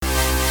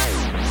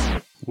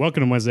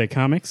Welcome to Wednesday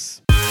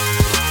Comics.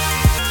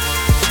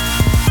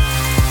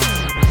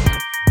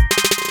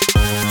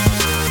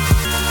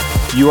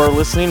 You are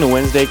listening to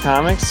Wednesday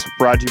Comics,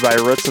 brought to you by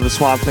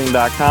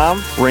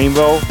rootsoftheswampthing.com,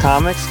 Rainbow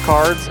Comics,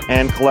 Cards,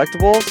 and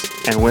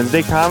Collectibles, and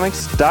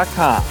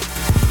WednesdayComics.com.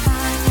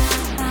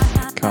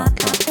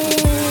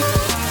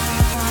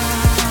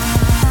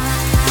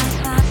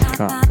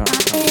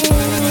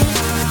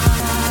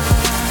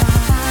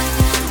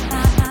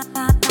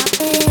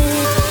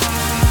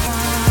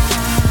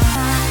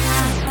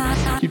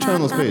 Keep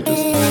turning those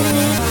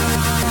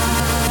pages.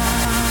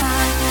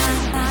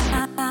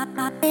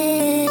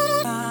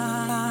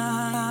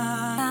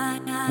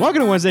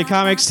 Welcome to Wednesday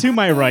Comics. To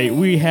my right,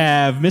 we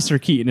have Mr.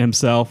 Keaton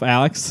himself,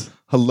 Alex.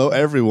 Hello,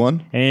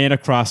 everyone. And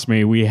across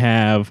me, we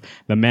have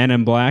the man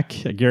in black,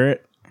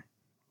 Garrett.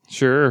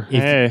 Sure.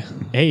 Hey,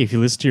 If you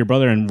listen to your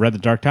brother and read The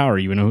Dark Tower,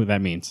 you know who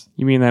that means.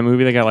 you mean that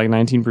movie that got like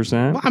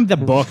 19%? Well, I'm the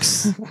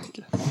books.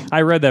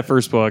 I read that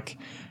first book.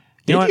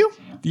 Did know you? what?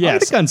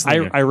 Yes. The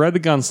Gunslinger. I read The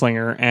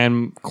Gunslinger,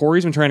 and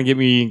Corey's been trying to get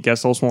me,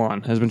 Guest Host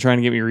One, has been trying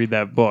to get me to read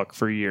that book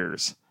for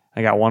years.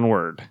 I got one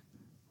word.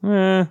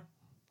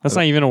 That's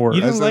not even a word.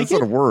 You didn't like That's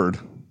not it? a word.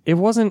 It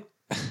wasn't,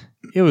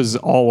 it was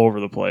all over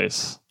the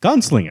place.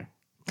 Gunslinger.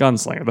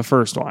 Gunslinger, the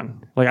first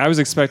one. Like, I was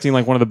expecting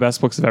like one of the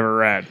best books I've ever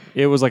read.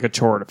 It was like a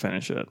chore to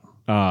finish it.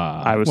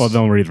 Well,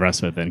 don't read the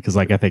rest of it then, because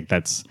I think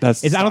that's the I don't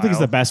think it's style.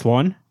 the best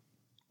one.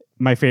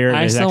 My favorite.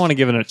 I is still actually- want to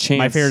give it a chance.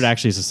 My favorite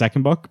actually is the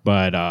second book,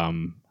 but I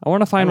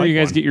want to find I where you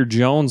like guys one. get your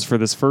Jones for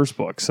this first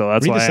book, so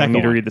that's Read the why I second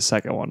need to one. read the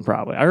second one.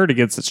 Probably, I heard it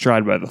gets its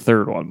stride by the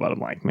third one, but I'm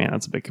like, man,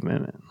 that's a big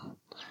commitment.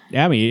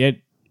 yeah, I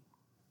mean,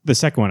 the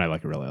second one I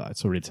like it really a lot.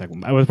 So read the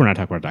second one. We're not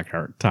talking about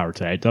Dark Tower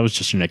today. That was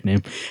just your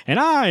nickname. And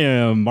I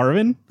am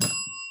Marvin,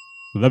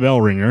 the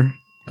bell ringer.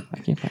 I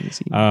can't find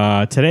this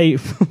email. Today,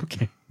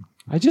 okay.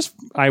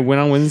 I went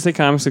on Wednesday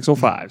Comics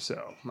 605,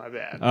 so my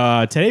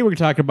bad. Today we're going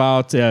to talk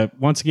about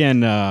once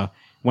again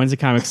Wednesday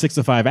Comics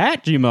 605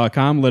 at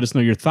gmail.com. Let us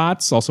know your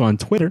thoughts. Also on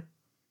Twitter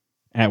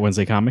at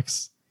Wednesday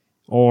Comics,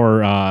 or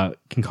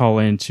can call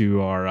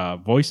into our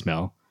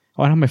voicemail.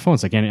 Oh, I don't have my phone,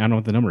 so I don't know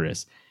what the number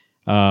is.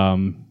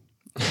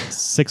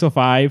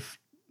 605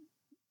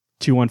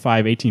 215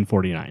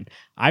 1849.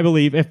 I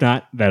believe. If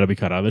not, that'll be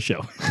cut out of the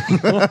show.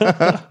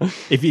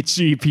 If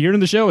you hear it in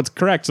the show, it's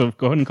correct. So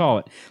go ahead and call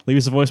it. Leave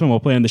us a voicemail. We'll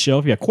play in the show.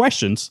 If you have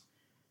questions,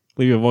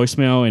 leave a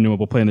voicemail and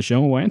we'll play in the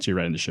show. We'll answer you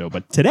right in the show.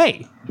 But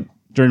today,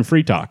 during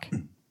Free Talk.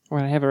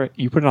 Wait, I have it right.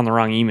 You put it on the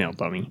wrong email,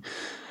 dummy.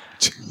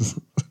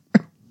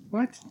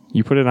 What?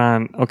 You put it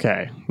on.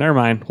 Okay, never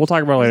mind. We'll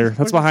talk about it later.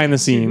 That's behind the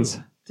scenes.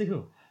 To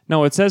who?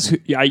 No, it says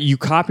you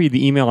copied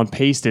the email and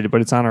pasted it,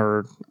 but it's on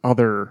our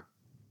other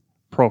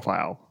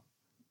profile.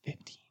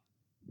 15.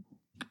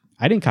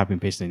 I didn't copy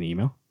and paste any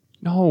email.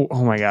 No,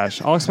 oh my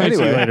gosh. I'll explain it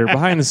to you later.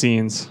 Behind the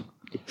scenes.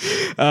 We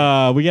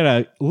got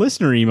a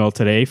listener email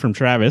today from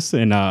Travis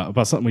and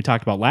about something we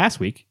talked about last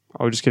week.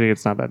 Oh, just kidding.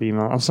 It's not that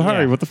email. I'm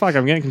sorry. Yeah. What the fuck?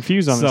 I'm getting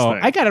confused on this So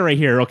thing. I got it right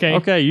here, okay?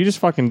 Okay, you just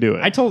fucking do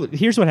it.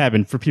 Here's what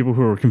happened for people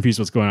who are confused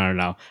what's going on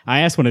right now. I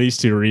asked one of these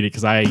two to read it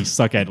because I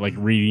suck at like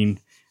reading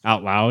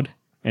out loud.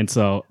 And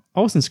so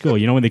I was in school,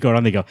 when they go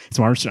down, they go, it's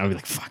March. I'll be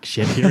like, fuck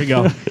shit, here we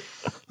go.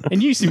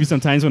 And you see me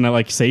sometimes when I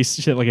like say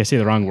shit like I say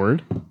the wrong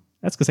word.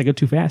 That's because I go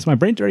too fast. My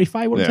brain's already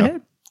 5 words Yeah.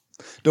 ahead.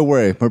 Don't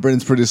worry, my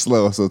brain's pretty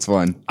slow, so it's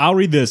fine. I'll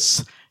read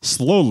this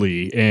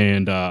slowly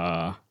and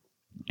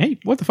hey,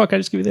 what the fuck? I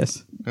just give you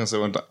this.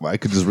 I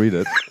could just read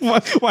it. Why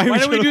Why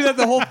do we do that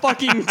the whole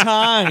fucking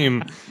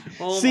time?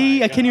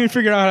 See, I can't even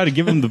figure out how to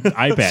give him the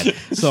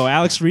iPad. So,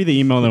 Alex, read the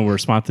email and then we'll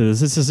respond to this.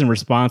 This is in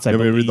response. I Can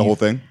we believe. read the whole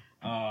thing?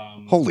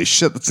 Holy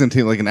shit, that's going to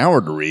take like an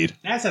hour to read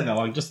That's not that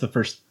long. Just the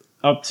first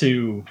up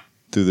to.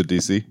 through the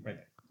DC.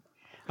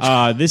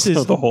 This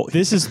is the whole-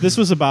 this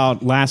was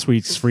about last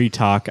week's Free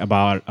Talk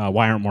about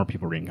why aren't more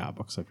people reading comic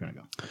books? So if you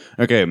want to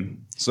go. Okay,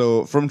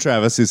 so from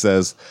Travis, he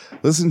says,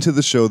 listen to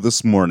the show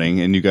this morning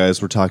and you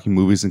guys were talking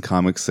movies and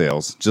comic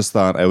sales. Just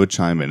thought I would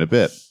chime in a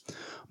bit.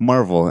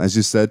 Marvel, as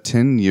you said,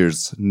 10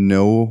 years,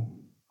 no...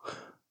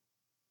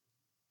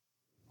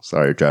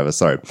 Sorry, Travis,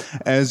 sorry.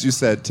 As you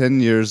said,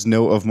 10 years,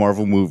 no of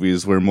Marvel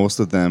movies where most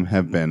of them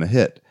have been a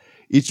hit.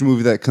 Each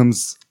movie that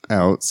comes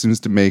out seems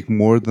to make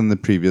more than the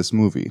previous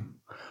movie.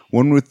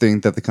 One would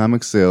think that the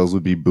comic sales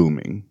would be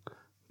booming.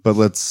 But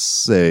let's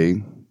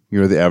say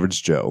you're the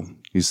average Joe.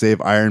 You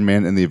save Iron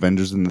Man and the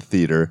Avengers in the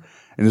theater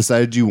and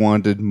decided you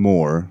wanted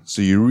more,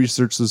 so you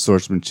research the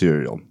source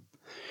material.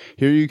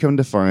 Here you come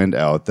to find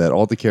out that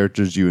all the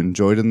characters you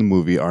enjoyed in the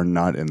movie are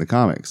not in the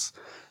comics.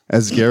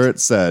 As Garrett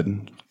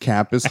said,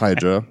 Cap is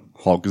Hydra,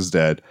 Hulk is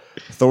dead,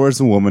 Thor is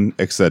a woman,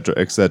 etc.,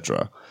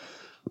 etc.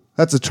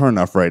 That's a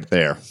turnoff right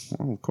there.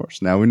 Well, of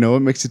course, now we know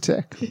what makes you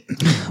tick.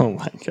 Oh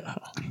my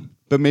god.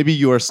 But maybe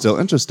you are still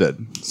interested,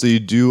 so you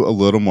do a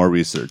little more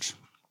research.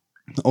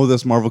 Oh,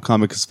 this Marvel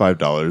comic is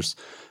 $5.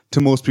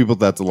 To most people,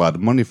 that's a lot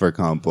of money for a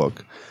comic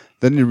book.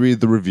 Then you read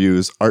the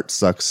reviews, art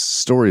sucks,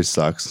 story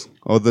sucks.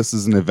 Oh, this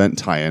is an event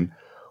tie-in.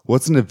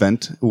 What's an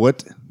event?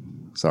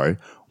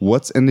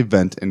 What's an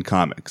event in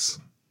comics?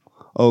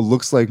 Oh,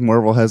 looks like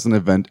Marvel has an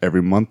event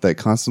every month that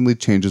constantly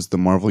changes the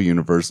Marvel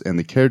universe and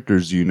the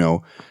characters you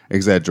know.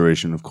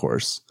 Exaggeration, of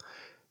course.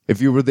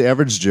 If you were the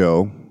average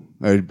Joe,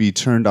 I'd be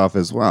turned off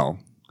as well.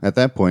 At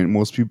that point,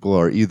 most people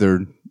are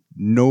either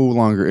no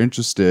longer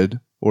interested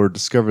or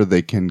discover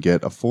they can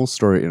get a full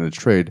story in a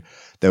trade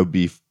that would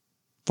be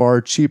far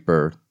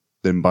cheaper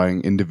than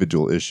buying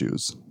individual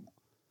issues.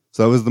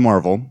 So that was the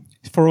Marvel.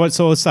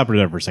 So let's stop it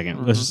there for a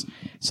second.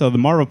 So the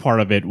Marvel part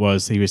of it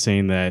was he was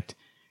saying that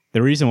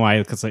the reason why,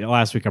 because like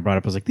last week I brought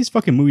up, I was like, these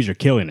fucking movies are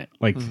killing it.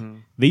 Like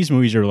these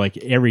movies are like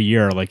every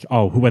year, like,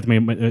 oh, who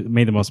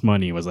made the most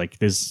money was like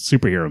this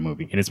superhero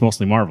movie, and it's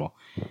mostly Marvel.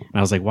 And I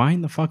was like, why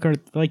in the fuck are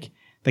like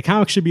the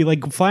comics should be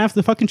like fly off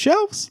the fucking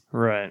shelves,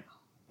 Right.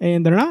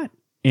 and they're not.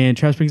 And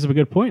Travis brings up a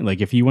good point.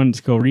 Like if you wanted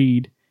to go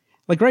read,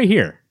 like right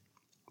here,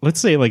 let's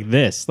say like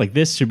this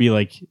should be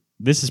like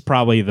this is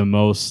probably the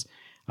most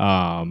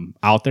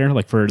out there,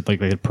 like for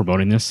like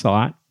promoting this a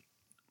lot.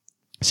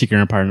 Secret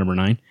Empire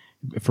 #9.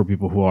 For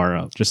people who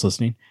are just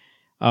listening,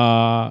 we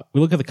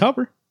look at the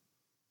cover.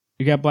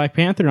 You got Black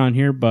Panther on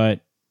here, but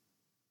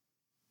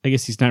I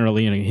guess he's not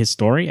really in his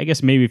story. I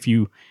guess maybe but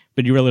you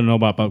really don't know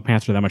about Black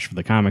Panther that much for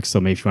the comics, so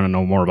maybe if you want to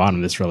know more about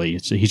him,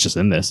 he's just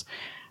in this.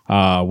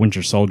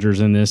 Winter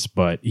Soldier's in this,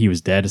 but he was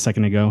dead a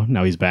second ago.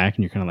 Now he's back,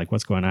 and you're kind of like,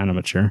 what's going on? I'm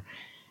not sure.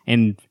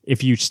 And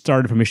if you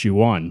started from issue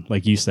 1,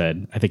 like you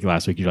said, I think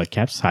last week, you're like,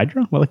 Caps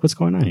Hydra? Well, like, what's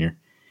going on here?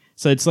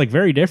 So it's like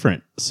very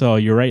different. So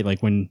you're right.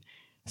 Like when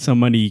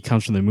somebody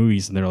comes from the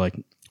movies and they're like,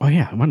 oh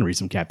yeah, I want to read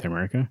some Captain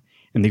America.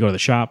 And they go to the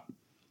shop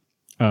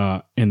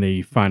and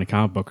they find a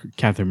comic book,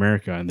 Captain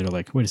America, and they're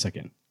like, wait a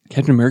second.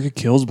 Captain America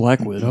kills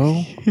Black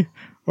Widow?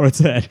 Or it's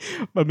that.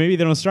 But maybe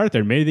they don't start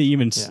there. Maybe they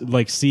even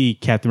like see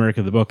Captain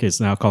America, the book is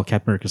now called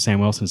Captain America Sam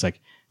Wilson. It's like,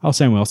 oh,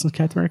 Sam Wilson's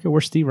Captain America?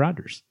 Where's Steve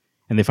Rogers?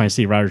 And they find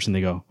Steve Rogers and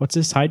they go, what's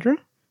this, Hydra?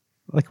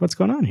 Like, what's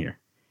going on here?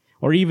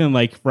 Or even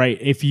like, right,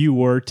 if you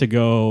were to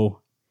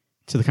go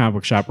to the comic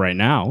book shop right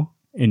now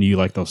and you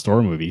like those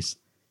Thor movies,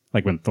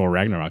 like when Thor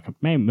Ragnarok,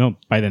 maybe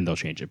by then they'll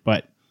change it.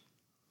 But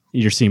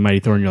you're seeing Mighty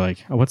Thor and you're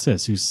like, oh, what's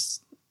this?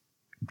 Who's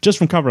just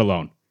from cover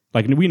alone?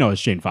 Like we know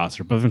it's Jane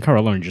Foster, but from cover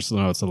alone, you just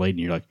know it's a lady. And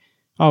you're like,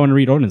 oh, I want to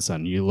read Odin's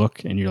Son. You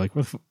look and you're like,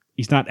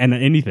 he's not in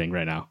anything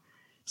right now.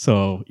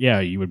 So yeah,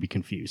 you would be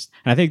confused.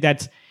 And I think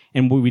that's,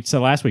 and what we said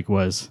last week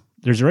was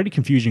there's already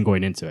confusion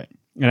going into it.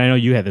 And I know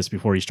you had this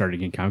before you started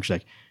getting comics.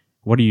 Like,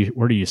 where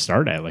do you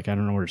start at? Like, I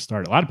don't know where to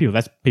start. A lot of people,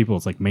 that's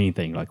people's like main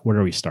thing. Like, where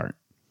do we start?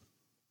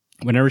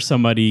 Whenever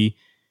somebody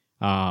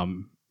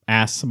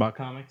asks about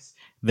comics,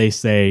 they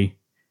say,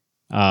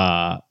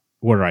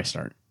 where do I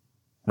start?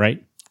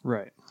 Right?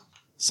 Right.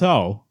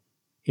 So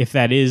if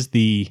that is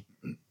the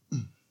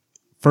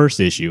first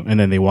issue and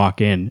then they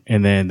walk in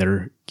and then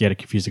they're get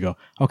confused and go,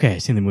 okay,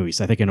 I've seen the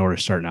movies. I think I know where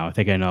to start now. I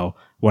think I know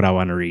what I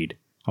want to read.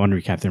 I want to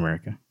read Captain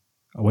America.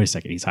 Oh, wait a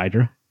second. He's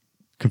Hydra?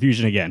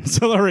 Confusion again.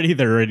 So they're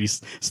already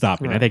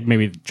stopping. Right. I think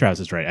maybe Travis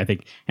is right. I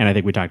think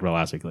we talked about it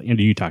last week. And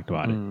you talked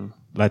about it.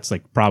 That's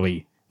like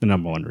probably the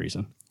number one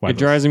reason. It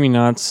drives me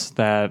nuts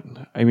that,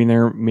 I mean,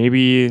 there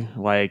maybe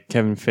like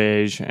Kevin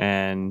Feige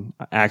and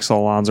Axel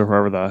Alonso,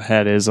 whoever the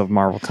head is of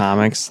Marvel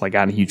Comics, like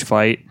got in a huge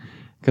fight.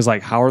 Because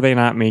like, how are they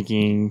not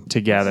making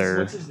together?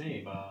 What's his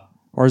name?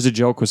 Or is it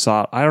Joe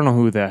Quesada? I don't know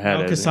who the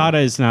head is. Quesada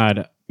is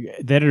not.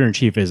 The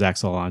editor-in-chief is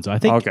Axel Alonso. I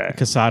think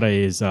Quesada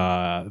is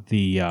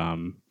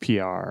the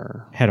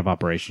PR head of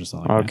operations.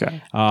 Something like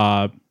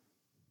that.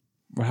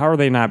 How are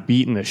they not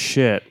beating the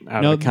shit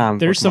out of the comic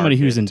book there's somebody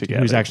who's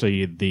together?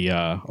 actually the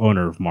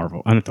owner of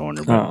Marvel. Not the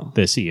owner, but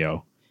the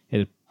CEO.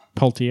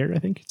 Peltier, I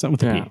think. It's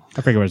something with a P.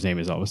 I forget what his name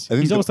is always.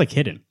 He's almost like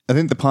hidden. I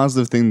think the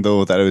positive thing,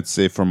 though, that I would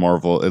say for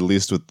Marvel, at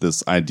least with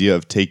this idea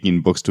of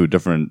taking books to a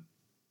different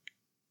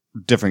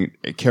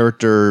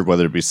character,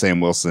 whether it be Sam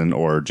Wilson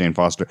or Jane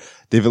Foster,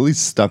 they've at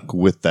least stuck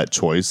with that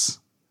choice.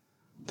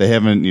 They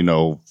haven't,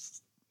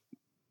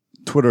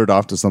 twittered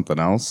off to something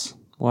else.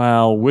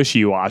 Well,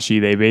 wishy-washy.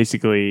 They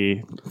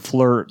basically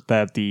flirt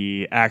that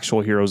the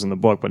actual hero's in the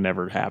book, but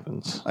never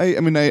happens. I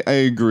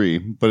agree,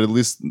 but at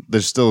least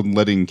they're still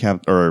letting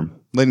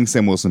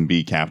Sam Wilson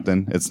be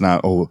captain. It's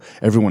not,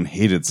 everyone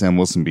hated Sam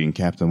Wilson being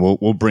captain.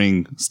 We'll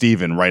bring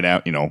Steven right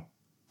out,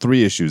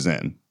 3 issues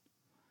in.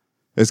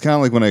 It's kind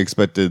of like when I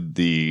expected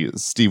the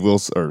Steve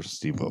Rogers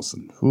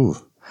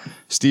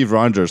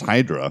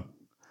Hydra.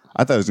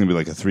 I thought it was going to be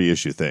like a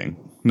 3-issue thing.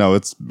 No,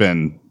 it's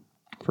been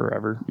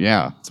forever.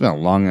 Yeah, it's been a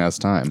long ass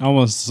time.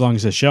 Almost as long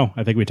as this show.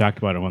 I think we talked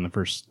about it on one of the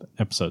first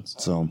episodes.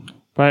 So,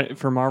 but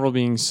for Marvel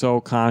being so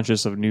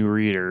conscious of new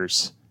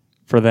readers,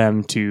 for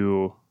them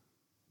to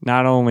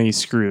not only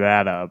screw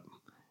that up,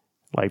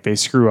 like they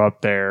screw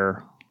up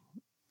their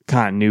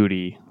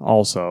continuity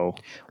also.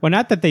 Well,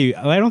 not that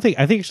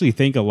I actually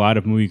think a lot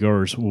of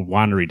moviegoers will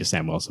want to read a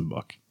Sam Wilson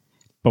book,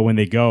 but when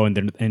they go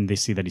and they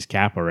see that he's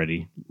Cap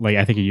already, like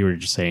I think you were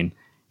just saying,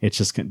 it's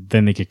just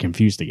then they get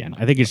confused again.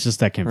 I think it's just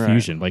that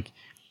confusion. Right. Like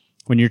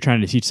when you're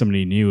trying to teach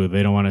somebody new,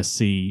 they don't want to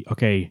see,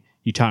 okay,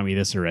 you taught me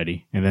this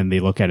already, and then they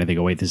look at it and they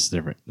go, wait, this is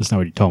different. That's not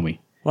what you told me.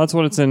 Well, that's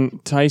what it's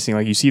enticing.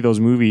 Like you see those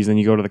movies, then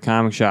you go to the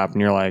comic shop and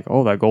you're like,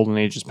 oh, that golden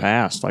age is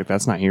past. Like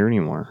that's not here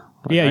anymore.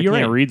 Like, Yeah, I you're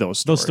can't right. read those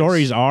stories. Those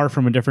stories are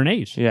from a different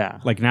age. Yeah.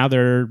 Like now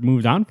they're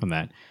moved on from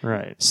that.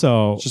 Right.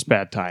 So It's just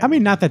bad time. I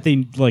mean, not that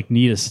they like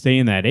need to stay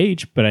in that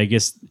age, but I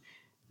guess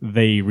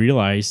they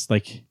realize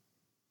like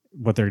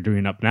what they're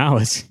doing up now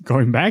is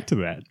going back to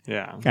that.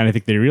 yeah. And I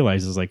think they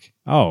realize is like,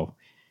 oh,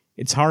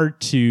 it's hard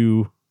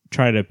to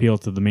try to appeal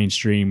to the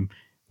mainstream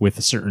with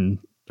a certain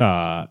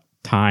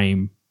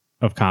time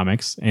of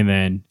comics, and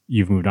then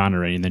you've moved on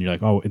already, and then you're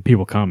like, oh, and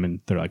people come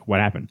and they're like, what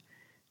happened?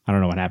 I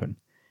don't know what happened.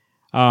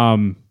 I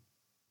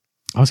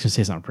was gonna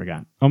say something, I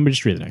forgot. I'm gonna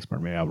just read the next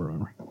part. Maybe I'll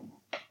remember.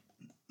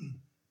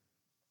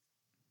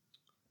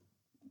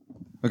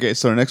 Okay,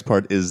 so our next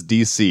part is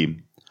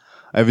DC.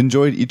 I've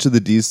enjoyed each of the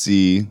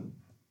DC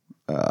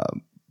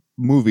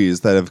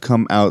movies that have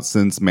come out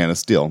since Man of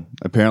Steel.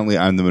 Apparently,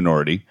 I'm the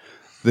minority.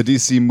 The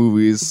DC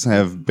movies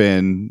have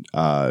been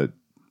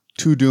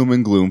too doom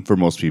and gloom for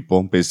most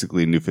people,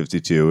 basically New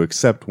 52,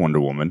 except Wonder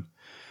Woman,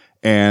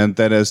 and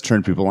that has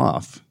turned people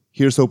off.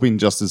 Here's hoping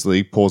Justice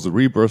League pulls a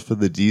rebirth for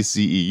the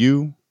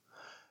DCEU.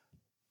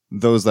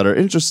 Those that are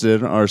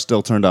interested are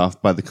still turned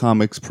off by the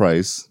comics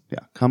price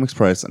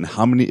and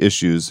how many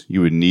issues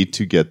you would need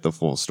to get the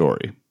full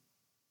story.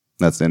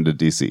 That's the end of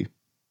DC.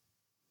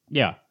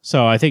 Yeah.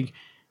 So I think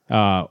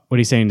what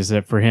he's saying is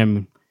that for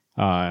him,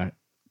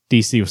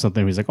 DC was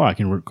something he's like, oh, I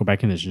can go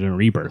back in this and do a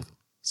rebirth.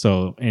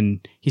 So,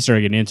 and he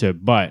started getting into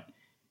it, but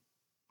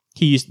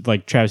he used,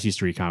 like Travis used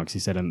to read comics, he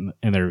said in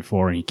there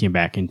before, and he came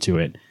back into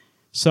it.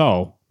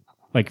 So,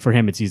 like for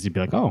him, it's easy to be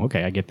like, oh,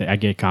 okay, I get that. I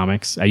get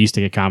comics. I used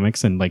to get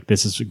comics, and like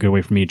this is a good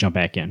way for me to jump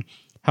back in.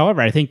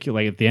 However, I think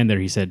like at the end there,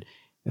 he said,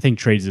 I think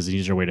trades is an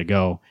easier way to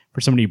go.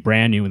 For somebody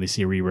brand new when they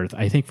see a rebirth,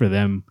 I think for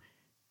them,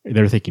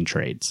 they're thinking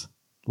trades.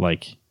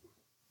 Like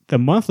the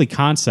monthly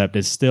concept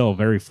is still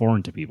very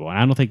foreign to people, and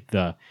I don't think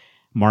the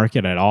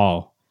market at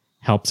all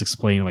helps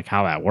explain like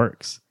how that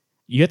works.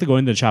 You have to go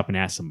into the shop and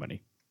ask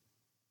somebody.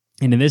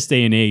 And in this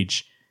day and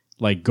age,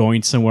 like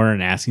going somewhere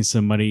and asking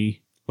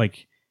somebody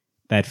like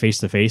that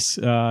face-to-face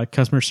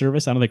customer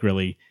service, I don't think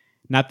really,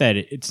 not that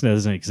it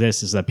doesn't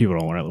exist, is that people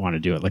don't want to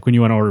do it. Like when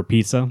you want to order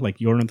pizza,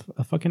 like you order on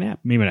a fucking app.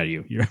 Maybe not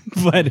you,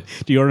 but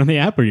do you order on the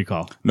app or you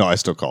call? No, I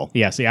still call.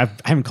 Yeah, see, I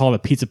haven't called a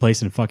pizza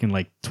place in fucking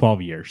like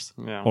 12 years.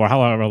 Yeah. Or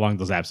however long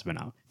those apps have been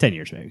out. 10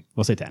 years maybe.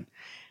 We'll say 10.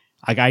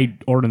 Like I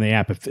order on the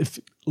app. If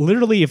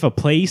literally if a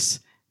place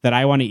that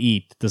I want to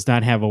eat does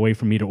not have a way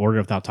for me to order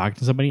without talking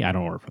to somebody, I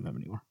don't order from them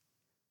anymore.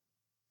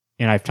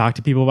 And I've talked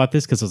to people about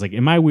this because I was like,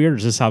 am I weird or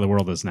is this how the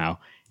world is now?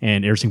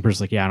 And every single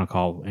person's like, yeah, I don't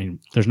call. And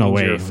there's no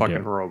way. You're a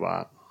fucking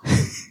robot.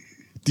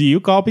 Do you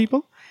call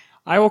people?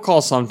 I will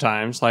call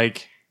sometimes,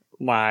 like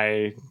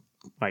my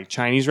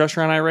Chinese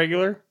restaurant I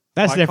regular.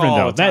 That's I different call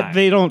though. all the That time.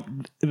 they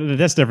don't.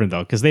 That's different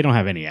though because they don't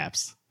have any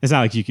apps. It's not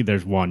like you can.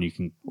 There's one you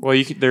can. Well,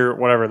 you could, they're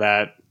whatever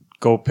that.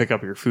 Go pick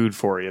up your food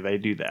for you. They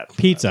do that.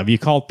 Pizza. Have you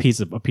called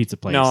a pizza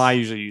place? No, I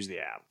usually use the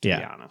app. To Yeah.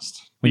 be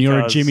honest, when you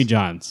order Because- Jimmy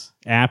John's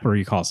app or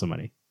you call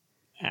somebody.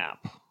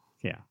 app.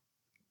 Yeah.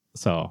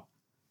 So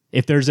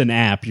if there's an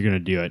app, you're gonna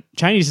do it.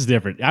 Chinese is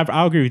different.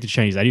 I'll agree with the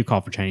Chinese. I do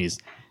call for Chinese,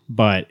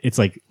 but it's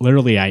like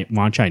literally I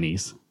want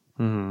Chinese,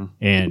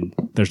 and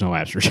there's no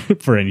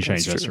apps for any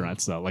Chinese true.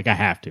 restaurants. So like I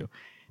have to.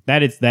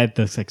 That's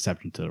the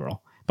exception to the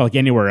rule. But like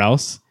anywhere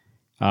else,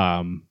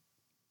 I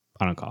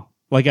don't call.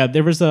 Like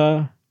there was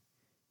a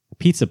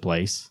pizza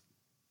place.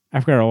 I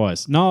forgot what it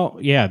was. No,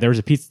 yeah, there's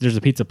a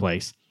pizza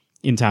place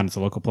in town. It's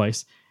a local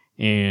place,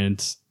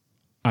 and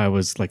I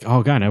was like,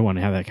 oh god, I want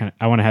to have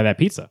that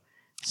pizza.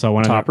 So I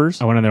went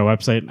Toppers? I went on their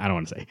website. I don't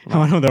want to say. I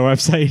went on their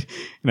website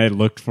and I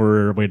looked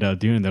for a way to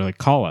do it. And they're like,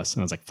 call us.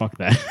 And I was like, fuck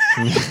that.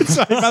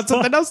 So I found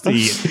something else to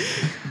eat.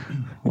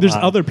 There's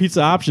other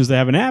pizza options that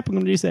have an app. I'm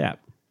going to use the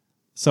app.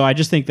 So I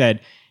just think that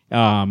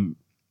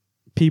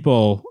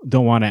people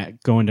don't want to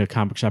go into a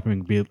comic shop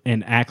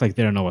and act like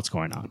they don't know what's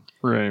going on.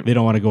 Right. They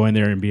don't want to go in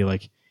there and be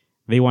like,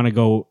 they want to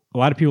go. A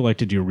lot of people like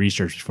to do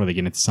research before they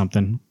get into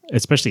something,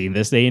 especially in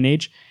this day and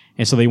age.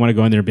 And so they want to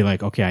go in there and be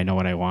like, okay, I know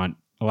what I want.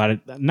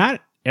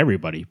 Not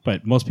everybody,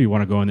 but most people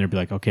want to go in there and be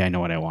like, okay, I know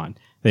what I want.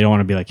 They don't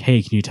want to be like,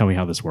 hey, can you tell me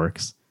how this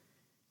works?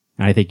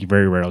 And I think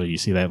very rarely you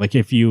see that. Like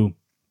if you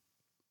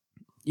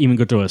even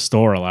go to a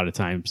store, a lot of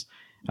times,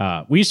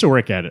 we used to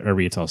work at a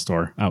retail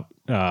store.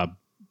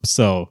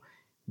 So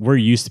we're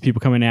used to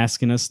people coming and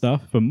asking us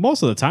stuff, but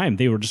most of the time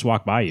they would just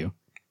walk by you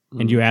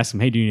and you ask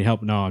them, hey, do you need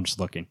help? No, I'm just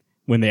looking.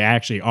 When they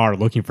actually are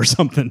looking for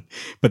something,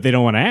 but they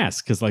don't want to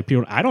ask. Cause like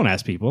people, I don't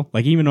ask people.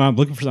 Like even though I'm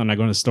looking for something, I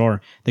go in the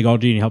store, they go, oh,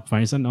 do you need help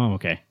finding something? Oh,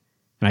 okay.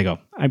 And I go,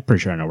 I'm pretty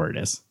sure I know where it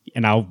is.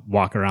 And I'll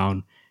walk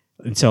around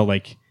until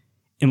like,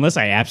 unless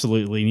I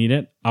absolutely need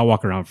it, I'll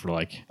walk around for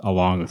like a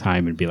long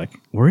time and be like,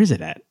 where is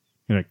it at?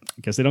 And like,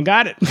 I guess they don't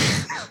got it.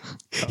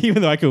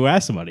 Even though I could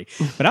ask somebody.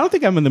 But I don't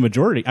think I'm in the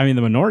minority.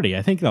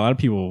 I think a lot of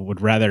people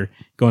would rather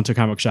go into a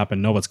comic shop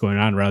and know what's going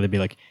on rather than be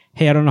like,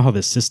 hey, I don't know how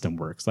this system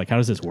works. Like, how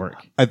does this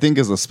work? I think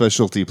as a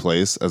specialty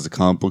place, as a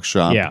comic book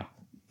shop, Yeah.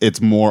 it's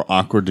more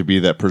awkward to be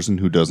that person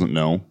who doesn't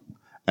know.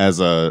 As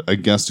a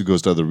guest who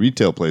goes to other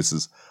retail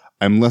places,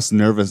 I'm less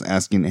nervous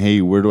asking,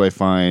 hey, where do I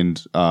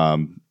find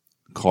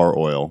car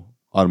oil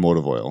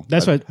automotive oil.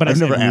 That's what. But I've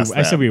never asked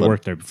I said that, we but-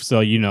 worked there,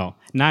 so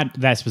not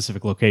that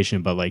specific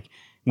location, but like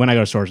when I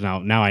go to stores now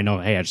I know.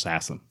 Hey, I just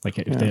ask them. Like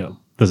if they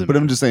doesn't. But matter.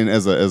 I'm just saying,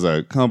 as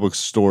a comic book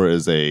store,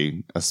 is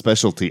a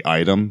specialty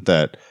item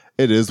that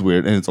it is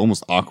weird and it's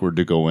almost awkward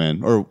to go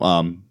in. Or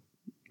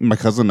my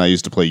cousin and I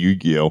used to play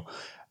Yu-Gi-Oh.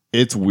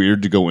 It's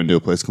weird to go into a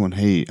place going,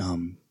 hey,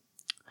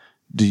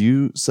 do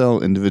you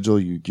sell individual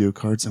Yu-Gi-Oh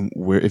cards? And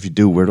if you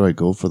do, where do I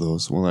go for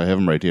those? Well, I have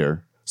them right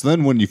here. So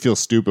then when you feel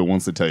stupid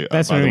once they tell you,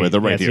 That's by what the I way, mean.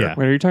 they're right Yes, here. yeah.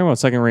 Wait, are you talking about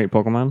second-rate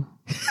Pokemon?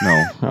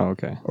 No, Oh,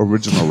 okay.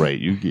 original rate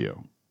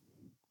Yu-Gi-Oh.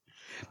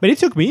 But it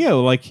took me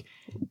like,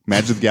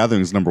 Magic the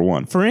Gathering is number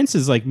one. for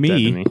instance, like Dead to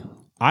me, me.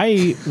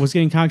 I was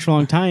getting comics for a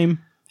long time,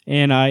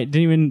 and I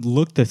didn't even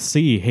look to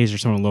see, hey, is there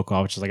someone local?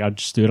 I was just like, I'll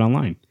just do it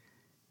online.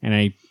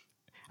 And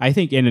I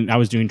think, and I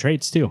was doing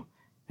trades too.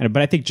 But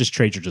I think just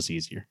trades are just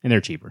easier and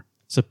they're cheaper.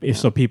 So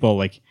so people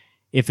like,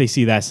 if they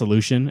see that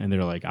solution and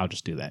they're like, I'll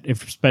just do that.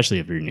 Especially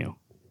if you're new,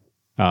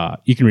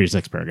 you can read his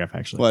next paragraph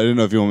actually. Well, I didn't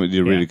know if you want me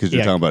to read it because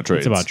you're talking about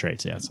trades. It's about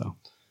trades, yeah. So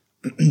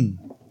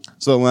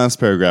So the last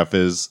paragraph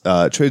is,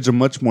 trades are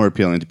much more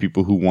appealing to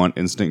people who want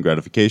instant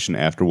gratification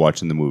after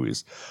watching the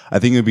movies. I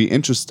think it'd be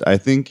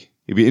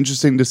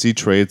interesting to see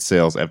trade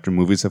sales after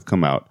movies have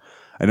come out.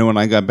 I know when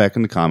I got back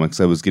into comics,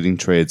 I was getting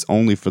trades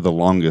only for the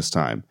longest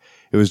time.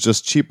 It was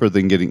just cheaper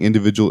than getting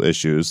individual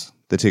issues.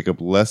 They take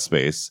up less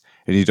space,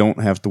 and you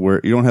don't have to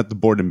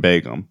board and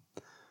bag them.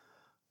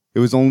 It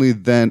was only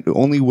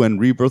when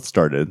Rebirth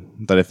started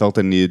that I felt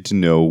I needed to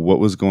know what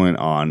was going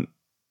on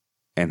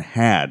and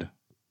had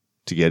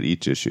to get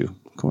each issue.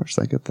 Of course,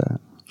 I get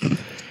that.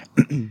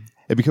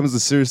 It becomes a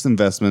serious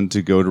investment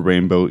to go to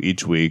Rainbow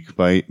each week,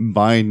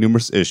 buy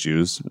numerous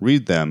issues,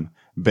 read them,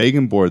 bag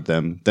and board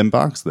them, then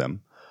box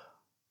them.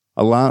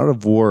 A lot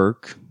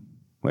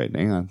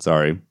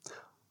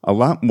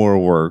more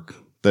work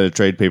than a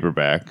trade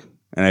paperback,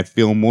 and I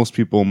feel most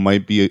people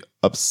might be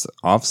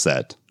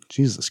offset.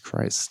 Jesus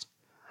Christ.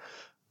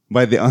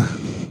 By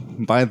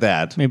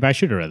that. maybe I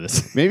should have read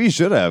this. Maybe you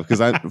should have,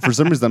 because for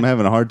some reason I'm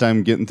having a hard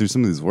time getting through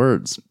some of these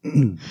words.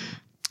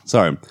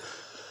 Sorry.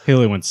 He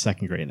only went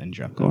second grade and then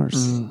dropped.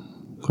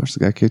 Of course, I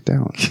got kicked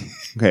out.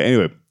 Okay,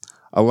 anyway.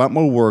 A lot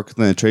more work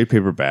than a trade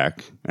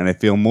paperback, and I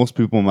feel most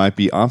people might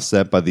be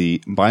offset by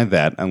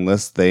that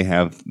unless they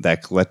have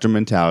that collector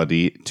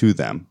mentality to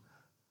them.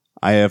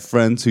 I have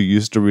friends who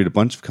used to read a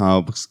bunch of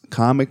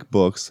comic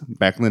books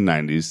back in the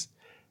 90s,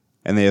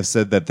 and they have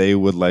said that they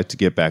would like to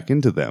get back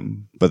into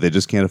them, but they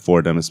just can't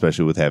afford them,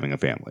 especially with having a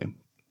family.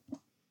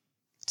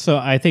 So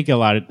I think a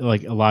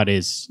lot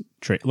is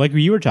trade. Like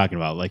you were talking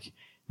about, like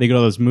they go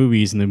to those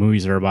movies and the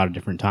movies are about a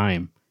different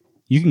time.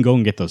 You can go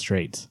and get those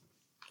trades.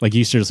 Like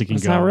you seriously can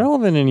It's go. not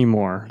relevant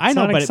anymore. It's I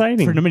know, not but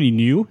exciting. for nobody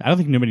new, I don't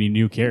think nobody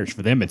new cares.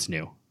 For them, it's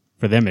new.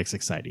 For them, it's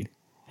exciting.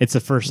 It's the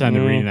first time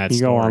they're reading that you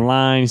story. go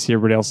online, you see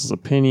everybody else's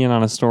opinion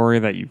on a story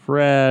that you've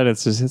read.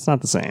 It's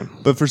not the same.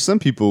 But for some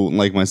people,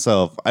 like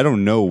myself, I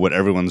don't know what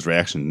everyone's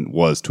reaction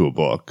was to a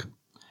book.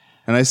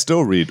 And I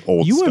still read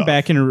old You stuff. went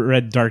back and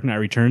read Dark Knight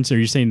Returns, so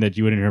you're saying that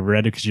you wouldn't have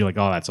read it because you're like,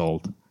 oh, that's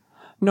old.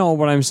 No,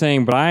 but I'm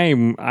saying, I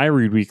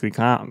read weekly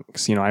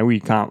comics. You know, I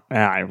read it's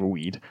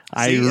hard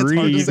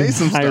to say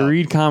some I stuff.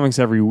 read comics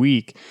every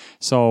week.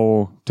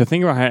 So to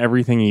think about how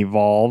everything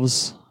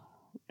evolves,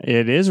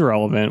 it is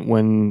relevant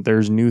when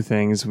there's new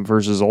things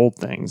versus old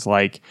things.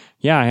 Like,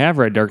 yeah, I have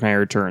read Dark Knight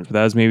Returns, but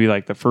that was maybe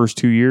like the first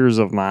 2 years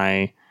of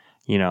my,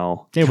 Yeah,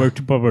 we're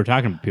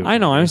talking to people. I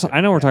know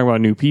we're talking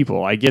about new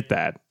people. I get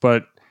that,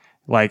 but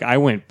like I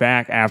went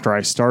back after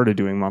I started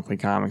doing monthly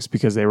comics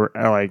because they were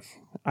like,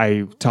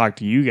 I talked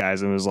to you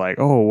guys and was like,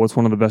 oh, what's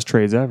one of the best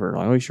trades ever?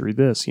 Like, oh, you should read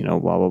this, blah,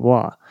 blah,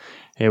 blah.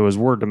 It was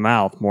word to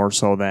mouth more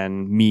so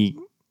than me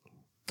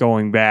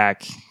going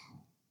back.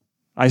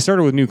 I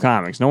started with new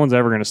comics. No one's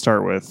ever going to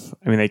start with,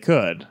 they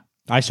could.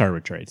 I started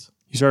with trades.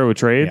 You started with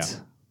trades? Yeah.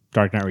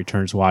 Dark Knight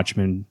Returns,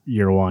 Watchmen,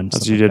 Year One.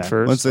 That's stuff what you like did that.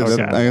 first? Let's say Okay.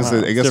 that,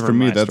 I guess Well, for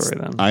me, different that's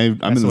story then. I'm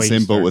That's in the the way you same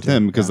boat started with too.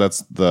 him because Yeah. that's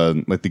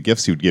the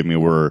gifts he would give me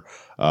were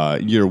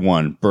Year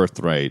One,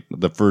 Birthright.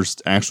 The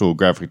first actual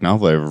graphic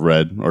novel I ever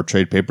read or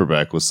trade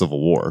paperback was Civil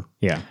War.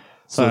 Yeah.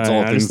 So it's all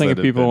I things just think that of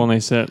have people been- when they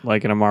sit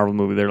like in a Marvel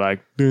movie, they're like,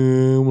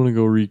 I want to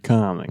go read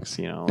comics,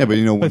 Yeah, but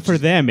But once for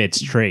them,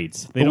 it's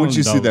trades. They but once don't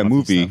you see know that about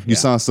movie, this stuff. you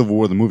saw Civil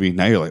War the movie.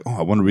 Now you're like, oh,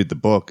 I want to read the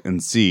book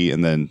and see,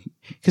 and then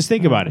Because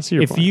think about I it. see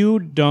your If point.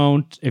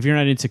 if you're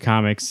not into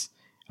comics,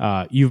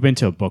 you've been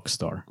to a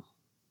bookstore,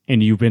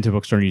 and you've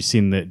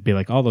seen be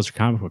like, oh, those are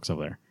comic books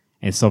over there.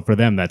 And so for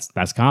them, that's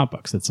comic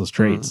books. That's those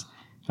trades.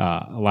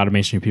 A lot of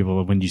mainstream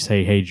people, when you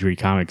say, hey, do you read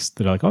comics?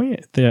 They're like, oh,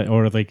 yeah.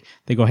 Or like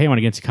they go, hey, I want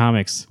to get into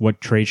comics. What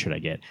trade should I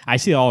get? I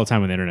see it all the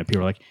time on the internet.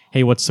 People are like,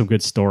 hey, what's some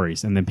good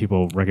stories? And then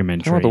people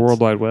recommend Talking trades. about the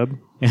World Wide Web.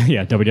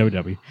 Yeah,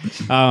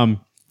 www.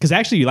 Because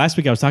actually, last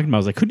week I was talking about, I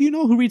was like, who do you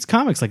know who reads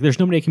comics? Like, there's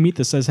nobody I can meet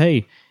that says,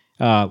 hey,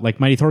 like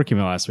Mighty Thor came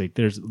out last week.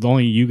 There's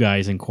only you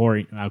guys and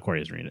Corey. Corey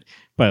doesn't read it,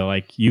 but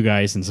like you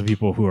guys and some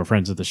people who are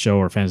friends of the show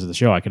or fans of the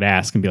show, I could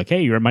ask and be like,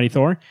 hey, you read Mighty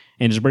Thor?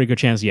 And there's a pretty good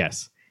chance,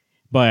 yes.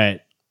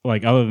 But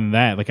like other than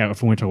that, like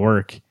if I went to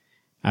work,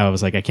 I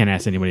was like, I can't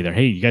ask anybody there,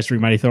 hey, you guys read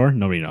Mighty Thor?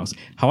 Nobody knows.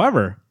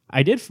 However,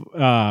 I did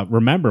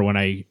remember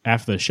when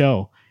after the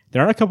show,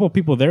 there are a couple of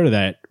people there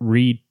that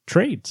read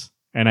trades,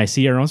 and I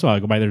see every once in a while I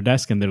go by their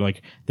desk and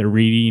they're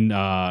reading,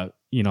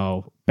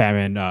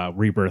 Batman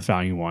Rebirth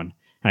Volume 1.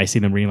 And I see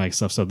them reading like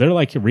stuff. So they're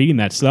like reading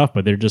that stuff,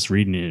 but they're just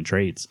reading it in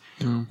trades.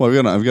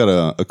 Well, I've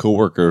got a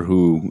coworker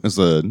who is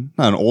not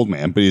an old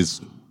man, but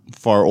he's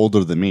far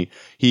older than me.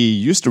 He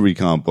used to read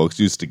comic books,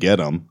 used to get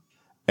them,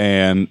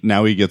 and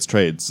now he gets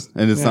trades.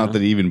 And it's not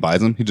that he even buys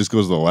them; he just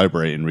goes to the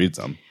library and reads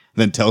them.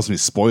 Then tells me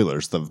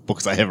spoilers of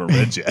books I haven't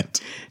read yet.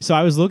 So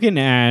I was looking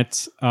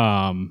at.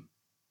 I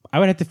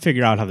would have to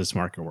figure out how this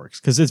market works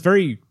because it's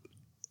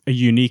a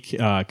unique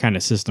kind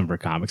of system for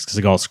comics because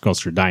it goes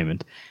through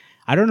Diamond.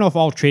 I don't know if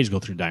all trades go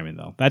through Diamond,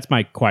 though. That's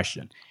my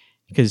question.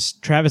 Because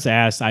Travis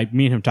asked,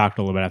 me and him talked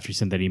a little bit after he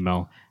sent that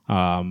email,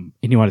 and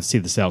he wanted to see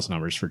the sales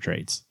numbers for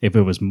trades. If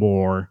it was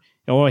more,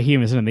 he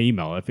even sent in the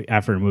email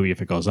after a movie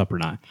if it goes up or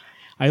not.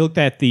 I looked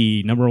at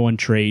the number one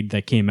trade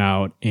that came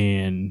out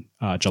in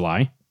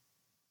July.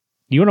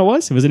 You know what it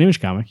was? It was an Image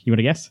comic. You want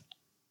to guess?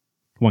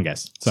 One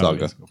guess.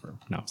 Saga.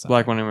 No. Saga.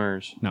 Black Monday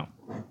Mirrors. No.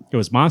 It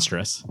was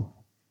Monstrous.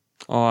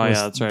 Oh, yeah,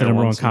 that's right. The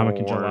number one comic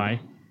in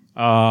July.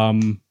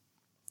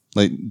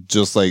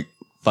 Just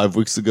 5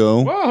 weeks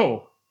ago.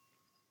 Whoa!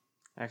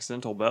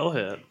 Accidental bell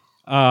hit.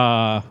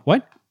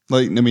 What?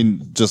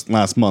 Just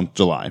last month,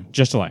 July.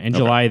 Just July. In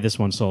July, this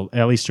one sold,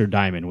 at least through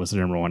Diamond, was the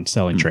number one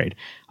selling trade.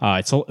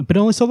 It sold, but it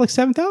only sold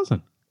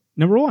 7,000.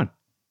 Number one.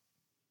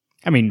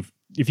 I mean,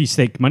 if you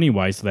stake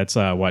money-wise, so that's,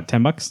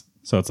 $10?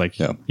 So it's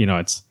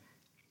it's,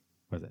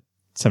 what is it,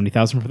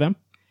 70,000 for them?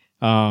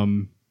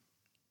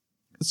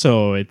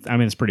 So,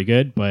 it's pretty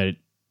good, but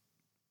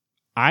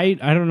I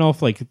don't know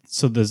if I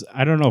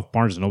don't know if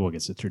Barnes & Noble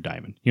gets it through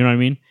Diamond. You know what I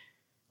mean?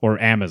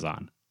 Or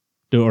Amazon.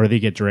 Or they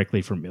get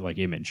directly from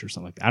Image or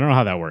something like that. I don't know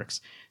how that works.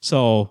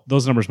 So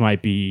those numbers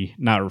might be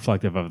not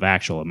reflective of the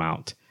actual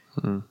amount.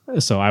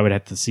 So I would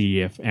have to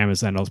see if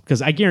Amazon knows.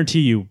 Because I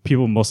guarantee you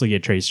people mostly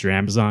get trades through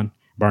Amazon,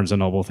 Barnes &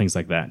 Noble, things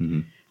like that.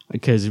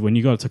 Because when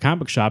you go to a comic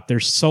book shop, they're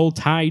so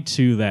tied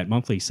to that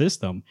monthly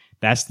system.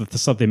 That's the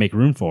stuff they make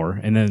room for.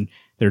 And then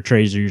their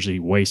trades are usually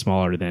way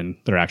smaller than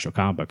their actual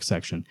comic book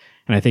section.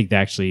 And I think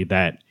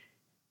that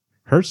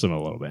hurts them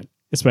a little bit,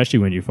 especially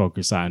when you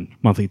focus on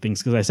monthly things.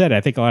 Because I said,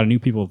 I think a lot of new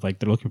people, they're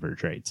looking for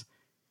trades.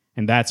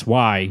 And that's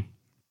why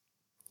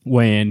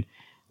when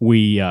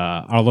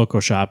our local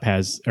shop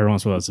has, every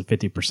once in a while, it's a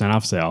 50%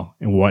 off sale.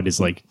 And what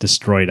is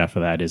destroyed after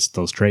that is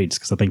those trades.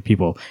 Because I think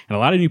people, and a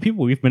lot of new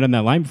people, we've been on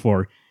that line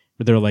before,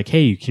 where they're like,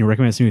 hey, can you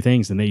recommend some new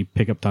things? And they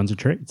pick up tons of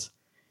trades.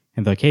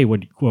 And they're like, hey,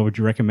 what would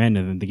you recommend?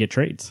 And then they get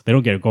trades. They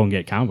don't go and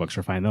get comic books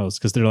or find those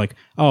because they're like,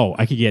 oh,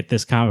 I could get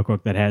this comic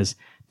book that has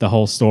the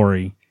whole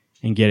story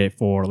and get it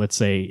for, let's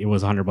say it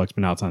was $100, but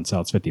now it's on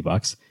sale, it's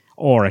 $50.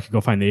 Or I could go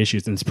find the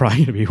issues and it's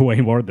probably going to be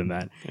way more than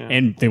that. Yeah.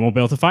 And they won't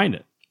be able to find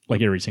it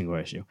every single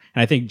issue.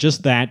 And I think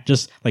just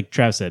like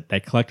Trav said,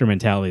 that collector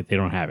mentality, they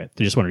don't have it.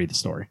 They just want to read the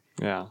story.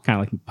 Yeah. Kind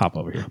of like pop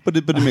over here. But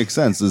it makes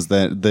sense is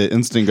that the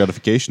instant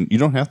gratification, you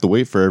don't have to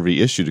wait for every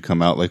issue to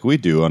come out like we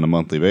do on a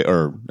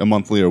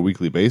monthly or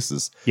weekly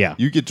basis. Yeah.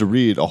 You get to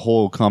read a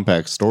whole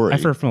compact story.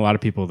 I've heard from a lot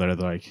of people that are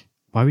like,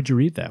 why would you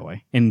read that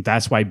way? And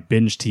that's why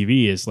binge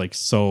TV is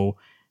so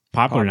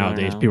popular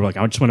nowadays. People are like,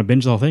 I just want to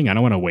binge the whole thing. I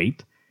don't want to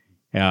wait.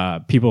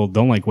 People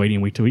don't like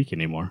waiting week to week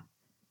anymore.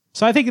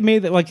 So I think it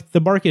made that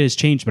the market has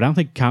changed, but I don't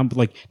think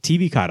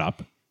TV caught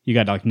up. You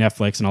got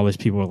Netflix and all these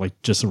people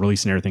just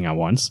releasing everything at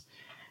once.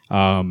 But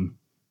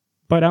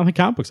I don't think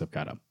comic books have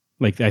caught up.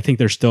 I think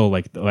there's still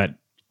that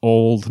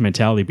old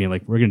mentality being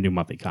we're going to do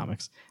monthly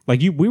comics.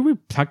 We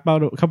talked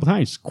about it a couple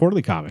times,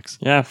 quarterly comics.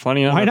 Yeah,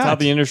 funny enough, that's how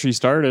the industry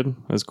started.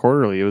 It was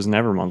quarterly. It was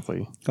never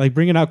monthly.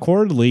 Bringing out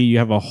quarterly, you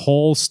have a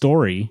whole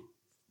story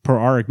per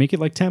arc. Make it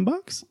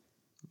 $10.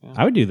 Yeah.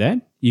 I would do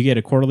that. You get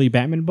a quarterly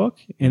Batman book,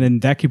 and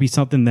then that could be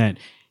something that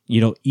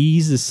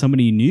eases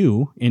somebody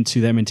new into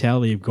that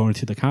mentality of going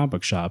to the comic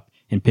book shop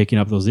and picking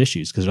up those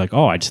issues because they're like,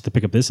 oh, I just have to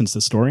pick up this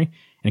instant story,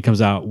 and it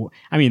comes out.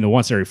 I mean, the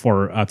once every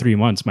 3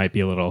 months might be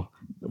a little.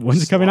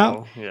 When's it coming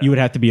out? Yeah. You would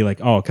have to be it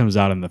comes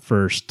out on the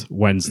first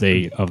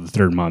Wednesday of the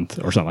third month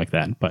or something like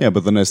that. But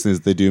but the nice thing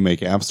is they do make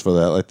apps for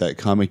that, like that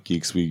Comic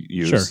Geeks we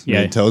use. Sure,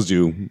 yeah. It tells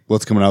you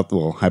what's coming out.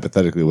 Well,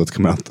 hypothetically, what's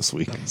coming out this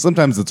week.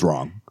 Sometimes it's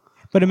wrong.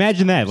 But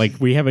imagine that,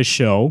 we have a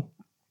show.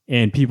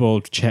 And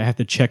people have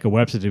to check a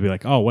website to be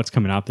like, oh, what's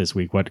coming out this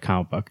week? What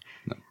comic book?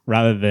 No.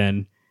 Rather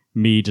than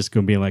me just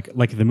going to be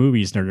like the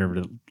movies,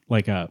 never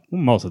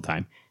most of the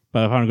time.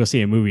 But if I want to go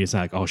see a movie, it's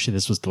not like, oh shit,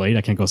 this was delayed.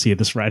 I can't go see it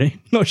this Friday.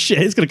 No shit,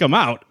 it's going to come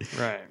out.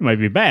 Right. It might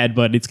be bad,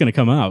 but it's going to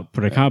come out.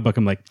 But a comic book,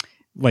 I'm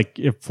like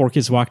if 4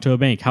 Kids Walk to a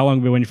Bank, how long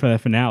are we waiting for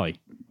that finale?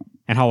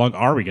 And how long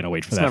are we going to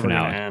wait for that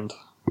finale? End.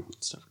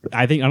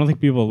 I don't think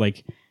people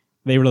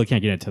they really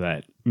can't get into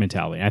that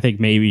mentality. I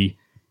think maybe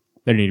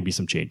there need to be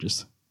some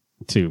changes.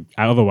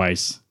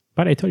 Otherwise,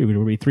 but I told you we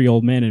would be 3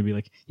 old men and be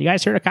like, you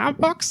guys heard of comic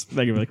books?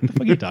 They'd be like, what the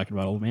fuck are you talking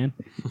about, old man?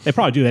 They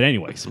probably do that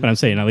anyways, but I'm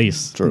saying at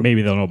least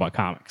maybe they'll know about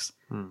comics.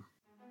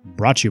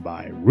 Brought to you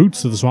by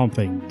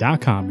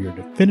rootsoftheswampthing.com, your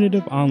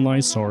definitive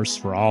online source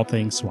for all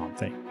things Swamp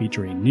Thing,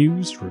 featuring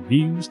news,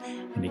 reviews,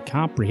 and a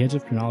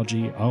comprehensive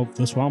chronology of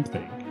the Swamp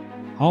Thing.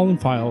 All in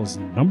Files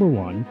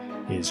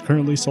 #1 is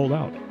currently sold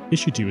out.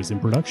 Issue 2 is in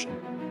production.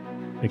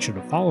 Make sure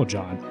to follow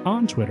John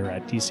on Twitter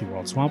at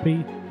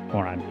DCWorldSwampy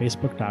or on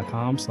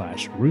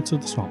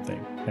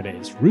Facebook.com/rootsoftheswampthing. That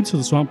is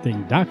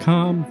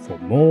rootsoftheswampthing.com for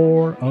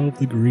more of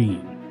the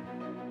green.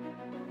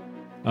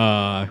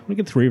 We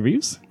get 3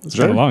 reviews. Let's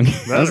Sure. go along.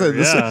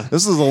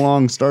 This is a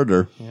long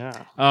starter.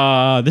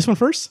 Yeah. This one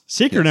first.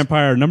 Secret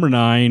Empire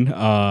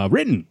 #9,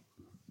 written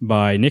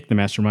by Nick the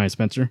Mastermind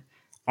Spencer.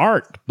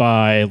 Art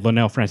by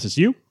Lionel Francis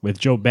Yu with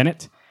Joe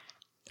Bennett.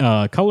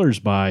 Colors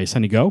by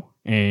Sunny Go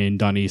and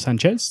Donnie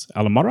Sanchez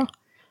Alamara.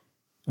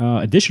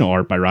 Additional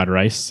art by Rod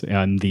Rice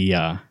and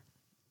the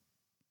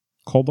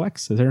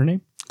Colbex. Is that her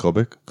name?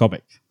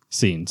 Colbeck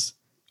scenes.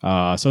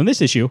 So in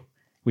this issue,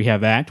 we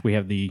have that. We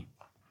have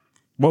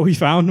what we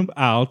found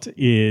out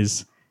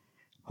is.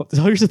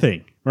 So here's the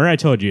thing. Remember I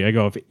told you, I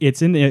go, if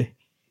it's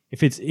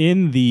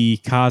in the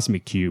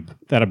Cosmic Cube,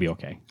 that'll be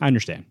okay. I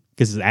understand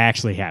because it's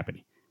actually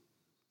happening.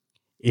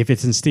 If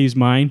it's in Steve's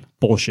mind,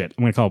 bullshit.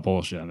 I'm going to call it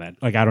bullshit on that.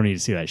 Like, I don't need to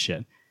see that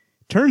shit.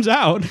 Turns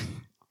out,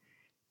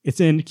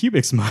 it's in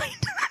Kubik's mind.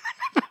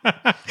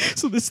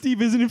 So this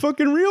Steve isn't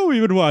fucking real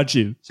we've been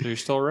watching. So you're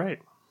still right.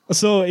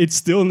 So it's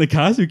still in the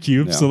Cosmic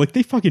Cube. Yeah. So, like,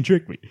 they fucking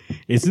tricked me.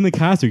 It's in the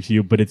Cosmic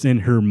Cube, but it's in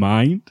her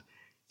mind.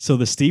 So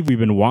the Steve we've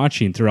been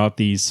watching throughout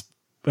these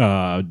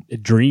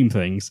dream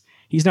things,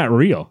 he's not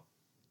real.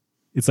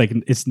 It's like,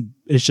 it's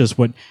just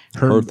what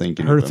her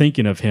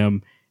thinking of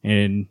him,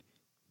 and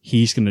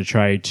he's going to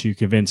try to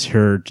convince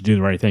her to do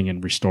the right thing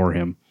and restore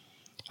him.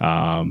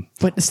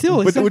 But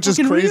still, it's not which is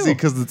fucking crazy real.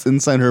 because it's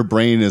inside her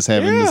brain is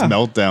having this Yeah.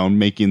 meltdown,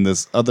 making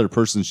this other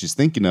person she's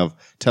thinking of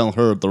tell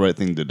her the right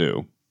thing to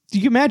do. Do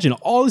you imagine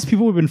all these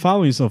people we've been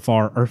following so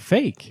far are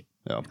fake?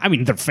 Yeah. I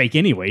mean, they're fake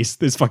anyways.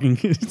 This fucking.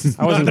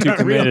 I wasn't too not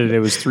real. committed. It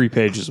was 3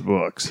 pages of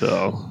book,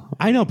 so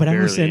I know, but I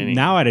barely understand any.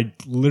 now. I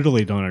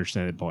literally don't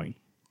understand the point.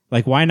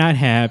 Like, why not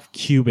have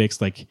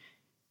Kubik's like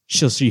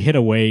she hid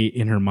away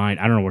in her mind?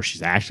 I don't know where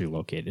she's actually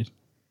located.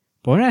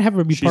 But why not have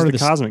her be she's part the of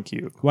this? Cosmic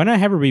Cube. Why not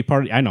have her be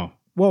part of? I know.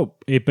 Well,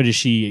 but is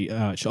she?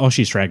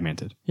 She's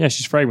fragmented. Yeah,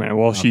 she's fragmented.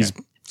 Well, she's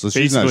So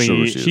she's not sure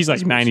where she is. she's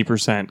like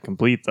 90%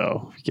 complete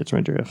though. If you get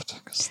my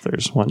drift, because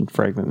there's one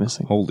fragment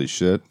missing. Holy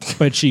shit.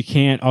 But she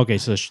can't. Okay,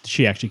 so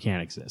she actually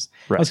can't exist.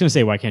 I Right. was gonna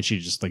say, why can't she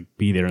just like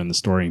be there in the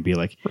story and be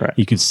like, Right.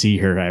 you can see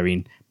her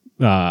having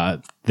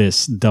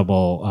this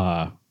double.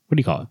 What do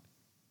you call it?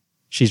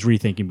 She's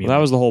rethinking. Being Well,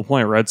 that was the whole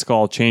point. Red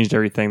Skull changed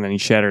everything, then he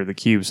shattered the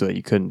cube so that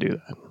you couldn't do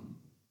that.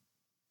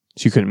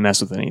 So you couldn't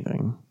mess with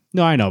anything.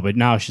 No, I know, but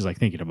now she's like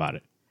thinking about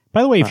it.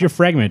 By the way, if you're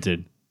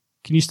fragmented,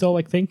 can you still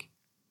like think?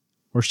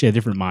 Or she had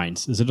different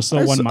minds? Is it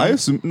still one I mind?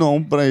 assume no,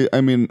 but I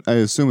mean I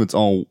assume it's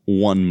all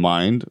one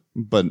mind,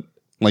 but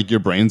like your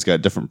brain's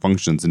got different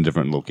functions in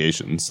different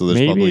locations. So there's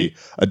Maybe- probably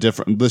a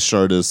different this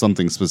shard is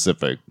something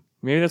specific.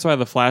 Maybe that's why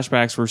the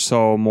flashbacks were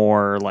so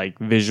more like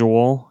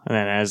visual, and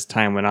then as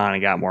time went on, it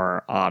got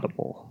more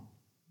audible.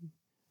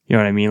 You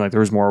know what I mean? Like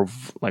there was more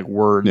like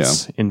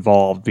words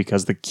involved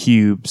because the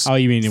cubes. Oh,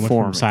 you mean it went from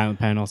forming. silent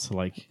panels to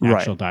like Right.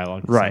 actual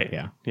dialogue? and Right.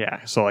 stuff? Yeah.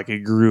 Yeah. So like it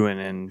grew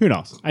in. Who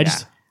knows? I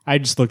Yeah.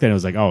 just looked at it and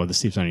was like, oh, this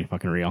Steve's not even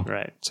fucking real.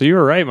 Right. So you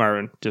were right,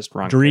 Marvin. Just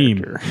wrong Dream.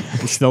 character.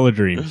 It's still a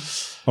dream.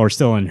 Or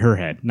still in her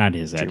head, not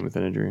his Dream head.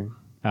 within a dream.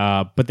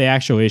 But the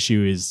actual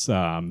issue is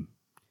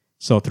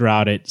so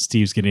throughout it,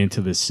 Steve's getting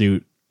into the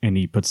suit and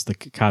he puts the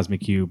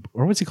Cosmic Cube,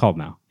 or what's it called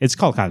now? It's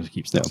called Cosmic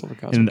Cube still. Still the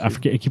Cosmic And I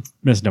forget, I keep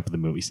messing up with the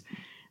movies.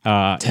 In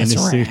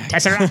the suit.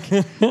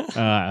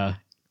 Tesseract.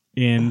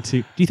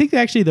 Do you think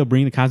they'll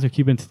bring the Cosmic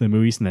Cube into the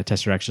movies and the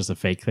Tesseract's just a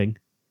fake thing?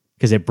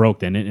 Because it broke,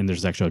 didn't it? And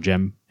there's an actual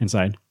gem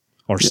inside.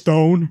 Or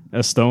stone.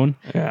 A stone.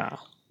 Yeah.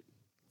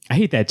 I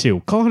hate that too.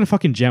 Call it a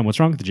fucking gem. What's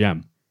wrong with the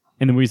gem?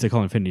 In the movies, they call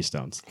it Infinity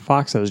Stones.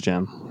 Fox has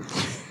gem.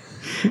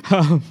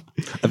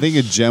 I think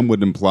a gem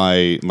would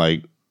imply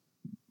like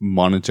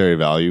monetary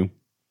value.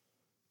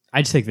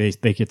 I just think they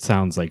it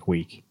sounds like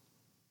weak.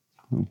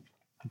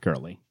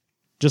 Girly.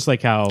 Just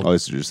like how Oh,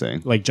 that's what you're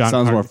saying. Like John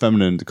sounds Carter- more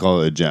feminine to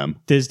call it a gem.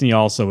 Disney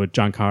also with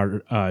John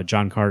Carter,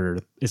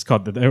 it's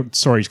called the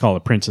story's called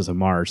The Princess of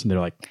Mars, and they're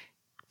like,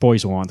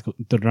 boys want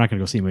they're not going to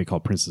go see a movie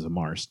called Princess of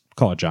Mars.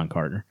 Call it John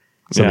Carter.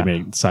 So Yeah. they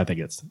made so I think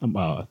it's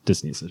a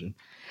Disney decision,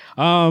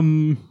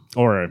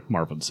 or a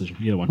Marvel decision.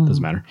 Either one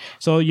doesn't matter.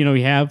 So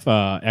we have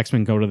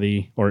X-Men go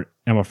to or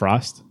Emma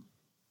Frost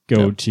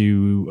go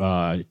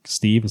to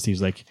Steve, and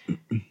Steve's like,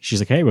 she's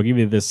like, hey, we'll give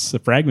you this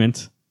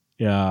fragment.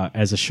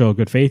 As a show of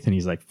good faith, and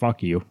he's like,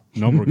 "Fuck you,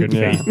 no more good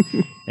Yeah.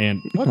 faith."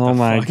 And what Oh the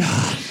my fuck?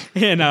 god.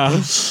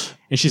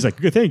 And she's like,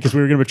 "Good thing, because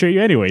we were going to betray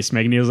you anyways."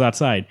 Magneto's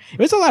outside. It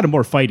was a lot of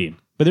more fighting,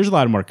 but there's a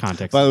lot of more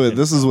context. By the way,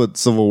 this is what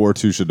Civil War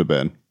II should have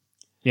been.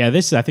 Yeah,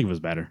 this I think was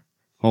better.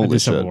 Holy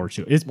This Civil shit. War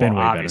II. It's been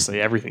Well, way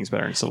obviously, everything's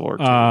better in Civil War.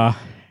 better.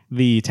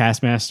 The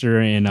Taskmaster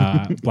and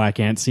Black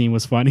Ant scene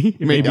was funny.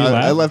 It made me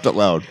laugh. I laughed out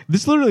loud.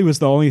 This literally was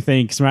the only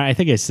thing. Because I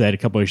think I said a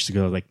couple issues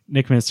ago, like,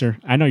 Nick Minster,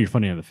 I know you're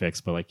funny on the fix,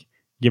 but like,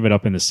 give it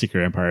up in the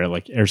Secret Empire.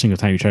 Like every single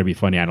time you try to be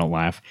funny, I don't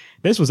laugh.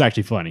 This was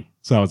actually funny,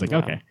 so I was like,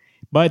 okay.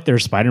 But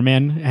there's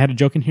Spider-Man had a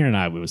joke in here, and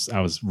I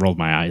was rolled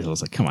my eyes. I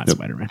was like, come on,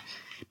 Spider-Man.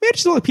 Maybe I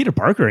just don't like Peter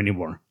Parker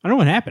anymore. I don't know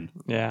what happened.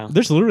 Yeah.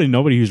 There's literally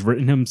nobody who's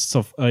written him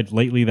so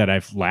lately that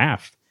I've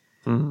laughed.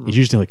 He's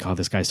usually like, oh,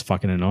 this guy's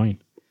fucking annoying.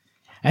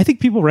 I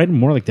think people read him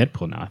more like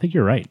Deadpool now. I think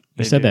you're right.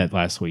 You said that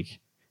last week.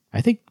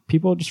 I think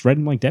people just read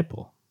him like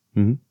Deadpool.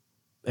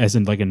 As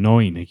in like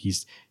annoying. Like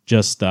he's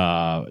just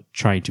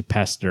trying to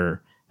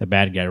pester the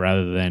bad guy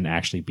rather than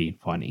actually being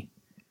funny.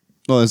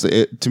 Well,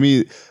 to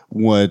me,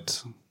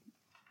 what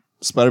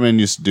Spider-Man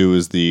used to do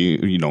is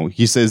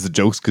he says the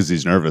jokes because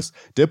he's nervous.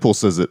 Deadpool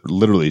says it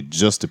literally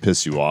just to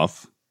piss you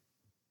off.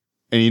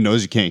 And he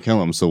knows you can't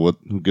kill him, so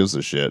who gives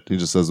a shit? He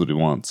just says what he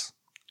wants.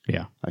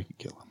 Yeah. I can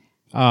kill him.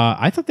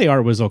 I thought the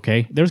art was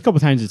okay. There was a couple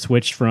times it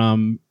switched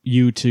from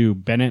you to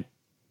Bennett,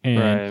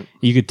 and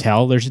you could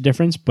tell there's a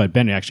difference, but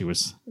Bennett actually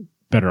was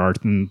better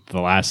art than the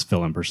last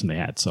fill-in person they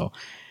had. So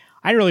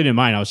I really didn't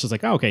mind. I was just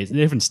like, oh, okay, it's a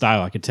different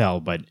style, I could tell,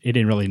 but it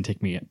didn't really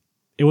take me.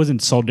 It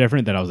wasn't so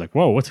different that I was like,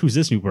 whoa, who's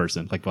this new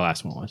person? Like the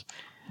last one was.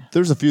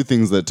 There's a few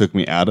things that took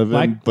me out of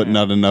it, but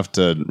not enough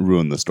to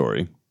ruin the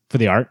story. For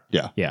the art?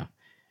 Yeah. Yeah.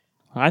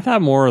 I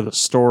thought more of the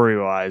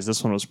story-wise,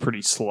 this one was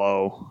pretty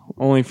slow.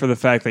 Only for the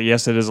fact that,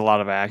 yes, it is a lot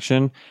of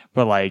action,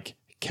 but, like,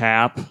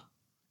 Cap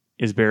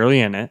is barely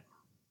in it.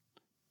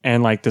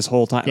 And, like, this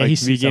whole time, Yeah, like, he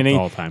the suits up beginning, the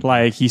whole time.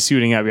 like, he's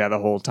suiting up, the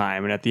whole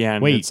time. And at the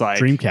end, Wait, it's like...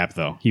 Dream Cap,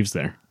 though. He was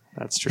there.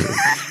 That's true.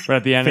 But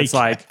at the end, Fake it's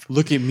like,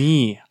 look at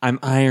me. I'm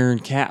Iron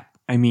Cap.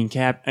 I mean,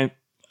 Cap...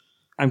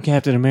 I'm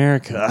Captain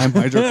America. I'm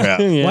Hydro Cap.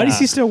 Yeah. Why does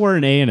he still wear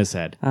an A in his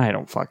head? I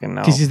don't fucking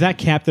know. Because he's not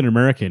Captain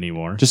America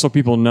anymore. Just so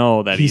people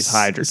know that he's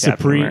Hydra Captain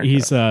Supreme. America.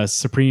 He's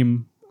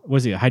Supreme.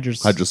 Was he Hydra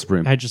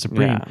Supreme. Hydra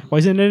Supreme. Yeah. Why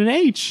isn't it an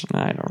H?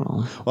 I don't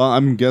know. Well,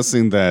 I'm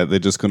guessing that they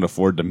just couldn't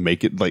afford to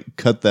make it, like,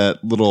 cut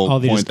that little Oh,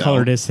 they point just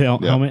colored out. his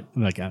helmet.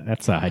 I'm like,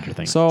 that's a Hydra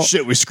thing. So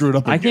Shit, we screwed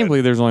up I again. can't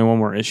believe there's only one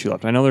more issue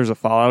left. I know there's a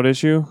Fallout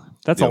issue.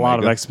 That's Yeah, a lot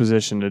of Omega.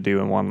 exposition to do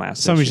in one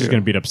last Somebody's issue. just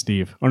gonna beat up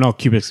Steve. Or no,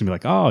 Cubic's gonna be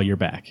like, oh, you're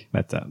back.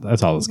 That's all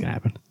that's gonna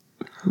happen.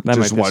 That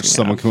Just might watch piss me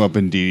someone off. come up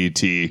in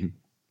DDT.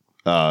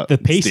 The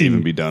Steve pacing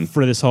and be done.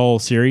 for this whole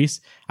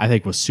series, I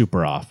think, was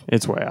super off.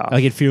 It's way off.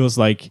 Like it feels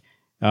like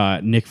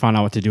Nick found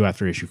out what to do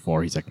after issue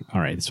 4. He's like,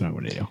 all right, this is what I'm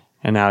gonna do.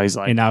 and now he's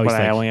like,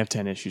 I I only have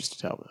 10 issues to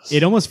tell this.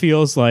 It almost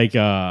feels like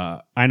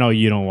I know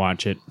you don't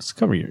watch it. Just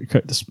cover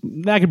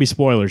that could be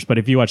spoilers, but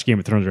if you watch Game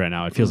of Thrones right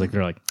now, it feels like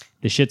they're like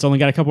this shit's only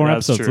got a couple more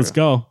That's episodes. true. Let's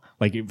go.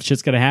 Like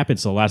shit's gonna happen.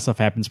 So a lot of stuff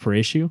happens per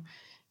issue,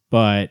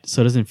 but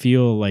so it doesn't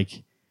feel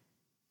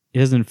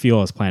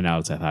as planned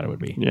out as I thought it would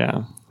be.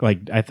 Yeah.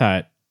 Like I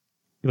thought,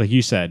 like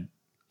you said,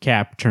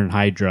 Cap turned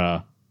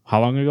Hydra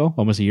how long ago?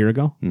 Almost a year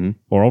ago,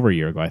 or over a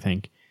year ago, I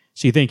think.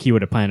 So you think he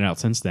would have planned it out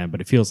since then,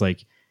 but it feels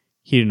like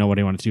he didn't know what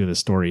he wanted to do with the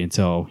story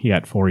until he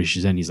got 4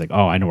 issues in. He's like,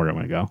 oh, I know where I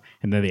want to go.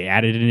 And then they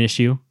added an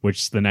issue, which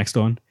is the next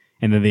one.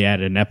 And then they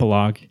added an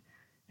epilogue.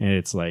 And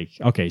it's like,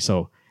 okay,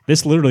 so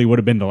this literally would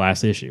have been the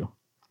last issue.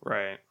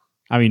 Right.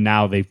 I mean,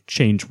 now they've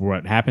changed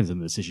what happens in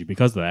this issue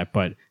because of that,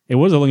 but it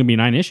was only going to be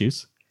 9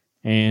 issues.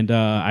 And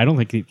I don't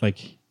think,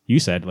 like you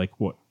said, like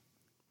what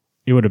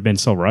it would have been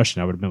so rushed,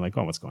 and I would have been like,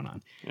 oh, what's going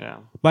on? Yeah.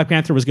 Black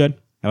Panther was good.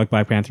 I like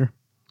Black Panther.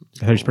 I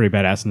thought he was pretty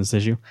badass in this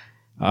issue.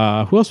 Who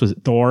else was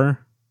it?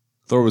 Thor.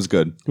 Thor was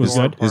good. Was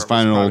good. His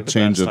final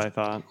change I of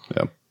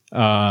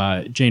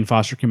thought. Jane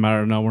Foster came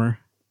out of nowhere.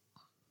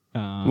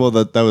 well,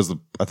 that was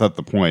I thought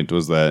the point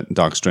was that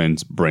Doc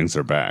Strange brings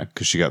her back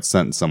because she got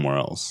sent somewhere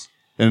else.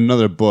 In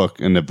another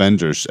book, in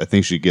Avengers, I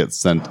think she gets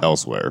sent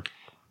elsewhere.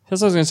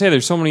 That's what I was going to say.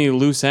 There's so many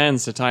loose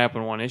ends to tie up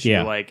in one issue.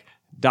 Yeah. Like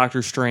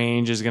Doctor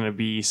Strange is going to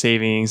be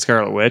saving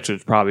Scarlet Witch, which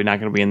is probably not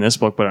going to be in this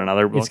book, but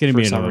another book. It's going to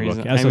be for some another reason.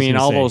 book. That's I what mean,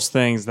 was all gonna those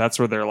things. That's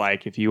where they're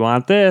like, if you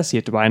want this, you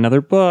have to buy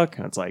another book.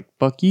 And it's like,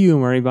 fuck you,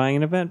 I'm already buying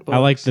an event book. I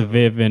like the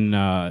Viv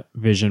and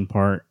Vision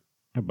part.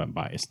 I'm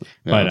biased,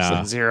 Yeah, but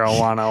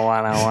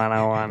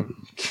 0101010.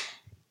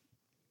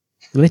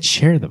 let's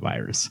share the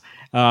virus.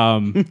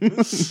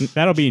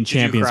 That'll be in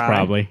Champions cry?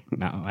 probably.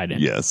 No, I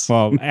didn't. Yes.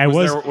 Well, I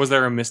was. Was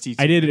there a Misty?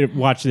 I did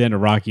watch the end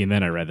of Rocky and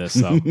then I read this,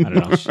 so I don't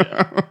know.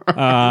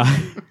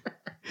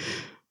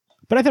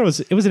 But I thought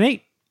it was an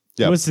 8.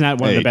 Yep. It was not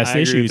one of the 8. best I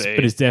agree issues, with but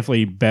 8. it's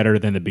definitely better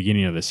than the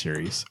beginning of the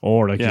series.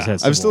 Or like you Yeah.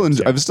 said, I've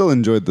still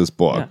enjoyed this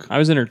book. I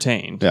was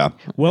entertained. Yeah.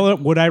 Well,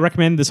 would I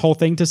recommend this whole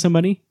thing to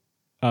somebody?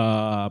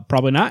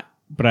 Probably not.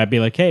 But I'd be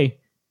like, hey,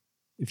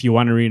 if you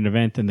want to read an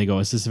event and they go,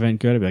 is this event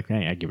good? I'd be like,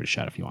 hey, I'd give it a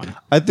shot if you want to.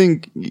 I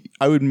think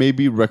I would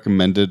maybe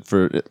recommend it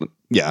for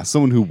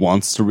someone who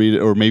wants to read it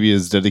or maybe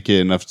is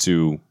dedicated enough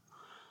to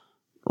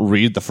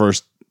read the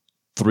first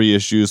 3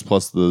 issues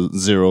plus the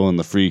 0 and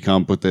the free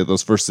comic book day,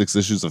 those first 6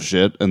 issues of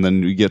shit, and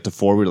then you get to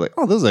 4 where you're like,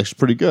 oh, this is actually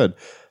pretty good.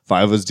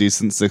 5 was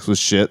decent, 6 was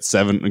shit,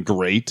 7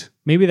 great.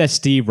 Maybe that's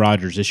Steve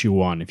Rogers issue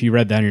 1. If you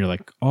read that and you're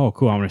like, oh,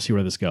 cool, I want to see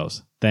where this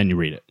goes, then you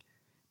read it.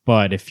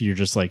 But if you're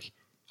just like,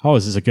 oh,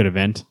 is this a good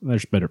event?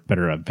 There's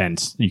better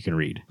events you can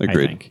read.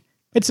 Agreed. I think.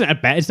 It's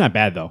not bad. It's not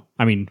bad though.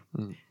 I mean,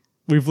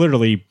 we've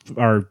literally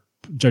our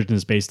judging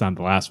this based on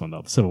the last one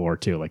though, Civil War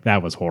 2. Like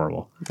that was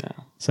horrible. Yeah.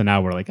 So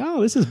now we're like,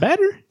 oh, this is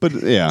better. But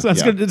yeah, So that's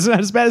yeah. good. It's not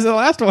as bad as the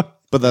last one.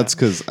 But that's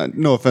because,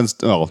 no offense,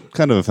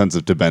 kind of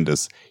offensive to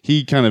Bendis.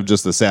 He kind of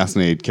just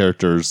assassinated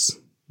characters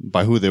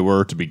by who they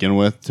were to begin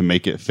with to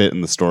make it fit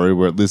in the story.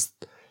 Where at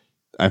least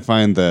I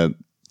find that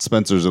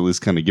Spencer's at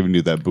least kind of giving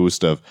you that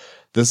boost of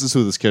this is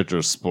who this character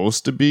is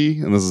supposed to be,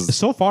 and this is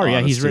So far, yeah,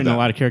 honest he's to written a them.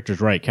 lot of characters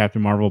right.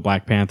 Captain Marvel,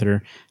 Black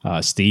Panther,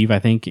 Steve. I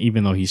think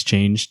even though he's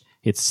changed,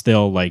 it's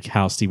still like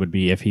how Steve would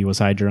be if he was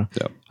Hydra.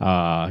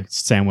 Yep.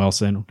 Sam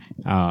Wilson,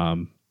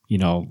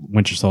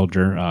 Winter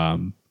Soldier. I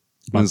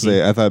was gonna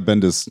say, I thought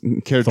Bendis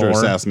character Thor.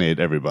 assassinated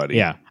everybody.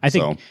 Yeah, I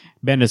think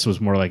Bendis was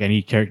more like, I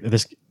need character.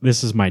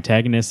 This is my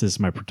antagonist. This is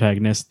my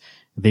protagonist.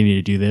 They need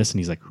to do this, and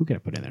he's like, who can I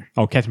put in there?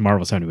 Oh, Captain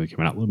Marvel's having a movie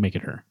coming out. We'll make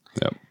it her.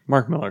 Yep.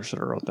 Mark Miller should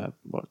have wrote that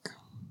book.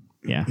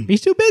 Yeah, he's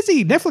too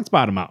busy. Netflix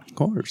bought him out. Of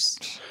course.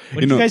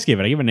 What did you guys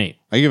give it? I give it an 8.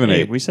 I give it an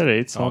Hey, 8. we said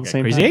 8. So on the Okay,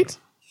 same crazy time. 8.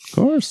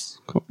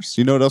 Of course.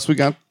 You know what else we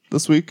got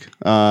this week?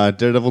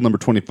 Daredevil number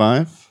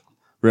 25,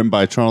 written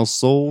by Charles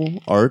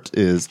Soule. Art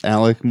is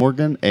Alec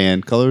Morgan,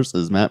 and colors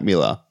is Matt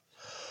Mila.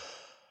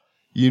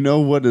 You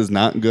know what is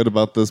not good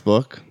about this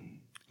book?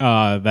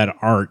 That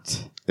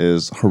art,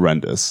 Is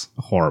horrendous.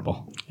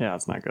 horrible. Yeah,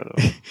 it's not good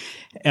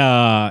at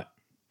all.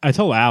 I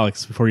told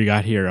Alex before you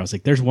got here, I was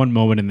like, there's one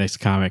moment in this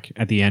comic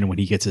at the end when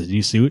he gets his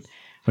new suit,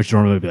 which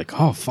normally would be like,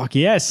 oh, fuck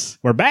yes,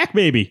 we're back,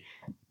 baby.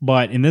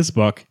 But in this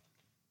book,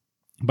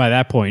 by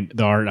that point,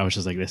 the art, I was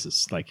just like, this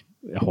is like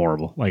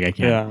horrible. Like, I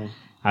can't.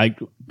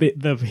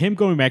 Yeah. Him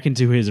going back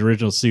into his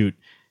original suit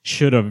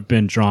should have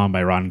been drawn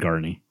by Ron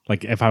Garney.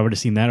 Like, if I would have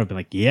seen that, I would be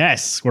like,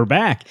 yes, we're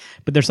back.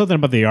 But there's something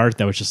about the art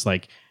that was just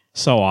like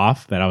so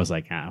off that I was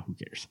like, who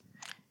cares?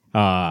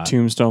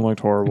 Tombstone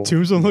looked horrible.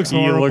 Tombstone looks he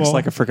horrible. looks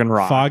like a freaking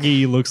rock.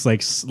 Foggy looks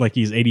like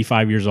he's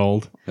 85 years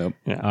old. Yep.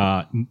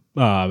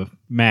 Yeah.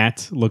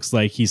 Matt looks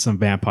like he's some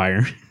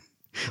vampire.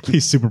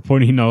 He's super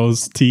pointy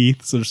nose,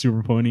 teeth, so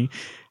super pointy.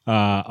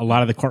 A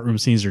lot of the courtroom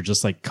scenes are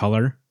just like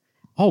color.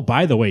 Oh,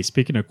 by the way,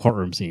 speaking of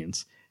courtroom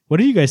scenes, what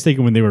are you guys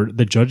thinking when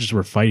the judges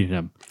were fighting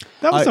him?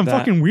 That was some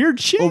fucking weird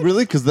shit. Oh,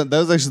 really? Because that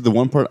was actually the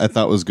one part I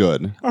thought was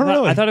good. Oh,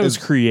 really? I thought it was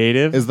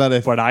creative. is that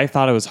if- but I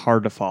thought it was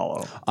hard to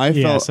follow.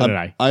 Yeah, so did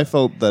I. I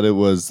felt that it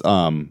was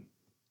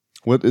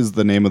what is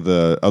the name of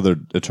the other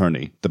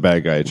attorney, the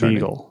bad guy attorney?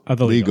 Legal.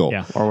 The Legal.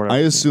 Yeah. Or whatever. I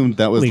assumed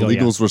that was Legal,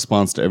 Legal's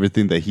response to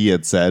everything that he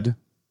had said.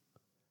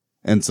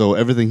 And so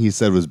everything he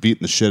said was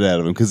beating the shit out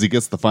of him because he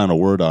gets the final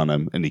word on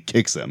him and he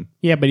kicks him.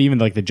 Yeah, but even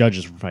like the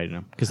judges were fighting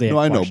him because they. No,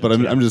 had I know, but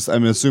questions, yeah.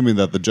 I'm assuming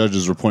that the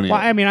judges were pointing Well,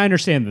 at I mean, I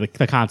understand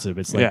the concept.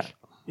 It's like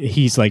Yeah.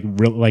 he's like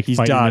He's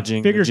fighting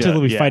dodging the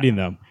figuratively judge, yeah. fighting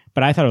them.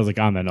 But I thought it was like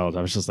on the nose.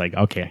 I was just like,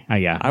 okay,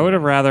 yeah. I would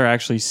have rather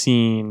actually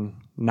seen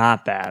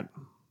not that.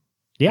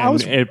 Yeah, I And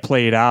was. it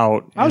played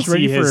out. I was and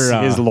ready see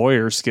for, his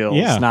lawyer skills.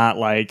 yeah. Not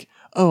like,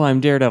 oh, I'm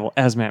Daredevil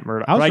as Matt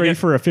Murdock. I was But ready get,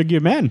 for a figure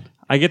of men.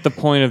 I get the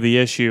point of the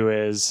issue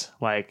is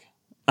like,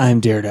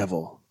 I'm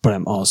Daredevil, but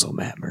I'm also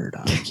Matt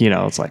Murdock.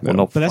 It's like, well,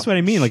 no. But that's what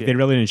I mean. Like shit. they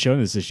really didn't show in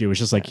this issue. It was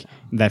just like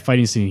that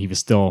fighting scene. He was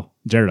still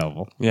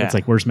Daredevil. Yeah. It's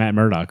like, where's Matt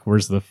Murdock?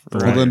 Where's the?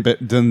 Well,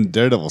 then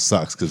Daredevil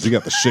sucks because he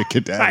got the shit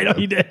kicked out of I know him.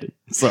 he did.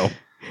 So,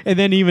 And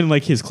then even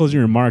like his closing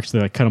remarks, they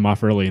like cut him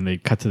off early and they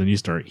cut to the news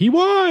story. He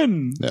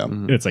won. yeah.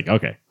 And it's like,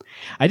 okay.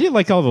 I did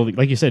like all the,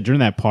 like you said, during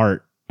that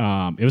part,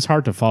 it was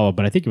hard to follow,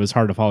 but I think it was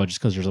hard to follow just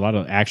because there's a lot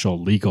of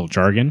actual legal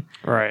jargon.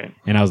 Right.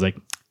 And I was like,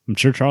 I'm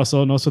sure Charles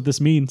Soule knows what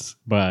this means,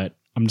 but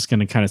I'm just going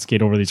to kind of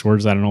skate over these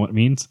words. I don't know what it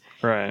means.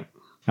 Right.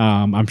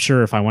 I'm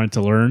sure if I wanted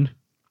to learn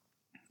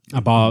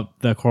about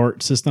the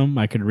court system,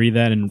 I could read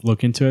that and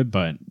look into it,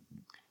 but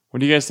What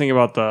do you guys think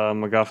about the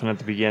MacGuffin at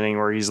the beginning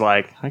where he's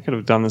like, I could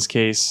have done this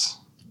case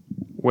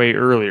way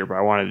earlier, but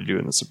I wanted to do it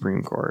in the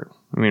Supreme Court?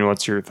 I mean,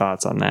 what's your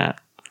thoughts on that?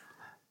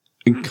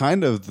 And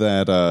kind of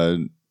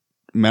that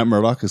Matt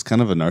Murdock is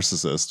kind of a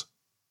narcissist.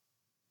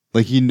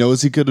 Like he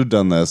knows he could have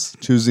done this,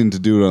 choosing to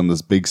do it on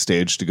this big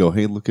stage to go,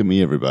 hey, look at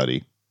me,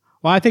 everybody.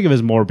 well, I think of it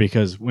as more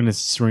because when it's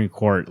Supreme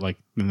Court, like,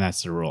 then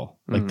that's the rule.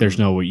 Like, there's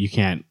no way you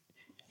can't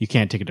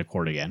take it to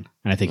court again.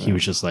 And I think he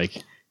was just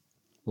like,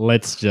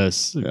 let's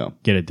just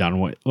get it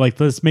done. Like,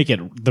 let's make it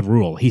the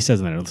rule. He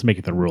says that. Let's make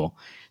it the rule.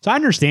 So I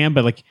understand,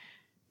 but like,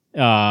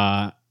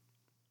 I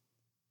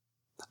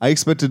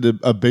expected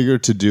a bigger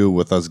to do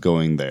with us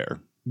going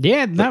there.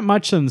 yeah, not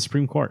much in the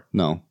Supreme Court.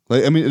 No.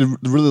 Like, I mean, it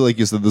really, like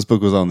you said, this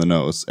book was on the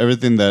nose.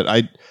 Everything that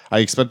I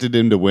expected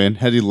him to win,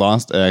 had he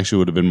lost, it actually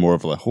would have been more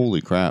of like,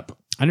 holy crap.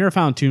 I never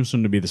found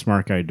Tombstone to be the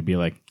smart guy to be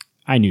like,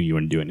 I knew you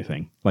wouldn't do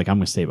anything. Like, I'm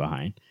going to stay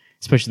behind.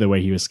 Especially the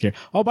way he was scared.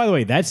 Oh, by the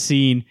way, that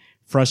scene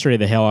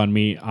frustrated the hell on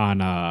me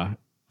on a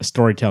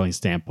storytelling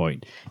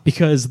standpoint.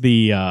 Because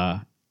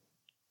the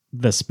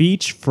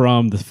speech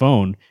from the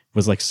phone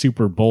was like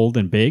super bold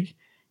and big.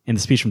 And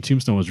the speech from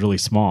Tombstone was really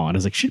small. And I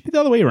was like, should it be the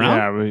other way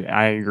around? Yeah,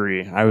 I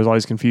agree. I was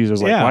always confused. I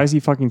was like, Yeah. why is he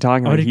fucking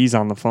talking like he's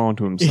on the phone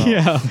to himself?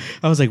 Yeah.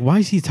 I was like, why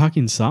is he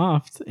talking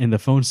soft and the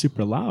phone's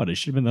super loud? It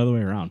should have been the other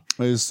way around.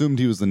 I assumed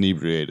he was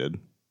inebriated.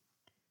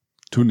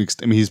 To an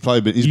extent, I mean, he's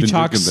been You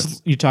talk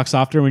drinking. you talk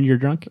softer when you're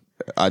drunk.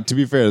 To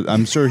be fair,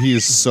 I'm sure he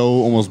is so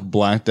almost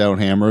blacked out,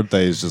 hammered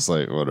that he's just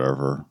like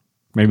whatever.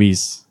 Maybe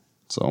he's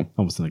So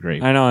almost in the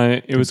grave. I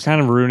know it was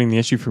kind of ruining the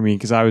issue for me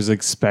because I was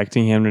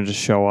expecting him to just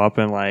show up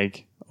and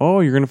like, oh,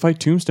 you're gonna fight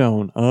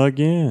Tombstone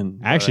again.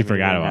 I actually But,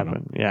 forgot it about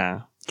happened.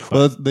 Yeah.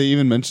 well, they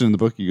even mentioned in the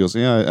book. He goes,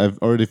 "Yeah, I've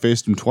already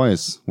faced him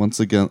twice. Once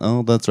again,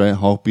 oh, that's right.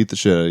 Hulk beat the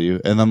shit out of you."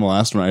 And then the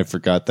last one, I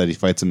forgot that he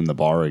fights him in the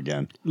bar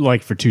again.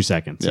 Like for 2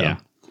 seconds. Yeah.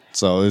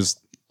 So it was.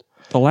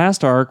 The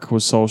last arc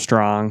was so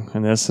strong,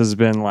 and this has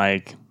been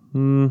like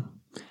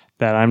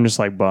that. I'm just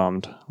like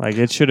bummed. Like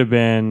it should have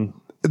been.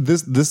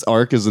 This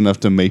arc is enough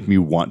to make me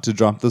want to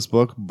drop this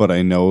book, but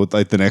I know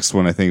like the next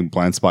one, I think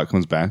Blind Spot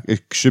comes back.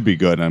 It should be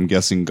good. And I'm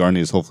guessing Garney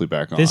is hopefully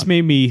back on. This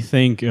made me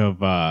think of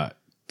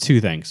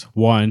 2 things.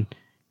 One,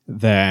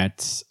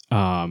 that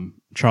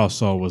Charles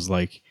Soule was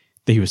like,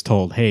 that he was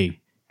told, hey,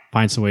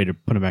 find some way to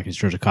put him back in his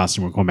Georgia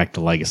costume. We're going back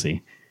to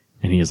Legacy.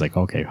 And he was like,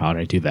 okay, how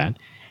did I do that?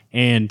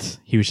 And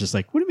he was just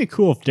like, wouldn't it be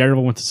cool if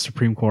Daredevil went to the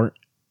Supreme Court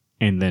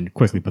and then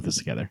quickly put this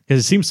together?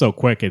 Because it seems so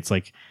quick. It's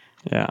like,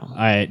 Yeah.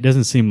 it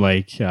doesn't seem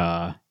like,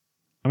 I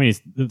mean,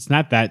 it's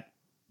not that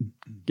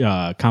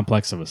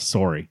complex of a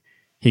story.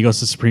 He goes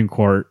to Supreme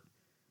Court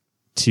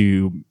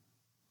to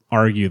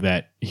argue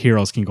that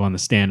heroes can go on the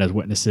stand as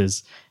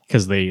witnesses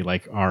because they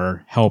like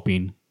are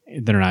helping,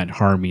 they're not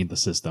harming the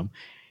system.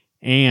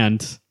 And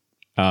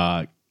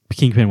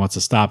Kingpin wants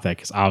to stop that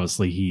because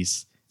obviously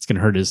it's going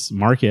to hurt his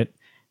market.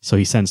 So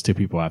he sends 2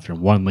 people after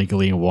him, one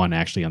legally and one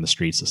actually on the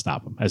streets to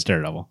stop him as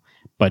Daredevil.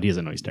 But he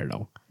doesn't know he's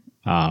Daredevil.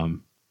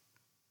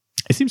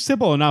 It seems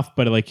simple enough,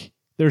 but like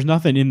there's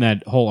nothing in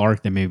that whole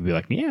arc that made me be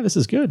like, yeah, this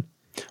is good.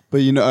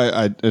 But you know,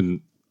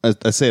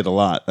 I say it a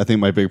lot. I think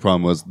my big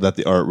problem was that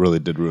the art really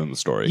did ruin the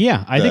story.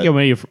 Yeah, I think I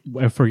may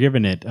have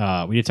forgiven it.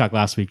 We did talk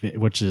last week,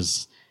 which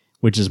is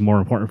more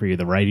important for you,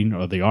 the writing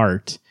or the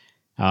art.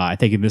 I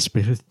think in this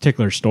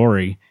particular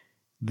story,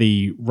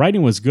 the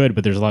writing was good,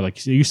 but there's a lot,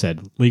 like you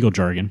said, legal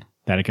jargon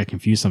that I got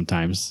confused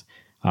sometimes.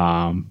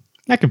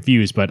 Not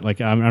confused, but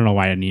like I don't know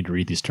why I need to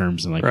read these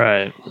terms and like.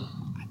 Right.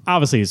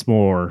 Obviously, it's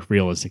more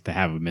realistic to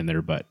have them in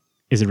there, but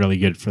is it really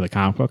good for the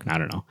comic book? I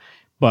don't know.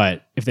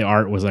 But if the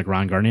art was like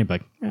Ron Garney, I'd be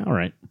like, yeah, all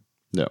right.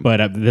 Yeah.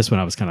 But this one,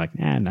 I was kind of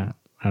like, no,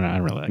 I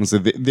don't really like it. So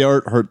the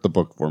art hurt the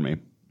book for me.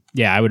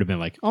 Yeah, I would have been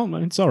like, oh,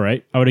 it's all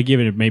right. I would have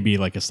given it maybe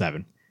like a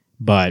 7.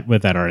 But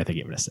with that art, I think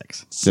I gave it a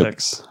 6.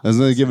 6. I was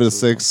going to give it a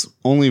 6.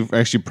 Only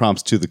actually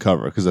prompts to the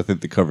cover because I think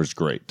the cover's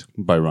great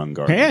by Ron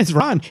Garney. Yeah, it's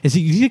Ron. You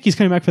think he's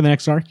coming back for the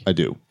next arc? I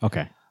do.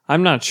 Okay.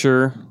 I'm not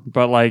sure,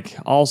 but like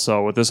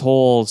also with this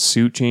whole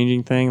suit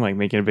changing thing, like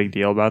making a big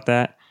deal about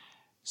that.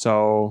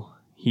 So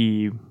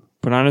he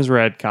put on his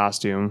red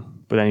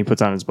costume, but then he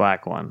puts on his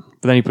black one.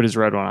 But then he put his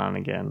red one on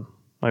again.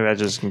 Like that's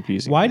just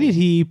confusing. Why did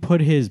he put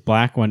his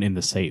black one in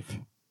the safe?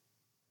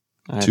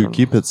 To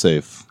keep it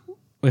safe.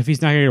 If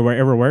he's not going to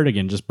ever wear it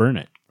again, just burn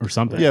it or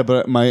something. Yeah,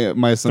 but my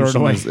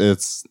assumption away. is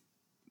it's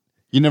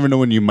you never know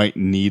when you might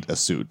need a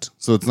suit.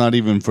 So it's not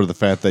even for the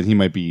fact that he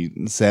might be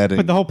sad.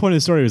 But the whole point of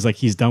the story was like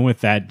he's done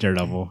with that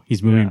Daredevil.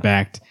 He's moving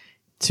back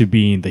to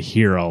being the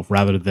hero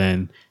rather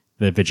than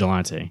the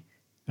vigilante.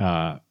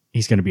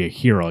 He's going to be a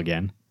hero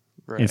again.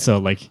 Right. And so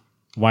like,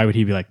 why would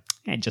he be like,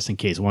 just in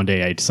case one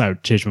day I decide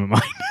to change my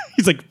mind?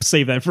 He's like,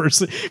 save that for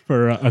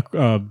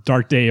a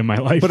dark day in my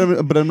life.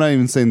 But I'm not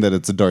even saying that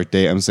it's a dark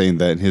day. I'm saying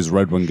that his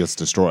red one gets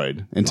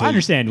destroyed. I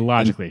understand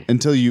logically.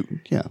 Until you,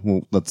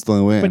 well, that's the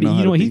only way. But I know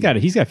you know, how to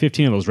he's got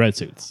 15 of those red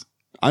suits.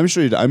 I'm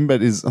sure. I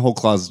bet his whole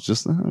closet's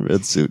just a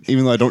red suit.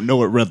 Even though I don't know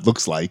what red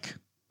looks like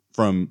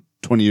from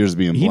 20 years of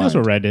being blind. He knows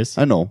what red is.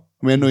 I know.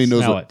 I mean, I know he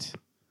knows Smell what.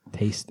 it.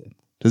 Taste it.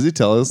 Does he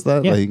tell us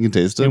that? Yeah. Like he can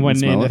taste it. And And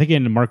smell I it? think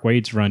in Mark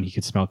Wade's run, he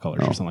could smell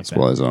colors or something like that.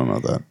 Well, I don't know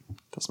that.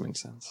 Doesn't make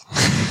sense.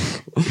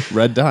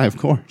 Red dye, of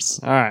course.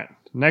 All right.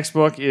 Next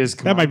book is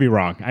That might be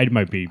wrong. I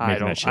might be making I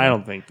that shit.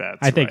 don't think that's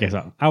I think right.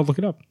 I saw. I'll look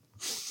it up.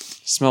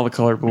 Smell the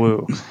color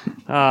blue.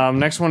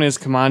 Next one is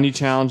Commandi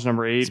Challenge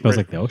number 8. Smells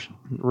like the ocean.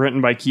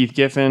 Written by Keith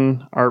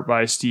Giffen, art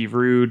by Steve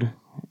Rude.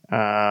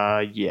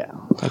 Yeah,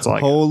 that's all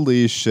I got.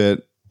 Holy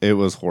shit! It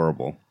was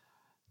horrible.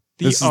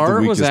 This is The the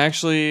art was weakest-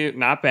 actually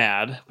not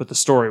bad, but the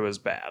story was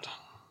bad.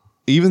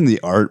 Even the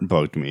art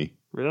bugged me.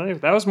 Really?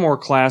 That was more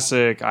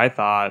classic, I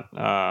thought,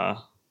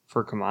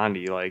 for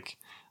Commandi. Like,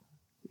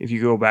 if you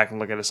go back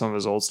and look at some of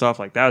his old stuff,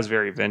 like, that was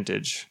very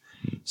vintage.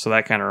 So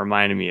that kind of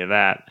reminded me of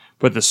that.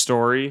 But the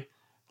story,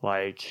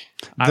 like,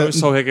 I was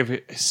so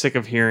sick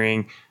of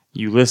hearing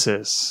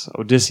Ulysses,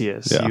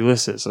 Odysseus, Yeah.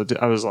 Ulysses.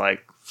 I was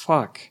like,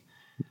 fuck.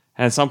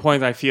 And at some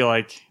point, I feel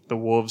like the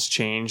Wolves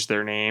changed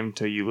their name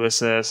to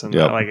Ulysses. And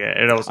Yep. like,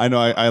 it was... I know.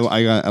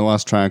 I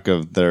lost track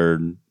of their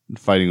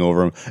fighting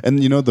over him,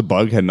 and you know the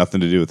bug had nothing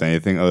to do with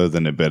anything other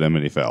than it bit him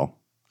and he fell.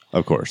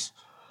 Of course.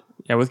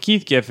 Yeah, with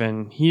Keith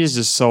Giffen, he is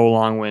just so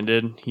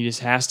long-winded. He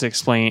just has to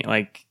explain,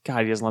 like,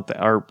 God, he doesn't let the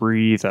art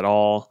breathe at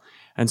all.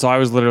 And so I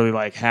was literally,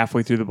 like,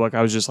 halfway through the book,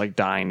 I was just, like,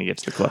 dying to get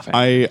to the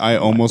cliffhanger. I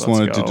almost let's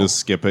wanted to go. just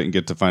skip it and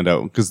get to find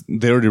out because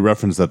they already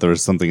referenced that there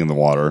was something in the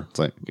water. It's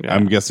like Yeah.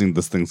 I'm guessing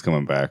this thing's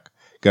coming back.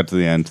 Got to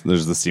the end.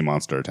 There's the sea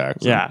monster attack.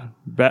 So. Yeah,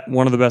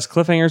 one of the best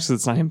cliffhangers because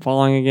it's not him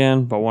falling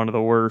again, but one of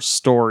the worst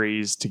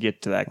stories to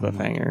get to that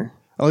cliffhanger.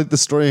 I like the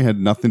story had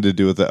nothing to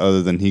do with it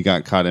other than he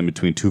got caught in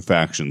between two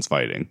factions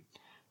fighting.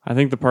 I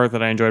think the part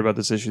that I enjoyed about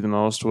this issue the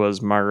most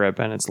was Margaret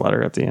Bennett's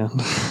letter at the end.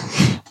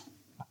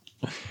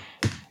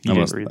 You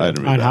didn't read that. I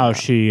didn't read On that. how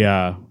she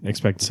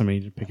expected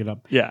somebody to pick it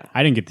up. Yeah.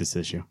 I didn't get this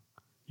issue.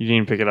 You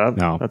didn't pick it up?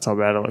 No. That's how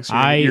bad it looks.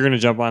 I- You're going to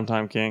jump on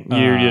Tom King.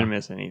 You didn't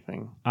miss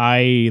anything.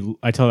 I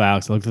told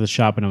Alex, I looked at the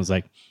shop and I was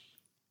like,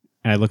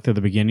 and I looked at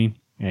the beginning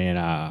and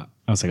I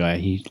was like,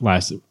 he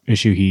last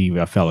issue he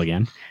fell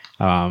again.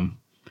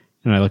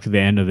 And I looked at the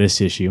end of this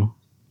issue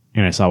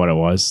and I saw what it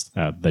was,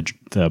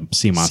 the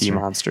sea monster. Sea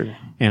monster.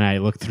 And I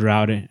looked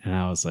throughout it and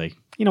I was like,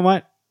 you know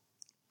what?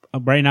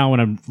 Right now when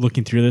I'm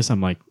looking through this,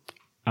 I'm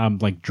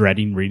like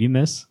dreading reading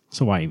this.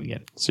 So why even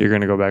get it? So you're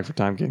going to go back for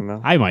Tom King, though?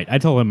 I might. I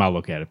told him I'll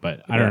look at it,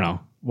 but I don't Yeah. know.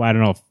 Well, I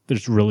don't know if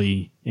there's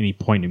really any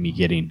point in me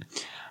getting.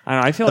 I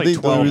don't know. I feel I like think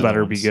the 12 only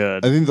better ones- be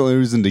good. I think the only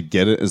reason to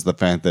get it is the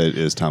fact that it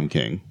is Tom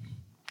King.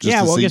 Just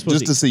Yeah, to well, I see, guess we'll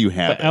just see. to say you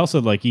have But it. I also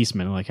like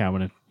Eastman. Like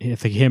I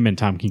think him and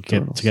Tom King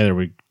get together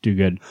would do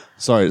good.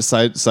 Sorry,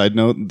 side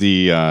note,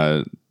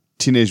 the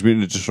Teenage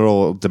Mutant Ninja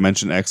Turtle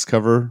Dimension X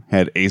cover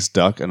had Ace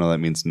Duck. I know that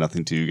means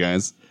nothing to you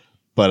guys,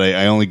 but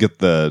I only get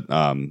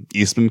the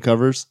Eastman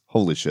covers.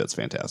 Holy shit, it's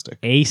fantastic.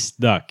 Ace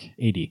Duck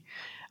 80.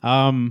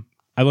 I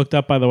looked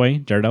up, by the way,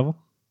 Daredevil.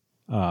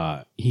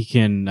 He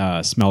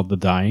can smell the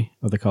dye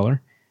of the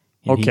color.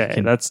 And he Okay,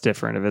 can that's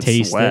different if it's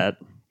taste wet.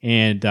 it.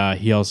 And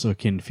he also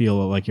can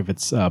feel like if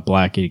it's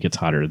black, it gets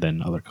hotter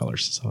than other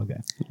colors. So like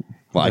that.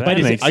 Well,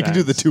 That makes I can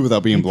do the sense. two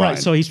without being blind.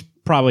 So he's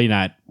probably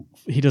not.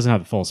 He doesn't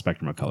have the full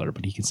spectrum of color,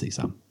 but he can see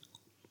some.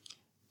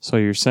 So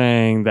you're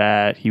saying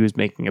that he was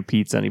making a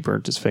pizza and he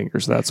burnt his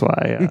fingers. That's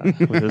why,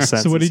 with his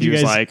senses, what did he you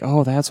was guys- like,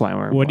 oh, that's why I'm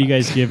wearing What do you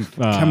black. guys give?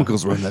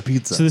 Chemicals were in that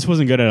pizza. So this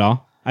wasn't good at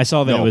all. I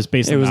saw that No, it was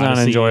based. it on was not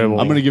Odyssey. enjoyable.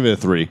 I'm going to give it a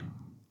 3.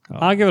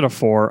 I'll give it a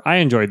 4. I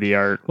enjoyed the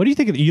art. What do you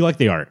think? You like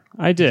the art?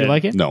 I did. Did you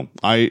like it? No,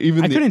 I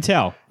couldn't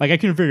tell. Like I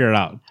couldn't figure it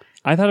out.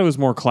 I thought it was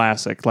more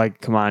classic,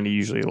 like Commandi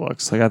usually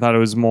looks. Like I thought it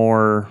was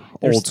more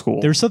old school.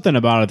 There's something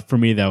about it for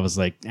me that was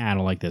like, I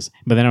don't like this.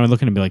 But then I would look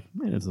at it and be like,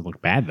 it doesn't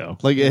look bad though.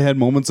 Like it had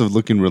moments of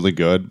looking really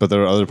good, but there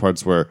were other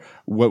parts where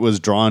what was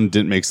drawn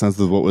didn't make sense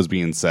with what was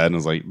being said, and it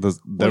was like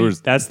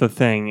That's the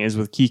thing is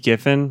with Keith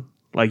Giffen,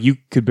 like you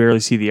could barely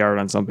see the art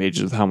on some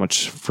pages with how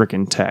much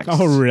freaking text.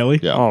 Oh really?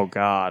 Yeah. Oh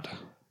God.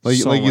 Like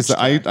So you much said,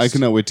 I text.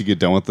 could not wait to get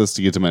done with this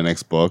to get to my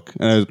next book.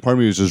 And part of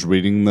me was just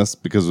reading this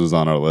because it was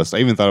on our list. I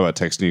even thought about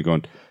texting you,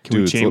 going, we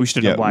 "Dude, change- we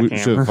should have Black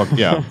Hammer."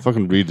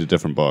 fucking read a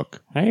different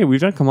book." Hey,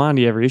 we've done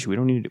Commandi every issue. We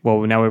don't need. Well,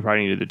 now we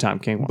probably need to do the Tom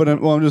King one. But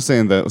I'm just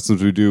saying that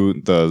since we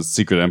do the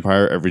Secret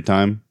Empire every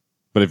time,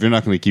 but if you're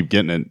not going to keep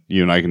getting it,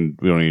 you and I can.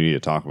 We don't even need to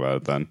talk about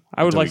it then.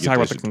 I would until like we to get talk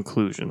about to the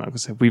conclusion though,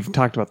 because we've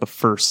talked about the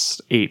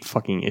first 8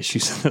 fucking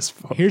issues in this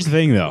book. Here's the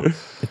thing though.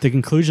 If the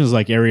conclusion is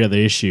like every other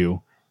issue,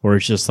 where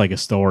it's just like a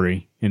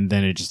story and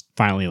then it just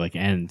finally like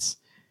ends,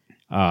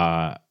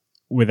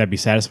 would that be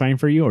satisfying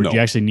for you, or No. do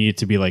you actually need it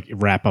to be like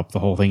wrap up the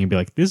whole thing and be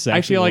like, this is? I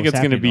Actually feel like what was it's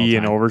going to happening the be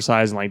whole an time?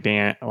 oversized, and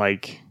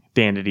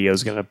Dan DiDio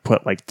is going to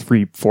put like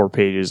 3-4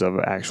 pages of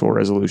actual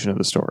resolution of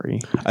the story.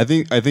 I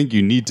think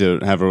you need to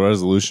have a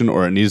resolution,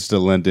 or it needs to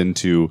lend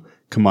into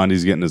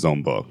Commandi's getting his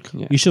own book.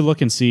 Yeah. You should look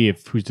and see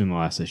if who's doing the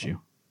last issue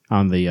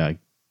on the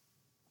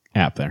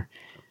app there.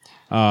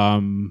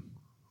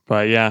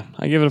 But yeah,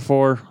 I give it a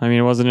 4. I mean,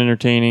 it wasn't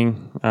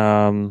entertaining.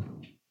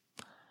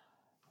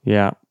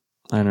 Yeah,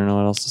 I don't know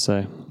what else to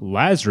say.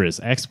 Lazarus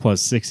X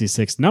plus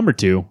 66 number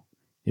 2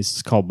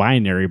 is called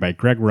Binary by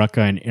Greg Rucka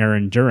and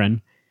Aaron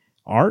Duran.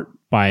 Art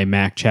by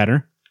Mac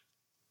Chatter.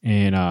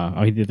 And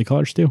he did the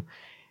colors too.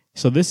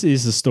 So this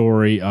is the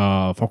story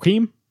of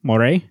Joaquin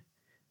Moray.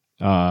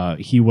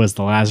 He was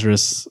the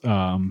Lazarus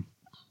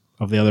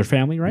of the other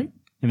family, right?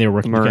 And they were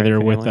working Murray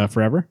together with family.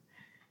 Forever.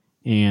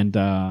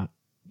 And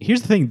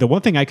here's the thing. The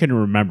one thing I couldn't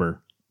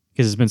remember,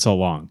 because it's been so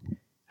long.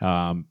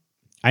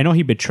 I know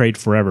he betrayed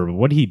Forever, but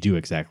what did he do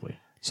exactly?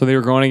 So they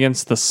were going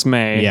against the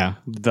Smay, Yeah,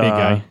 the big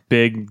guy.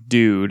 big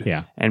dude.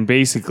 Yeah. And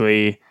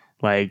basically,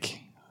 like,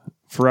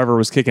 Forever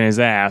was kicking his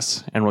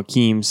ass, and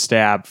Joaquin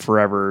stabbed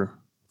Forever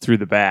through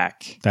the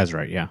back. That's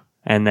right, yeah.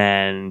 And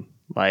then,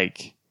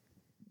 like,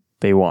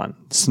 they won.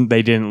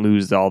 They didn't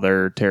lose all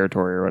their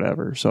territory or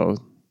whatever. So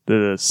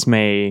the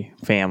Smay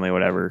family,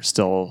 whatever,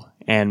 still,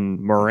 and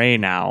Murray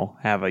now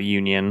have a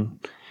union,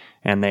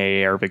 and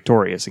they are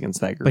victorious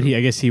against that group. But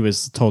I guess he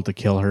was told to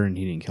kill her, and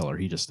he didn't kill her.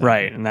 He just stabbed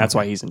right, her. and that's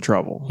why he's in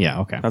trouble. Yeah,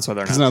 okay. That's why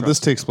they're not Because in now trouble. this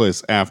takes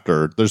place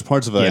after. There's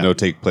parts of it I Yeah. know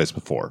take place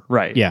before.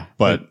 Right. Yeah,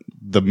 But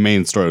the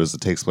main story is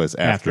it takes place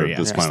after yeah.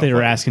 this So final they were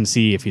fight. asking to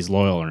see if he's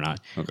loyal or not.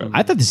 Okay.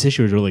 I thought this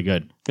issue was really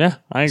good, Yeah,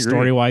 I agree.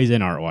 story wise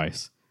and art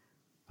wise.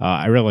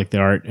 I really like the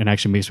art, and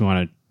actually makes me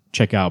want to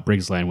check out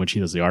Briggs Land, which he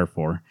does the art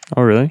for.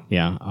 Oh, really?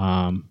 Yeah,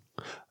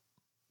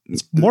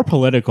 it's more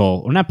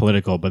political, or not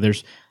political, but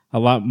there's a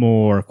lot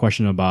more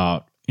question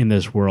about in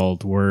this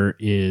world where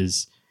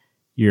is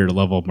your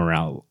level of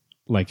morale,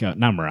 like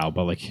not morale,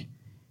 but like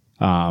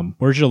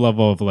where's your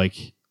level of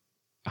like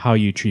how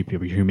you treat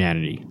people, your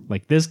humanity.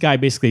 Like this guy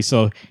basically,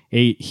 so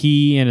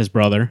he and his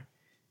brother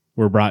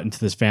were brought into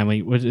this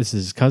family. What is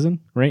his cousin,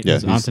 right? Yeah,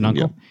 His aunt he's- and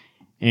uncle.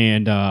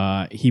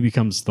 And he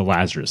becomes the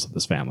Lazarus of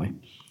this family.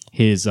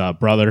 His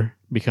brother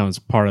becomes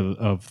part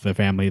of the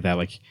family that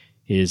like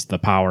is the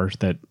power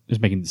that is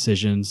making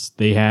decisions.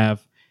 They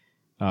have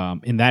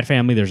in that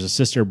family, there's a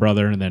sister,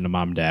 brother, and then a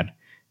mom and dad.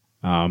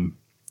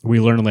 We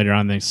learn later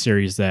on in the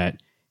series that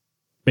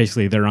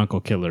basically their uncle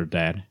killed their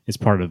dad. It's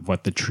part of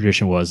what the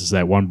tradition was, is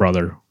that one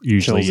brother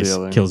usually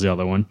kills the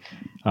other one.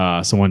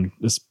 Someone,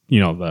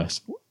 the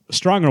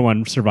stronger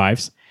one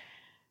survives.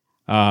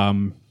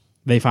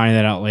 They find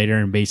that out later,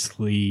 and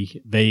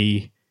basically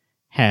they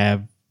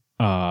have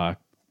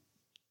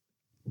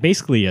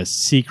basically a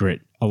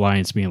secret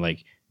alliance being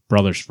like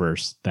brothers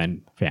first,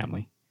 then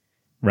family,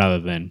 rather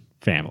than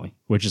family,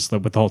 which is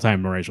what the whole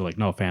time Mirage were like,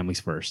 no, family's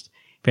first.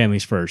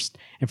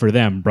 And for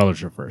them,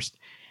 brothers are first.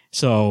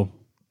 So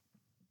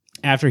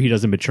after he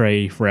doesn't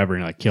betray forever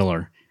and like kill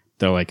her,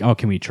 they're like, oh,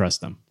 can we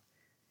trust them?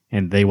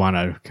 And they want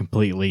to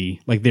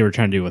completely, like they were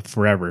trying to do with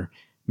Forever,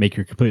 make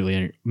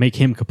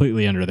him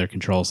completely under their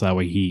control, so that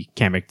way he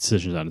can't make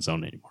decisions on his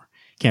own anymore.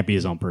 Can't be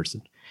his own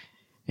person.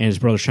 And his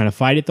brother's trying to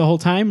fight it the whole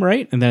time,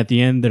 right? And then at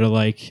the end, they're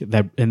like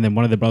that. And then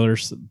one of the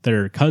brothers,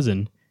 their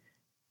cousin,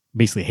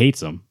 basically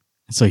hates him.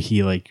 So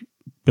he like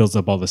builds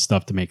up all this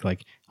stuff to make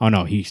like, oh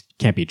no, he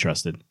can't be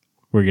trusted.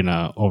 We're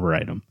gonna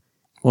override him.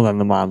 Well, then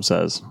the mom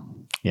says,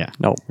 Yeah.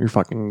 no, you're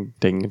fucking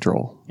taking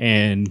control.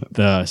 And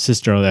the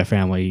sister of that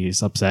family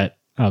is upset,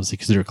 obviously,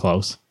 because they're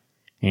close.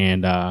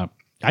 And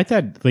I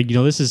thought, like,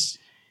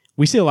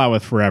 we see a lot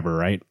with Forever,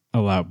 right? A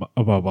lot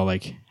about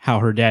like how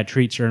her dad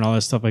treats her and all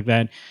that stuff like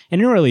that.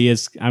 And it really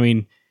is, I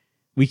mean,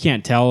 we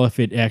can't tell if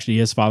it actually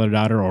is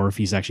father-daughter or if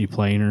he's actually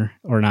playing her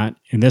or not.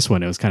 In this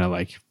one, it was kind of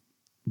like,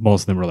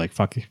 most of them were like,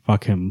 fuck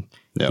him.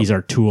 Yep. He's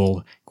our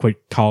tool.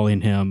 Quit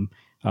calling him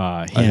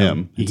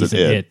him. It's He's an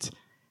an it.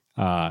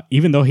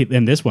 Even though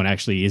in this one,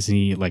 actually, isn't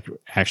he like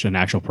actually an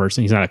actual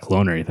person? He's not a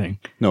clone or anything.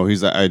 No, the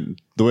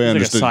way I He's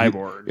understood, like a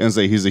cyborg. I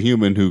say he's a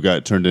human who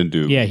got turned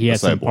into Yeah, he a had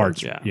some cyborg.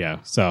 parts. Yeah.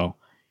 So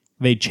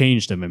they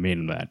changed him and made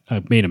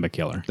him a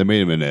killer They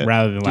made him in it.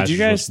 rather than. Did Lazarus you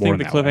guys was born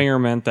think the that way.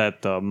 cliffhanger meant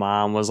that the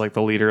mom was like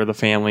the leader of the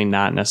family,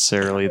 not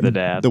necessarily the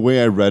dad? The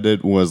way I read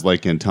it was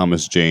like in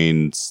Thomas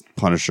Jane's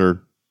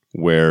Punisher,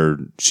 where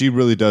she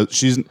really does.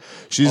 She's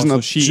so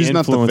not. she She's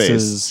not the face.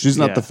 influences- She's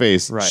not yeah, the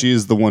face. right. She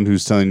is the one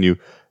who's telling you,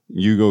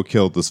 you go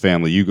kill this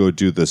family. You go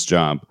do this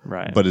job.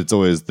 Right. But it's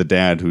always the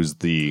dad who's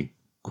the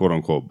quote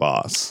unquote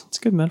boss. It's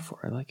a good metaphor.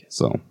 I like it.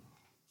 So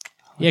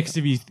Yeah, because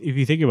if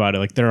you think about it,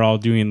 like they're all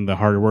doing the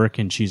hard work,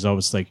 and she's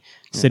always like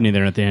sitting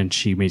there at the end.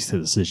 She makes the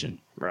decision.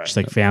 Right. She's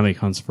like, family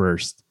comes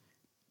first,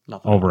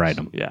 Nothing override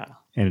else. them. Yeah.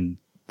 And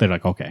they're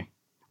like, okay.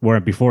 Where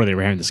before they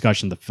were having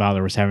discussion, the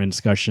father was having a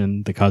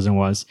discussion, the cousin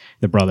was,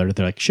 the brother.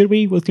 They're like, should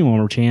we? Let's give him one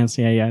more chance.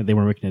 Yeah. They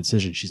were making a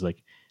decision. She's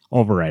like,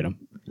 override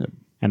him. Yep.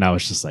 And I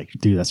was just like,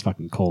 dude, that's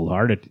fucking cold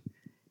hearted.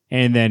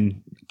 And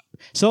then,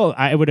 so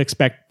I would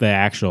expect the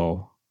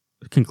actual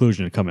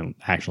conclusion to come in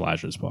actual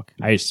Lazarus book.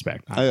 I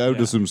expect. I would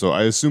assume so.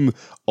 I assume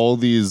all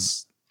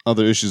these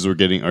other issues we're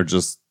getting are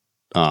just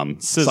Sizzle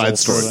side for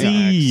stories. the-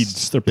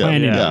 Seeds. They're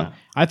planting. yeah. it.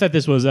 I thought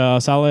this was a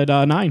solid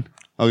 9.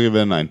 I'll give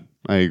it a 9.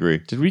 I agree.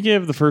 Did we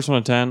give the first one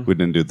a 10? We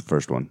didn't do the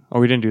first one. Oh,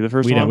 we didn't do the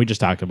first We one? know. We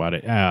just talked about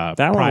it. That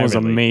one was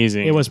privately.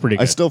 amazing. It was pretty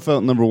good. I still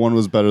felt number 1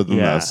 was better than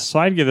Yeah. this. So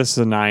I'd give this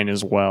a 9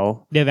 as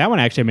well. Yeah, that one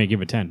actually I may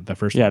give it 10. The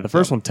first Yeah, one. the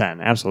first one 10,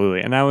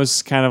 absolutely. And that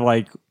was kind of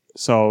like,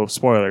 so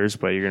spoilers,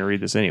 but you're going to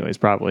read this anyways,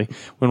 probably.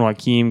 When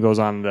Joaquin goes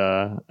on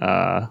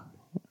the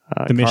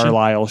mission?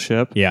 Carlisle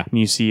ship, Yeah. and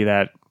you see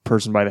that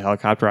person by the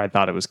helicopter, I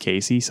thought it was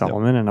Casey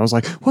Solomon, and I was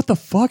like, what the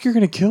fuck? You're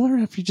going to kill her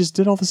after you just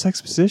did all this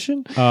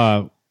exposition?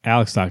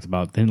 Alex talked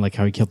about didn't like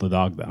how he killed the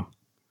dog though.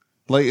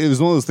 Like it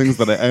was one of those things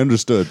that I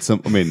understood.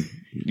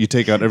 You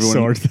take out everyone,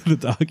 Sword through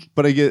the dog.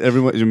 but I get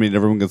everyone.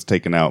 Everyone gets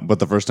taken out. But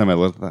the first time I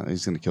looked at that,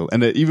 he's going to kill.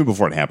 And even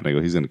before it happened, I go,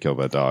 he's going to kill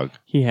that dog.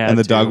 He had and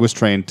the to. dog was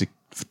trained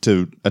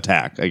to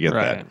attack. I get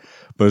Right. that,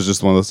 but it's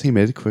just one of those. He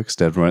made a quick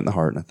stab right in the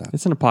heart, and I thought,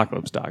 It's an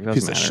apocalypse dog. Doesn't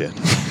piece of matter.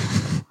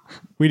 shit.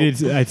 We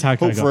did. I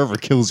talked. Hope I go, forever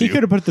kills he you.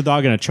 could have put the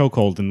dog in a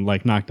chokehold and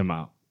like knocked him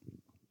out.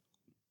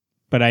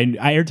 But I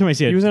every time I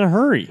see it, He was in a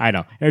hurry. I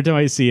know. Every time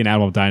I see an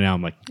animal die now,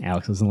 I'm like,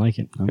 Alex doesn't like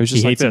it. It was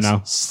just he like hates it this.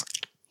 now.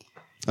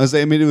 I was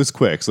saying, it was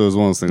quick, so it was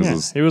one of those things. Yeah.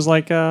 Was, It was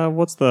like,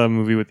 what's the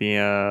movie with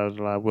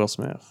the Will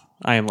Smith?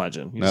 I Am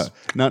Legend. He just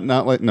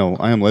not like no.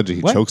 I Am Legend.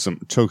 He What?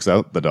 chokes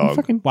out the dog.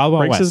 fucking Wild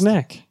Wild breaks his West.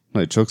 neck.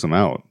 No, he chokes him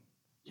out.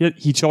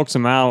 He chokes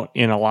him out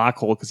in a lock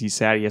hole because he's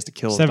sad he has to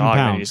kill his 7 dog. And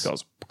he pounds.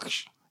 just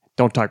goes,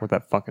 don't talk about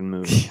that fucking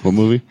movie. What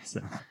movie?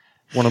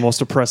 One of the most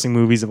depressing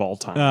movies of all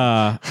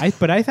time. I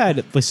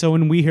thought so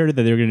when we heard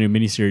that they were going to do a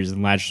miniseries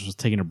and Lazarus was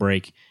taking a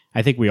break,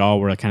 I think we all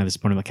were kind of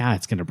disappointed. Like,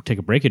 it's going to take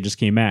a break. It just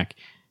came back.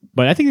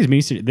 But I think these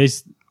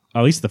miniseries,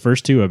 at least the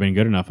first 2 have been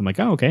good enough. I'm like,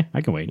 oh, okay,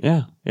 I can wait.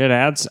 Yeah, it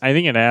adds. I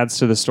think it adds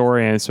to the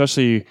story, and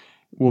especially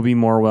will be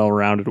more well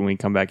rounded when we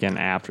come back in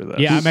after this.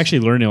 Yeah, I'm actually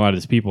learning a lot of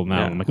these people now.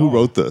 Yeah. I'm like, Who oh,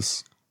 wrote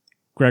this?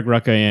 Greg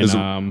Rucka and Is it-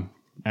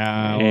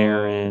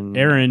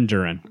 Aaron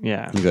Duran.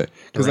 Yeah. Okay,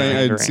 because I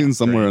had Durant. seen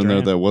somewhere in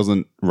there that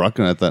wasn't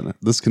Rucka. I thought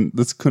this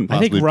couldn't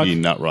possibly be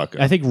not Rucka.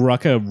 I think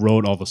Rucka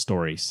wrote all the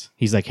stories.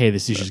 He's like, hey,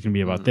 this issue is going to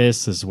be about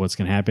this. This is what's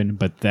going to happen.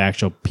 But the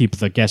actual people,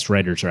 the guest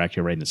writers, are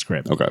actually writing the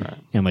script. Okay,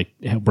 And like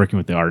working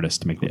with the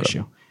artist to make the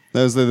issue.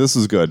 this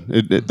is good.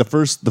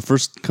 The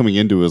first coming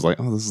into it was like,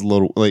 oh, this is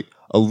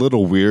a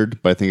little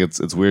weird, but I think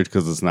it's weird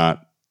because it's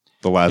not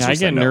the last. Yeah, I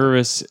get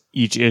nervous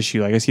each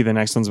issue. Like I see the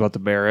next one's about the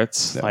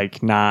Barretts,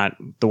 like not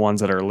the ones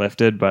that are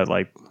lifted, but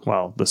like,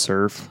 well, the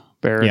surf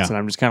Barretts. Yeah. And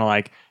I'm just kind of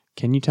like,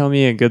 can you tell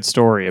me a good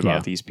story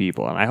about these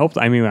people? And I hope,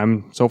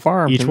 I'm so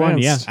far, I'm Each one,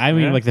 convinced. yeah. I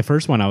mean, like the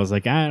first one, I was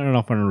like, I don't know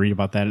if I want to read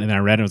about that. And then I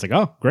read it, I was like,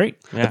 oh, great.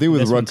 Yeah. I think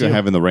with This one Rucka too.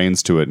 having the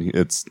reins to it,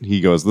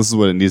 he goes, this is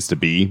what it needs to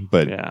be,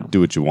 but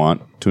do what you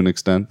want to an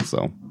extent.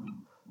 So,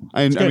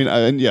 I enjoyed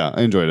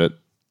it.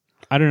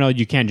 I don't know.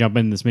 You can't jump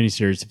in this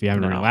miniseries if you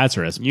haven't read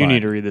Lazarus. You but need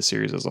to read the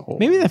series as a whole.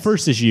 Maybe that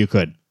first issue you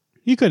could.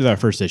 You could do that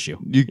first issue.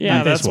 Yeah,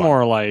 Not this that's one.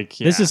 more like...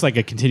 This is like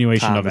a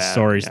continuation of his Combat,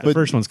 stories. yeah. The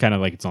first one's kind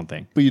of like its own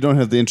thing. But you don't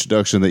have the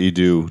introduction that you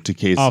do to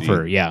Casey Of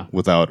her, yeah.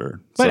 without her.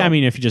 But So, I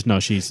mean, if you just know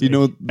she's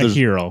a there's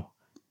hero.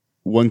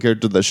 one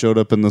character that showed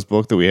up in this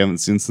book that we haven't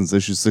seen since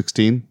issue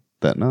 16,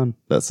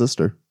 that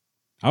sister.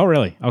 Oh,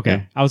 really? Okay.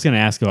 Yeah. I was going to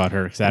ask about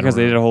her because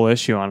they did a whole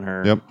issue on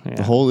her. Yep. Yeah.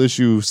 The whole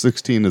issue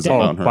 16 is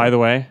about her. By the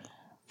way,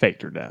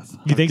 faked her death.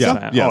 You think so?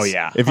 Yes. Oh,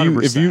 yeah. If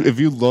 100%.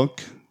 you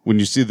look when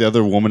you see the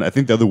other woman, I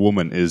think the other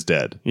woman is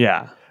dead.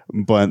 Yeah.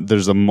 But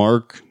there's a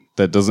mark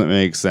that doesn't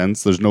make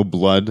sense. There's no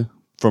blood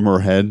from her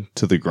head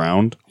to the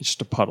ground. It's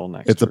just a puddle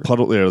next It's to a her.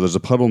 puddle there. There's a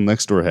puddle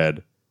next to her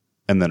head,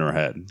 and then her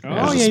head. Oh,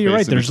 There's a yeah, you're space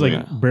right. in There's between.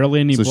 like barely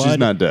any So blood. she's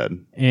not dead.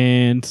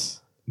 And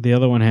the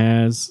other one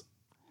has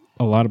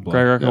a lot of blood.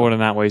 Greg Rucka would have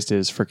not wasted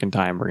his freaking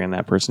time bringing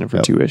that person in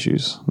for 2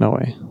 issues. No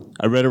way.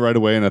 I read it right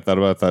away, and I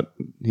thought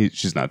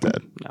she's not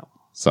dead. No.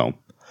 So,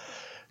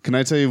 can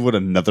I tell you what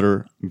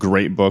another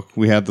great book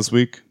we had this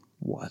week?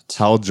 What?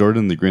 Hal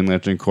Jordan, The Green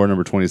Lantern Corps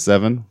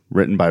 #27,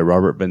 written by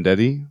Robert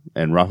Venditti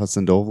and Rafa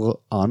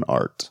Sandoval on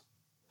art.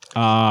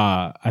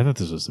 I thought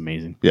this was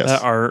amazing. Yes.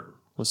 That art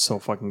was so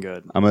fucking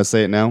good. I'm going to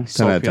say it now. 10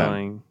 So out of 10.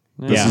 appealing.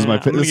 This is my I'm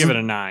pick. going to give it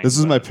a 9. This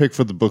is my pick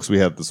for the books we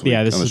have this week.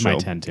 Yeah, this on the is my show.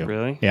 10 too.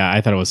 Really? Yeah, I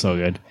thought it was so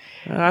good.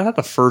 I thought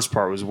the first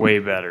part was way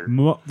better.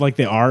 Like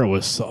the art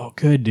was so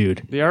good,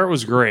 dude. The art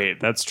was great.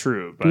 That's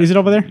true. But Is it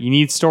over there? you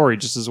need story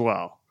just as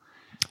well.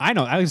 I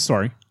know. I like the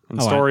story. And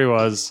the story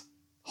was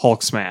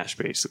Hulk smash,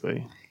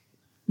 basically.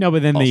 No,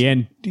 but then the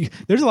end,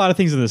 there's a lot of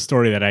things in the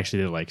story that I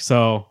actually did like.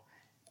 So,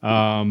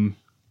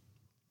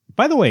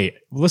 by the way,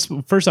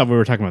 first off, we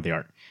were talking about the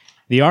art.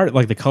 The art,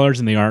 like the colors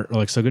in the art are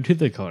like so good. Who did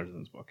the colors in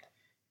this book?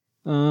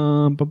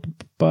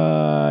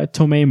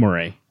 Tomei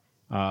Moret.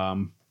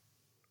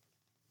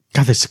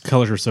 God, the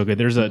colors were so good.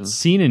 There's a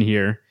scene in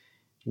here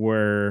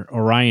where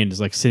Orion is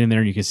like sitting there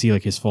and you can see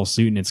like his full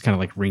suit and it's kind of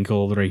like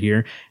wrinkled right here.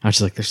 And I was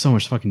just like, there's so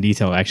much fucking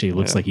detail. Actually, it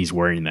looks like he's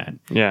wearing that.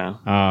 Yeah.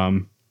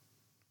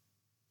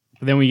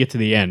 But then we get to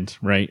the end,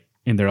 right?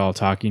 And they're all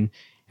talking.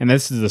 And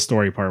this is the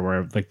story part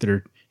where like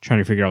they're trying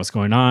to figure out what's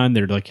going on.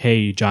 They're like,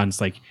 hey, John's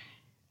like,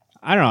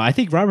 I don't know. I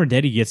think Robert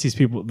Denny gets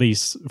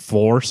these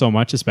four so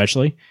much,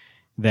 especially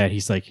that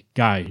he's like,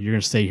 guy, you're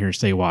going to stay here and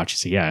stay watch.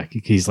 He's like, yeah.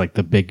 He's like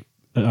the big,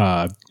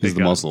 He's the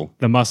muscle.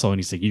 the muscle. And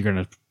he's like, you're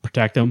going to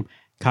protect him.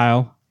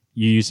 Kyle,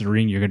 you use the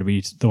ring. You're going to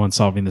be the one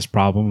solving this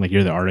problem. Like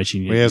you're the artist.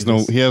 You need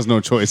He has no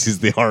choice. He's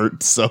the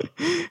art. So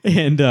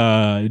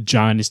And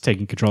John is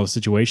taking control of the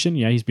situation.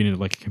 Yeah, he's being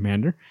like a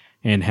commander.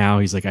 And Hal,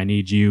 he's like, I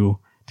need you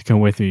to come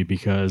with me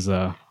because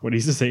what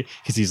does he say?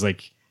 Because he's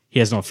like, he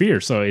has no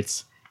fear. So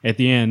it's at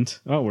the end.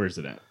 Oh, where is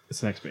it at? It's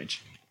the next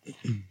page.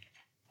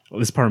 Well,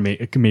 this part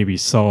made me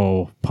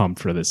so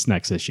pumped for this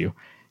next issue.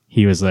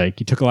 He was like,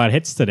 you took a lot of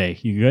hits today.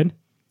 You good?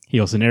 He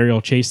goes, an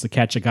aerial chase to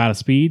catch a god of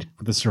speed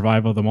with the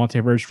survival of the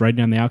multiverse writing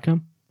down the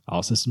outcome.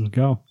 All systems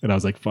go. And I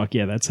was like, fuck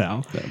yeah, that's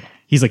Hal. Yeah.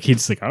 He's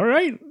like, all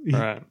right.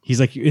 Right.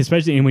 He's like,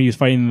 especially when he was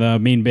fighting the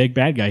main big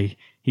bad guy,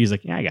 he was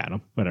like, yeah, I got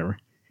him. Whatever.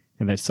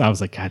 And so I was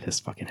like, God, this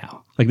fucking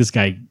Hal. Like this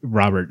guy,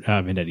 Robert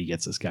Venditti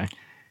gets this guy.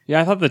 Yeah,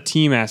 I thought the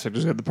team aspect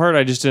was good. The part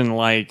I just didn't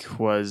like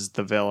was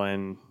the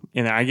villain.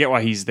 And I get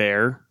why he's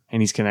there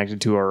and he's connected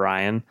to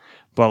Orion.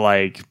 But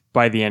like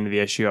by the end of the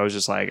issue, I was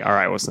just like, all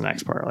right, what's the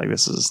next part? Like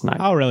this is not.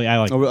 Oh, really? I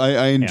like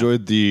I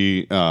enjoyed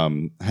the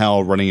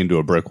Hal running into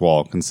a brick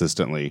wall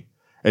consistently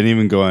and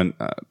even going,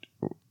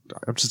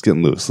 I'm just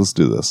getting loose. Let's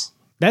do this.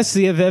 That's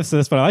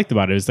what I liked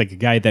about it. It was like a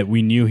guy that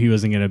we knew he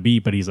wasn't going to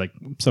beat, but he's like,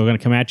 so going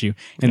to come at you.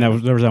 And there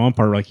was that one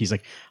part where like he's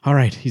like, all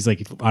right. He's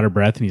like out of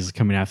breath and he's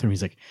coming after him.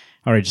 He's like,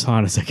 all right, just hold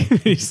on a second.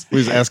 he's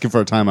asking for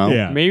a timeout.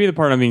 Yeah. Maybe the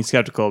part I'm being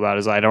skeptical about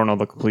is I don't know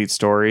the complete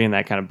story, and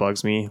that kind of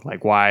bugs me.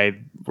 Like why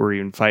we're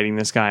even fighting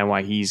this guy and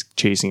why he's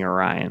chasing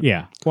Orion.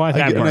 Yeah. Well, I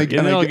think That part. And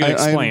then it'll get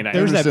explained. I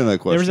understand that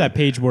question. there was that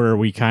page where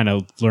we kind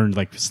of learned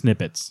like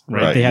snippets,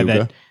 right? Right, They had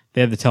Yuga. they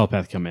had the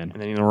telepath come in.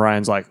 And then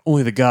Orion's like,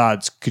 only the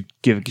gods could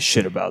give a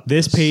shit about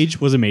This page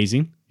was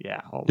amazing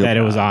Yeah. Oh, that it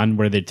God. was on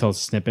where they tell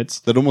snippets.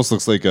 That almost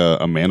looks like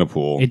a mana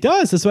pool. It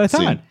does. That's what I thought.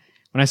 Scene.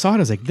 When I saw it, I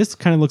was like, this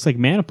kind of looks like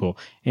Manipool.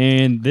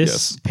 And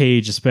this Yes.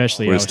 page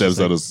especially, where I he was stabs just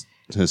like, out his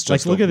his Like,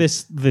 chest. look at open.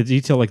 this, the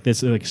detail like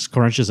this, it like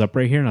scrunches up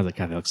right here, and I was like,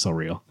 God, that looks so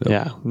real.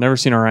 Yeah, never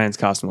seen Orion's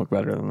costume look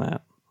better than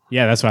that.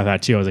 Yeah, that's what I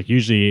thought too. I was like,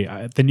 usually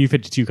the new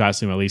 52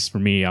 costume, at least for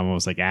me, I'm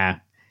almost like, I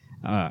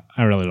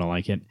really don't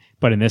like it.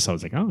 But in this, I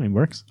was like, oh, it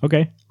works.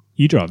 Okay,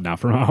 you draw it now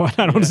from now on.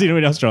 I don't want to see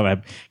anybody else draw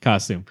that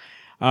costume.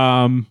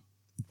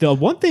 The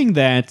one thing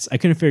that I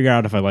couldn't figure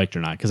out if I liked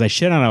or not, because I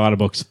shit on a lot of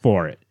books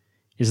for it,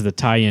 is the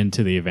tie-in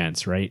to the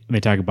events, right? And they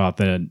talk about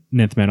the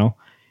Ninth Metal.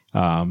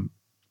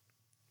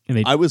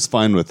 I was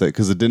fine with it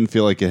because it didn't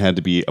feel like it had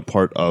to be a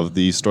part of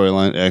the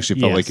storyline. It actually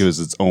felt Yes. like it was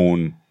its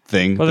own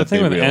thing. But the that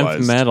thing they with realized.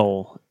 Nth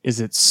Metal is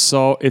it's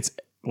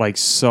like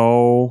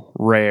so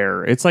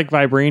rare. It's like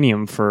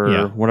vibranium for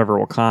Yeah. whatever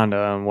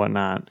Wakanda and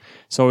whatnot.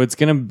 So it's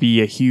gonna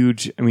be a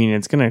huge. I mean,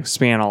 it's gonna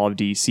span all of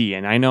DC.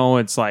 And I know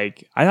it's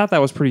like I thought that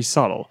was pretty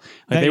subtle.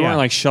 Like they Yeah. weren't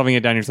like shoving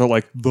it down your throat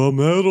like the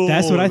metal.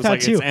 That's what It I was thought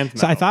like, too. it's Nth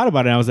So I Metal. thought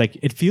about it. And I was like,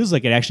 it feels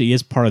like it actually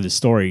is part of the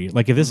story.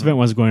 Like if this event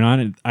wasn't going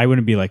on, I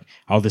wouldn't be like,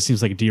 oh, this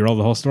seems like a derail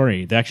the whole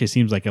story. It actually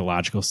seems like a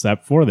logical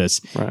step for this.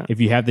 Right. If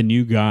you have the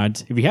new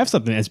gods, if you have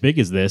something as big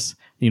as this,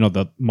 the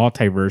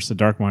multiverse, the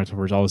dark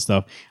multiverse, all this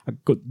stuff,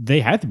 they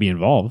have to be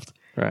involved.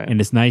 Right.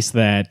 And it's nice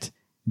that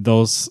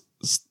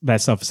that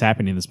stuff is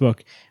happening in this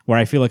book. Where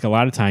I feel like a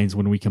lot of times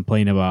when we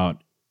complain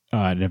about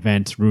an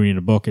event ruining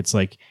a book, it's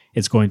like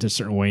it's going to a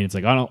certain way, and it's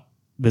like, oh no,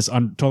 this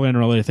totally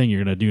unrelated thing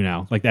you're going to do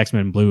now, like the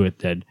X-Men Blue it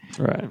did.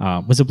 Right.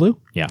 Was it Blue?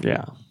 Yeah.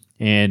 Yeah.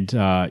 And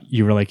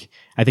you were like,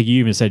 I think you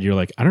even said, you're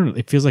like, I don't know,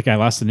 it feels like I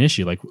lost an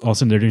issue. Like all of a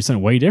sudden they're doing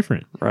something way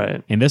different.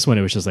 Right. And this one,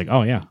 it was just like,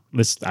 oh yeah,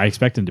 I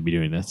expect them to be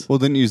doing this. Well,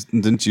 didn't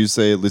you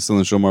say, at least on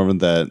the show, Marvin,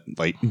 that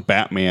like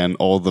Batman,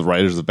 all the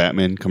writers of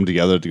Batman come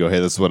together to go, hey,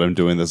 this is what I'm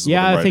doing. This is what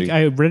Yeah, I'm I think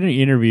writing. I read an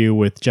interview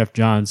with Jeff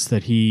Johns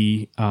that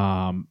he,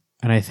 and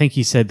I think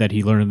he said that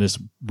he learned this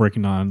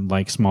working on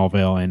like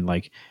Smallville and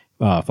like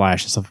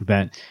Flash and stuff like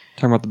that.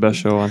 Talking about the best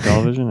show on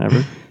television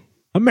ever.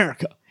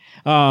 America.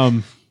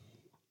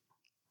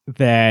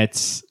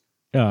 That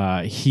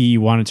he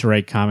wanted to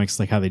write comics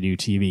like how they do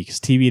TV. Because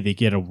TV, they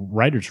get a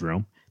writer's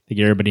room. They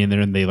get everybody in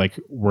there and they like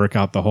work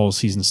out the whole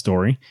season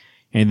story.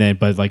 And then,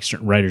 but like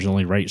certain writers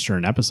only write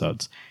certain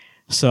episodes.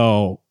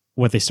 So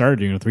what they started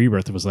doing with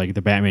Rebirth was like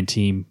the Batman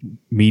team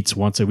meets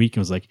once a week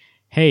and was like,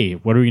 hey,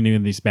 what are we going to do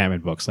in these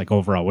Batman books? Like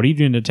overall, what are you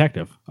doing,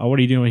 detective? Oh, what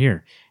are you doing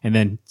here? And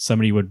then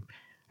somebody would,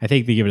 I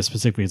think they give it a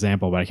specific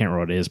example, but I can't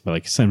remember what it is. But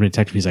like some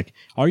detective, he's like,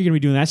 oh, are you going to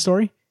be doing that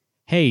story?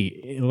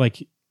 Hey,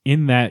 like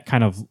in that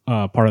kind of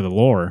part of the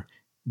lore,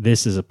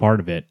 this is a part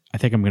of it. I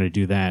think I'm going to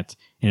do that,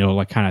 and it'll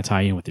like kind of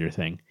tie in with your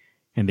thing.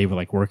 And they would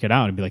like work it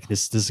out and be like,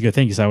 this is a good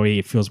thing because that way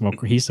it feels more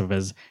cohesive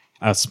as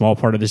a small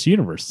part of this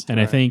univers. And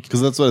I think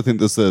Because that's what I think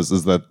this is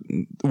that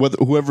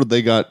whoever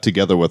they got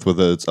together with,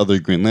 whether it's other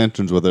Green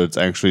Lanterns, whether it's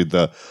actually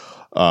the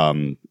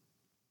Tom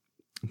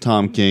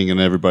King and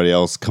everybody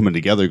else coming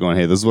together going,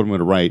 hey, this is what I'm going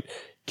to write.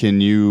 Can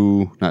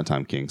you, not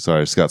Tom King,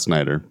 sorry, Scott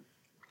Snyder.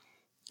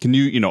 Can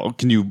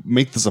you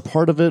make this a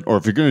part of it? Or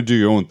if you're going to do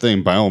your own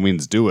thing, by all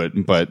means do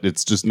it. But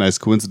it's just a nice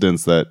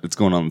coincidence that it's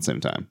going on at the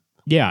same time.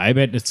 yeah, I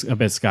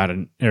bet Scott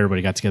and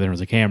everybody got together and was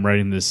like, hey, I'm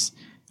writing this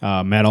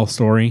metal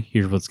story.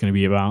 Here's what it's going to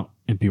be about.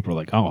 And people are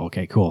like, oh,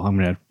 okay, cool. I'm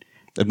going to.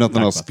 If nothing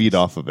Talk else, about feed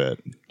off of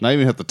it. Not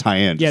even have to tie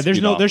in. Yeah, just there's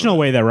feed no off there's of no it.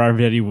 way that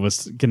Robert Eddie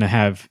was going to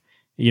have,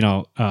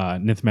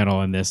 Ninth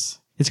Metal in this.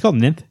 It's called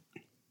Ninth?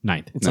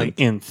 Ninth. It's like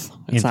nth.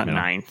 It's Nth not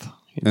Metal. ninth.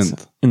 It's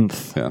Nth.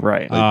 nth. Yeah.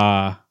 Right.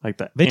 Like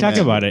that. They talk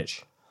nth. about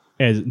it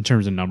as in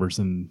terms of numbers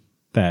in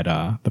that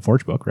the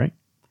Forge book, right?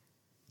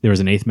 There was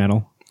an eighth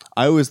metal.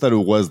 I always thought it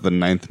was the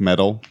ninth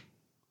metal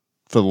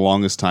for the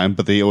longest time,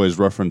 but they always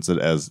reference it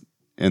as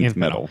nth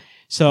metal.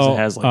 So It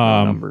has like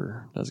a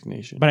number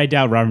designation. but I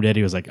doubt Robert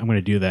Eddie was like, I'm going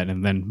to do that,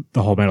 and then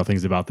the whole metal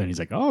thing's about that. He's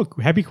like, oh,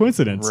 happy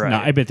coincidence. Right. No,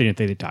 I bet they didn't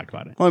think they talked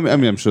about it. Well, I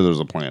mean, I'm sure there's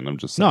a plan. I'm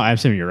just No, I'm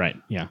assuming you're right.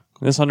 Yeah.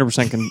 This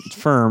 100%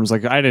 confirms,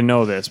 like, I didn't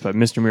know this, but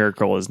Mr.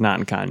 Miracle is not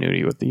in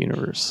continuity with the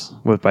universe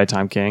by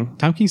Tom King.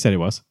 Tom King said it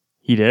was.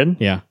 He did?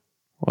 Yeah.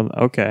 Well,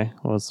 okay.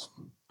 Well, it's,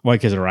 Why?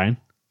 Because of Ryan?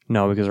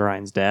 no, because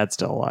Ryan's dad's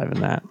still alive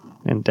in that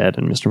and dead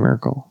in Mr.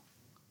 Miracle.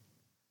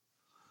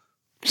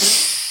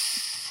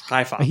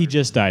 High five. He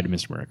just died in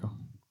Mr. Miracle.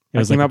 It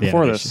That came like out at the end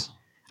before of the this. issue.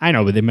 I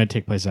know, but they might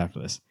take place after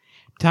this.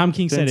 Tom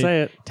King Didn't said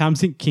say it. it. Tom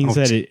King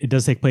said it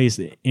does take place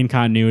in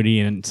continuity,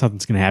 and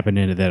something's going to happen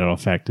in it that'll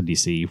affect the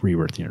DC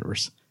Rebirth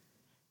universe.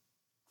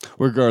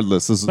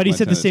 regardless. This is But he my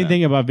said the 10 same out of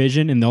thing about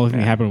Vision, and the only thing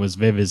that happened was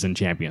Viv is in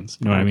Champions.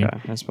 You know what I mean?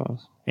 Okay, I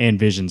suppose. And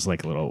Vision's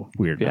like a little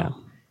weird. Yeah.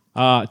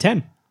 Now.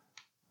 10.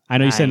 I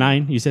know you said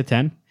 9. You said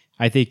 10.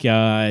 I think,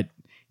 God,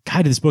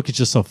 this book is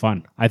just so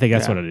fun. I think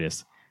that's Yeah. what it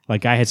is.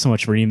 Like, I had so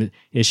much reading the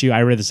issue.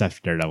 I read this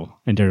after Daredevil,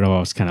 and Daredevil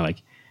was kind of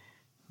like,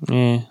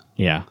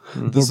 yeah.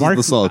 This is Mark-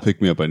 the solid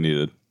pick me up I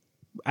needed.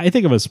 I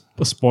think of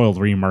a spoiled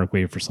reading Mark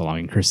Waid for so long,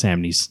 and Chris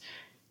Samney's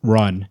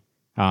run,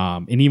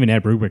 and even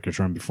Ed Brubaker's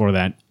run before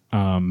that,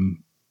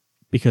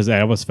 because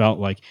I always felt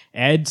like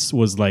Ed's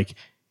was like,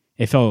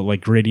 it felt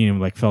like gritty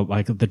and like felt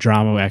like the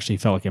drama actually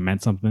felt like it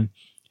meant something,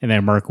 and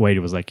then Mark Waid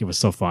was like, it was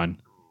so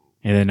fun,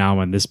 and then now I'm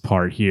on this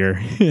part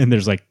here, and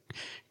there's like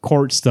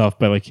court stuff,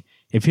 but like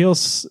it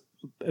feels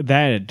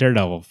that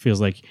Daredevil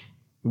feels like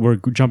we're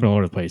jumping all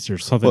over the place.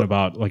 There's something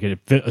about like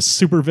a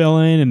super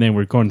villain, and then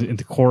we're going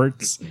into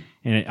courts.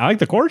 And I like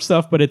the court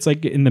stuff, but it's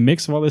like in the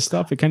mix of all this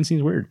stuff, it kind of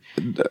seems weird.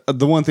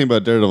 The one thing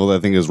about Daredevil that I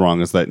think is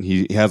wrong is that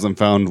he hasn't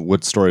found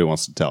what story he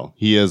wants to tell.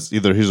 He has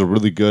either here's a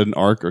really good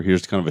arc or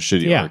here's kind of a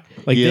shitty arc.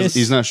 Like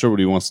he's not sure what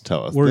he wants to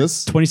tell us. We're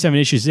 27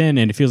 issues in,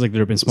 and it feels like there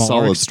have been small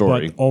solid arcs,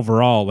 story. but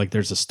overall, like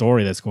there's a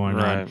story that's going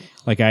on.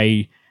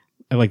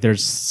 Like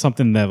there's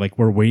something that like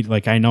we're waiting.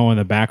 Like I know in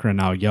the background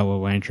now, Yellow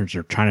Lanterns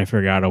are trying to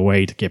figure out a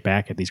way to get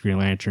back at these Green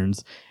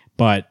Lanterns,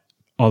 but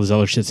all this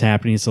other shit's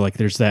happening. So like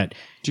there's that.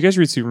 Did you guys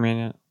read Superman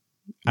yet?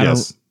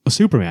 Yes.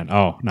 Superman.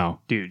 Oh no,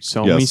 dude!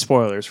 So many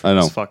spoilers for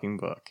this fucking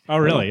book. Oh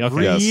really?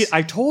 Okay.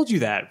 I told you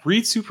that.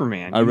 Read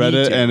Superman. I read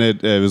it, and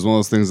it was one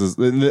of those things.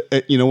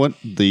 You know what?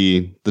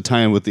 The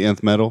tie-in with the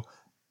Nth Metal.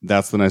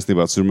 That's the nice thing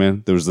about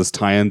Superman. There was this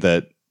tie-in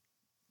that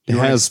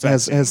has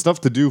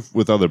stuff to do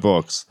with other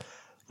books.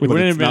 It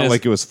wouldn't have been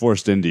like it was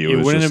forced into you.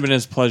 It wouldn't have been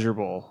as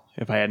pleasurable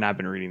if I had not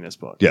been reading this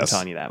book. Yes. I'm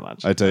telling you that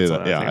much. I tell you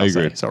that. Yeah, I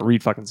agree. So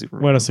read fucking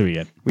Superman. What else do we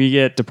get? We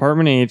get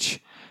Department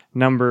H,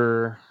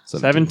 number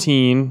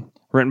 17,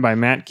 written by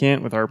Matt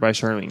Kent with art by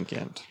Charlene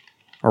Kent.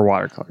 Or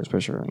watercolors by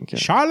Charlene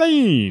Kent.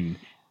 Charlene!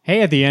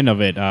 Hey, at the end of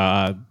it,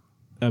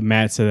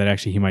 Matt said that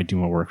actually he might do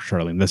more work for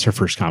Charlene. That's her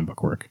first comic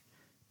book work.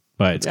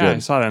 But it's good. I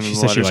saw that in She the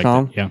said she letters liked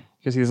column. it. Yeah.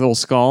 You see his little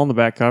skull on the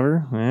back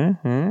cover?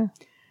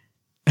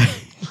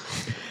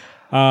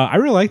 I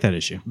really like that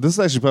issue. This is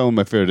actually probably one of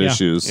my favorite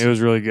issues. It was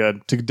really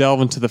good to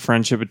delve into the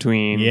friendship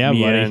between Mia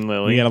and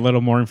Lily. We got a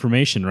little more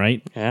information,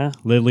 right? Yeah.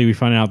 Lily, we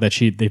find out that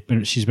she's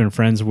been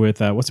friends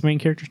with what's the main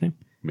character's name?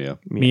 Mia.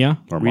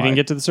 We didn't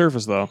get to the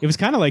surface though. It was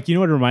kind of like, you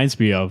know what it reminds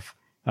me of?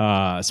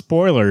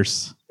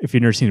 Spoilers, if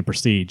you've never seen The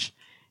Prestige.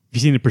 If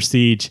you've seen The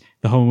Prestige,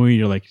 the whole movie,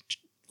 you're like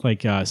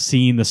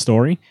seeing the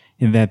story.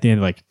 And then at the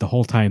end, like the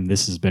whole time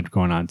this has been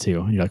going on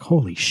too. And you're like,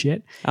 holy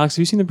shit. Alex, have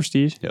you seen The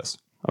Prestige? Yes.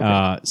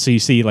 Okay. So you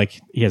see, like,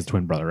 he has a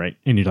twin brother, right?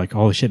 And you're like,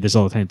 holy shit, this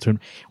all the time.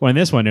 Well, in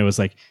this one, it was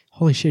like,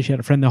 holy shit, she had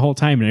a friend the whole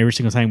time. And every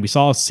single time we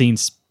saw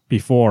scenes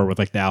before with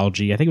like the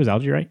algae. I think it was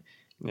algae, right?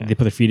 Yeah. They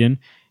put their feet in.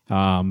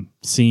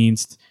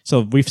 Scenes.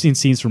 So we've seen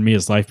scenes from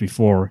Mia's life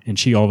before,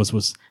 and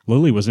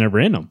Lily was never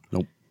in them.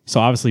 Nope. So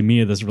obviously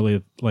Mia doesn't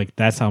really, like,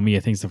 that's how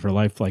Mia thinks of her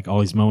life, like all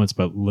these moments,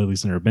 but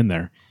Lily's never been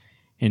there.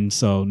 And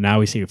so now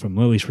we see it from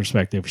Lily's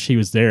perspective. She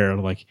was there,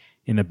 like,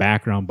 in the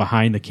background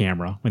behind the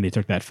camera when they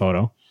took that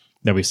photo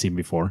that we've seen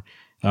before,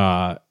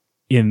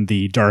 in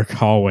the dark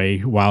hallway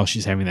while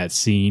she's having that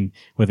scene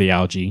with the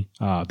algae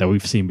that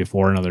we've seen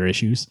before in other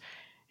issues,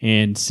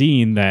 and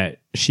seeing that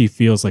she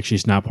feels like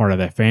she's not part of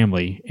that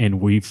family.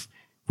 And we've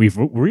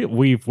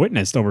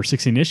witnessed over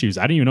 16 issues.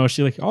 I didn't even know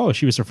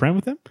she was a friend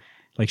with him.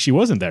 Like she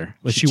wasn't there.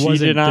 Like she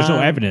wasn't. There's no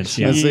evidence.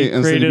 She Yeah.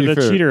 created a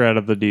cheater out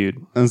of the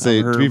dude. And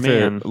to be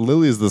fair,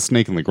 Lily is the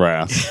snake in the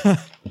grass.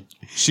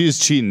 She is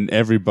cheating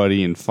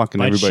everybody and fucking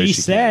But everybody. she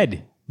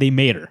said they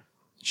made her.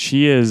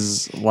 She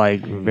is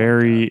like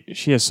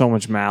she has so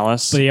much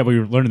malice. So yeah, we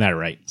were learning that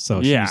right.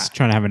 So she's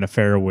trying to have an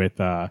affair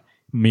with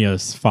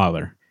Mia's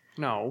father.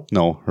 No,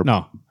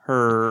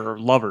 her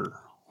lover,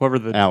 whoever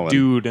the Alan.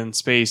 dude in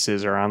space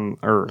is, or on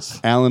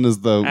Earth. Alan is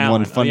the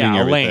one funding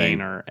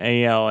everything. Elaine, or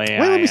ALAI.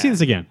 Wait, let me see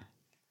this again.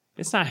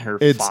 It's not her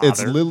It's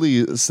father.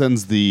 Lily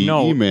sends the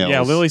emails.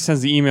 Yeah, Lily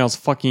sends the emails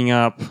fucking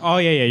up. Oh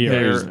yeah,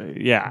 you're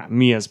right.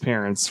 Mia's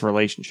parents'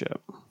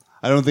 relationship.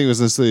 I don't think it was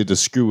necessarily to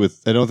screw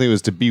with. I don't think it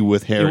was to be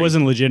with Harry. It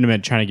wasn't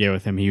legitimate trying to get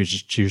with him.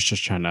 She was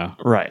just trying to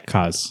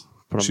cause.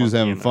 She was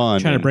having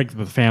fun. Trying to break up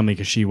with the family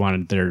because she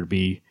wanted there to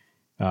be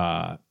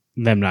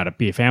them not to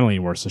be a family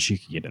anymore, so she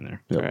could get in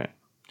there. Yep. Right.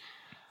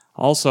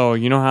 Also,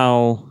 you know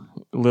how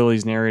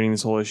Lily's narrating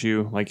this whole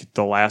issue? Like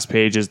the last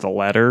page is the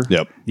letter.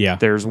 Yep. Yeah.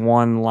 There's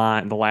one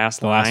line, the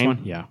last line.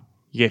 One? Yeah.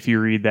 If you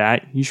read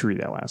that, you should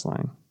read that last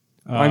line.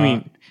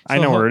 I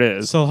know where it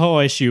is. So the whole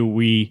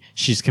issue,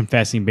 she's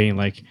confessing, being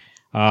like,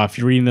 if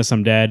you're reading this,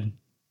 I'm dead.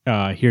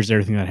 Here's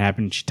everything that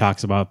happened. She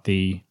talks about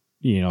the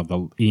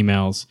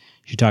emails.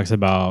 She talks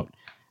about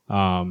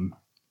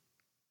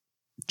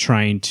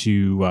trying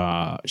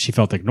to, she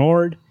felt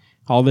ignored,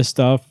 all this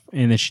stuff.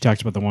 And then she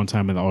talked about the one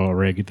time in the oil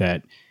rig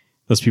that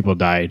those people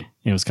died.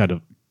 And it was kind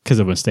of because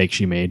of a mistake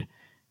she made.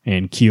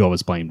 And Q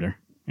always blamed her.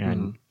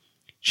 And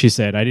she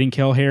said, I didn't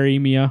kill Harry,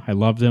 Mia. I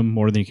loved him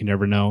more than you can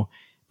ever know.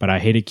 But I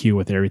hated Q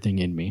with everything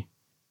in me.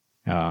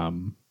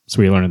 So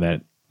we learned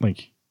that,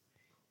 like,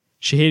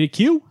 she hated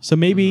Q. So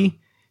maybe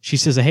she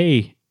says,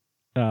 hey,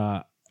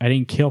 I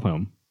didn't kill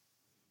him.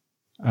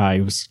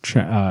 I've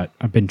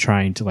been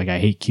trying to, like, I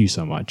hate Q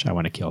so much. I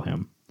want to kill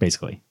him,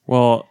 basically.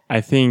 Well,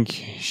 I think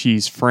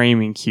she's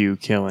framing Q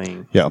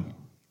killing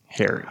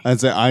Harry. I'd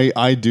say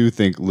I do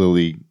think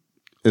Lily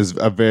is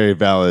a very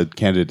valid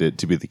candidate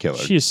to be the killer.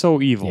 She is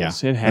so evil. Yeah.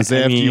 I'd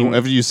say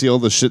after you see all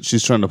the shit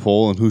she's trying to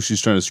pull and who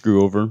she's trying to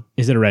screw over.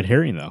 Is it a red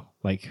herring, though?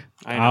 Like,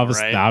 I know,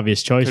 the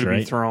obvious choice, could right?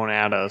 be thrown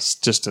at us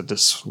just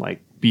to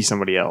like be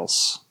somebody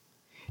else.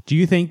 Do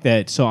you think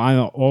that, so on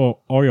the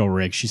oil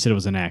rig, she said it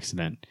was an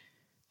accident,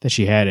 that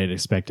she had it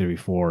expected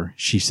before.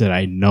 She said,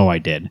 I know I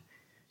did.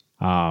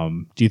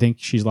 Do you think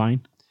she's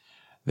lying?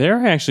 There,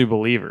 I actually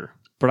believe her,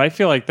 but I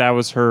feel like that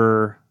was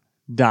her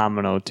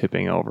domino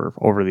tipping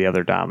over the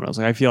other dominoes.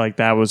 Like I feel like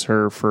that was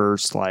her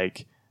first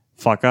like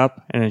fuck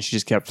up, and then she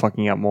just kept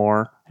fucking up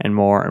more and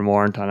more and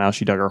more until now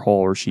she dug her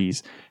hole where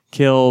she's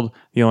killed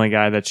the only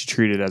guy that she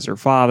treated as her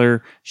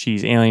father.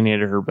 She's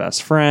alienated her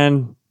best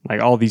friend. Like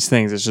all these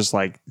things, it's just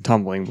like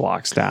tumbling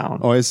blocks down.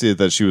 Oh, I see it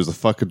that she was a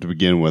fuck up to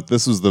begin with.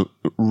 This was the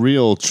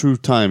real true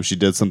time she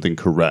did something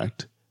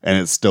correct, and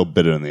it still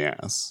bit her in the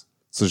ass.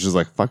 So she's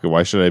like, fuck it,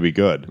 why should I be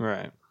good?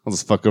 Right. I'll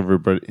just fuck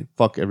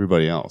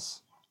everybody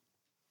else.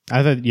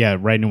 I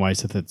thought, writing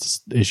wise, that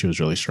this issue was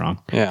really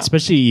strong. Yeah.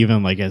 Especially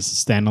even like as a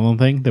standalone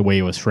thing, the way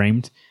it was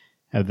framed,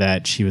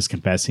 that she was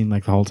confessing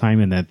like the whole time,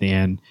 and at the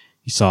end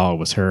you saw it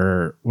was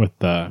her with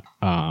the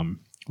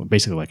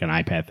basically like an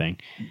iPad thing.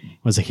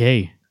 It was like,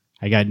 hey,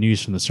 I got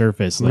news from the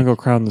surface. I'm like, gonna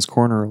go crowd in this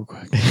corner real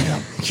quick.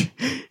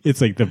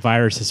 it's like the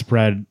virus has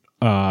spread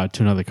to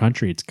another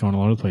country. It's going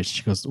all over the place.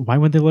 She goes, why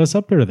wouldn't they let us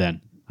up there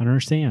then? I don't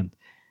understand.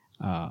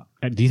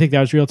 Do you think that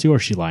was real too, or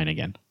is she lying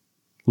again?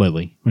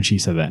 Lily, when she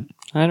said that.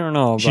 I don't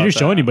know. She didn't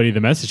show anybody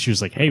the message. She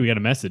was like, hey, we got a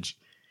message.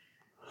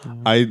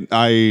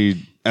 I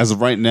as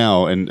of right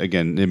now, and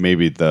again, it may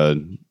be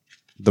the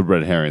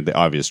red herring, the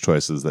obvious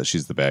choice is that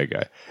she's the bad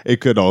guy.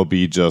 It could all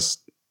be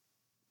just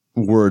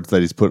words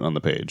that he's putting on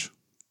the page.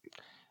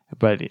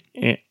 But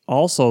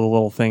also the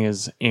little thing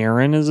is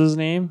Aaron is his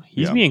name.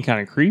 He's Yeah. being kind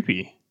of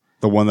creepy.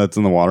 The one that's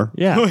in the water?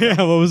 Yeah. Oh, yeah.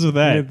 What was with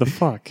that? What the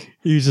fuck?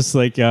 He was just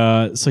like,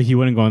 so he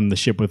wouldn't go on the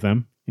ship with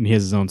them, and he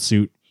has his own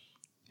suit.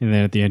 And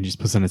then at the end, he just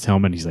puts on his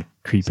helmet, and he's like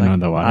creeping on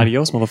the water.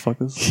 Adios,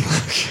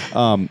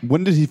 motherfuckers.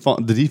 When did he fall?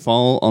 Did he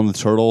fall on the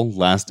turtle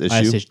last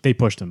issue? They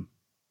pushed him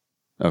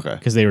Okay.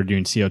 because they were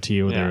doing COT.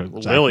 With Yeah, their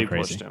Lily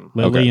crazy. pushed him.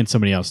 Lily Okay. and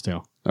somebody else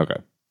too. Okay.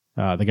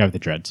 The guy with the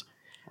dreads.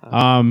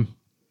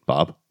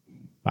 Bob?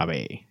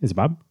 Bobby. Is it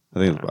Bob? I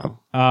think it's Bob.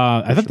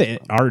 I thought the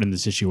art in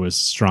this issue was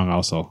strong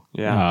also.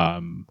 Yeah.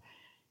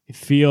 It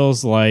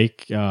feels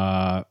like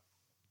I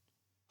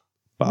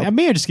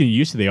may have just getting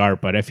used to the art,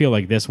 but I feel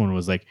like this one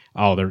was like,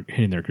 oh, they're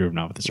hitting their groove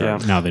now with this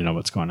art. Yeah. Now they know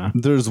what's going on.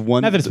 There's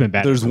one. Not that it's been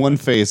bad. There's one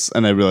face,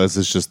 and I realize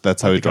it's just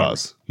that's how he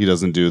draws. He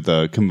doesn't do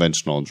the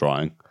conventional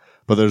drawing.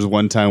 But there's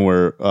one time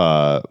where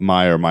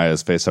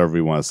Maya's face, however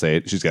you want to say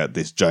it, she's got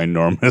these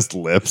ginormous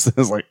lips.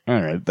 It's like,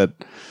 all right,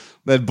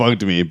 that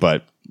bugged me,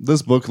 but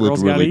this book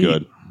looked Girls really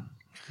gotta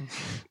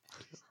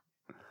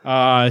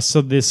good.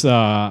 So this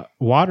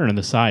water on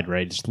the side,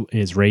 right,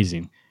 is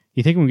raising.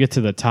 You think when we get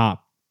to the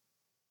top,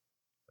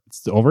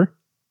 it's over?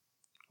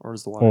 Or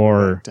is the water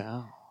Or- going back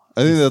down?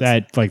 I think that's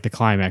That like the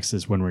climax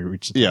is when we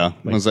reach the yeah.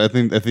 top. Like, I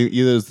think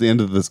either it's the end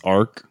of this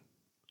arc,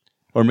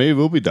 or maybe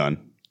we'll be done.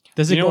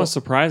 does it You know go? what's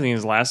surprising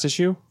is last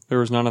issue, there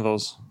was none of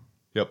those.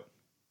 Yep.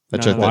 I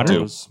None checked of that too.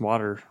 those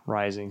water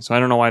rising. So I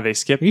don't know why they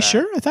skipped Are you that.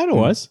 sure? I thought it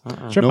was.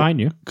 Sure, Nope. behind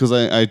you. Because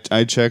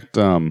I checked.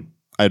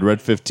 I'd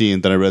read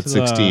 15, then I read So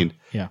the- 16.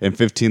 yeah. In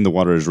 15, the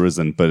water has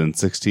risen, but in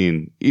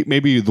 16,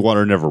 maybe the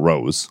water never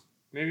rose.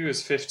 Maybe it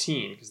was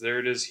 15, because there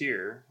it is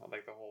here,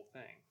 like the whole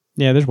thing.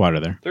 Yeah, there's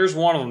water there. There's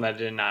one of them that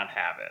did not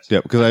have it.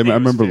 Yeah, because I think it was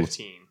remember.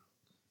 15.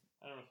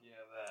 I don't know if you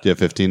have that. Do you have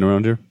 15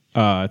 around here?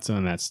 It's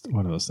on that's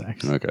one of those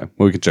stacks. Okay.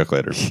 Well, we can check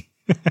later.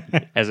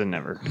 As in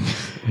never.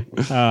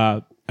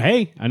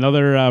 Hey,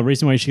 another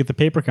reason why you should get the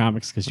paper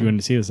comics because you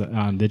wouldn't see this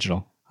on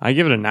digital. I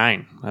give it a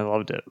 9. I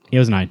loved it. It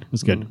was 9. It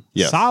was good.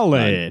 Yes,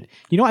 Solid.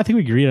 You know, I think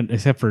we agreed on,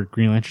 except for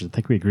Green Lanterns, I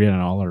think we agreed on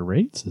all our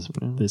rates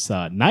this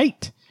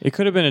night. It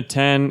could have been a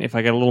 10 if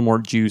I got a little more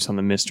juice on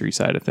the mystery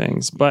side of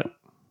things, but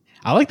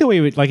I like the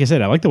way, like I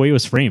said, I like the way it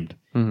was framed.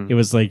 Mhm. It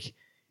was like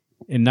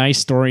a nice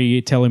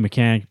storytelling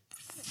mechanic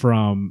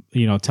from,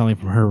 telling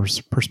from her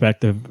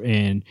perspective,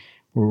 and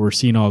where we're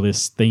seeing all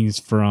these things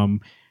from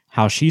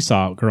how she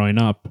saw it growing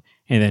up,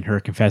 and then her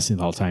confessing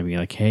the whole time, being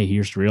like, hey,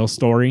 here's the real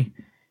story.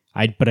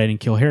 But I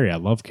didn't kill Harry. I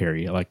love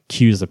Carrie. I like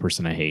Q's the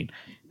person I hate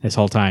this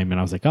whole time. And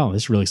I was like, oh,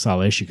 this is a really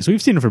solid issue. Because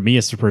we've seen it from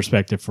Mia's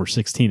perspective for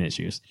 16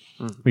 issues.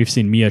 We've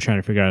seen Mia trying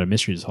to figure out a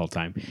mystery this whole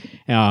time.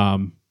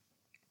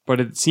 but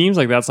it seems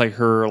like that's like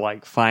her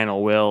like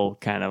final will,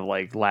 kind of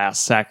like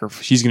last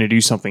sacrifice. She's going to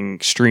do something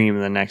extreme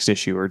in the next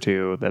issue or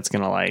two that's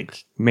going to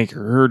like make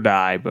her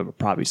die, but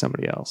probably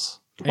somebody else.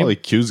 Probably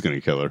Q's going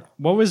to kill her.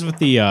 What was with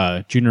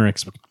the junior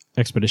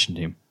expedition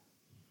team?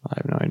 I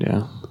have no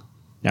idea.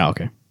 Yeah,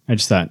 okay. I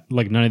just thought,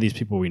 like, none of these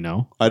people we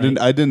know. I don't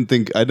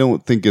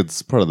think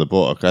it's part of the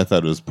book. I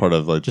thought it was part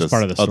of like Just this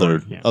part of the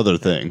story, yeah. other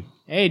thing.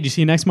 Hey, do you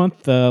see next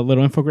month the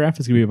little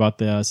infographic is going to be about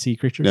the sea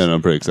creatures? Yeah, no,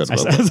 I'm pretty excited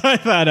about that. I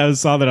thought I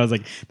saw that. I was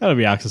like, that would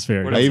be Oxus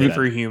Fair. What I is even- it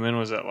for human?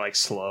 Was it like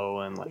slow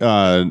and like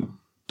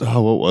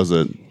What was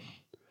it?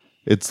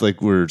 It's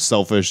like we're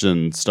selfish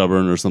and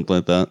stubborn or something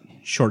like that.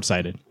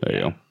 Short-sighted. There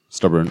you go.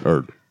 Stubborn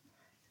or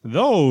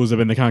Those have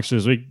been the comics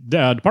this week.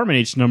 Department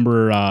H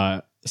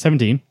number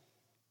 17.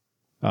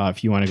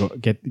 If you want to go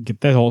get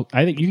that whole,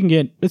 I think you can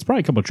get. It's probably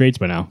a couple of trades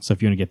by now. So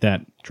if you want to get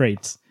that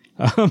trades,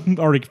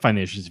 or you can find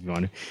the issues if you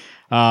want to.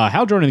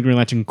 Hal Jordan, the Green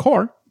Lantern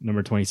Corps,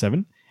 number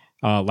 27.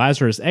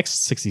 Lazarus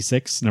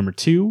X66, number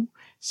 2.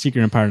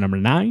 Secret Empire, number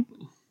 9.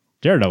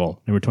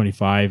 Daredevil, number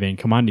 25, and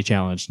Commodity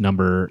Challenge,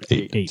 number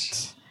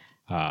 8.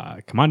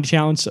 Commodity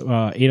Challenge,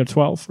 8 of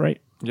 12, right?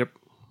 Yep.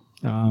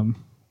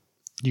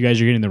 You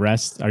guys are getting the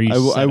rest. Are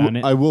you set on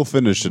it? I will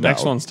finish it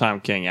Next out. one's Tom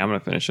King. Yeah, I'm gonna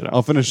finish it up.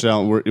 I'll finish it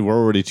out. We're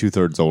already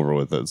 2/3 over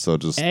with it. So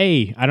just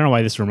Hey, I don't know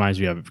why this reminds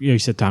me of it. You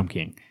said Tom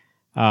King.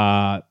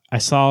 I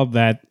saw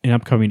that an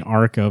upcoming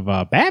arc of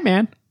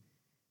Batman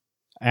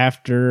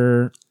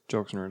after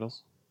Jokes and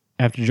riddles.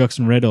 Jokes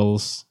and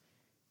Riddles,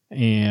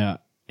 and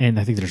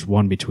I think there's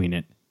one between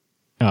it.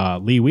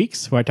 Lee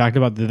Weeks, who I talked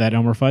about, that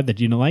Elmer Fudd that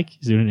you didn't like,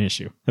 he's doing an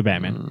issue. The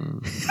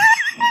Batman.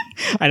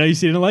 I know you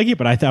didn't like it,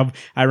 but I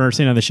remember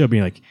saying on the show,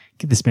 being like,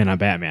 "Get this man on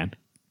Batman.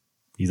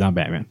 He's on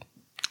Batman."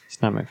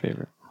 It's not my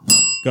favorite.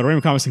 Go to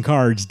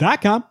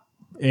RaymondComicsandCards.com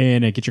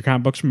and get your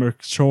comic books from a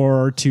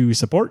store to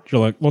support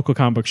your local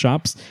comic book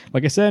shops.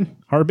 Like I said,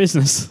 hard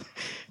business.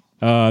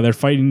 They're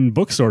fighting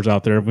bookstores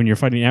out there. When you're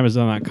fighting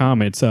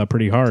Amazon.com, it's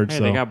pretty hard. Hey,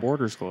 so they got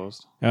borders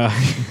closed.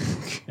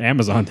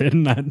 Amazon did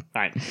not.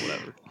 Fine,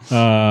 whatever.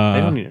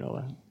 They don't need to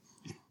know that.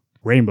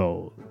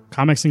 Rainbow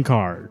Comics and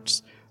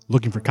Cards.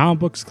 Looking for comic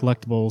books,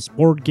 collectibles,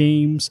 board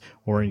games,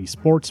 or any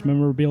sports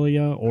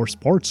memorabilia or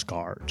sports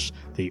cards.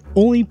 The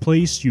only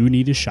place you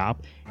need to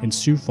shop in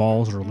Sioux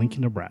Falls or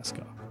Lincoln,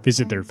 Nebraska.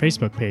 Visit their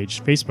Facebook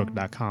page,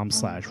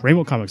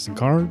 facebook.com/Rainbow Comics and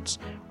Cards,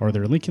 or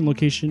their Lincoln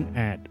location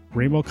at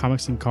Rainbow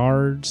Comics and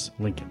Cards,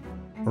 Lincoln.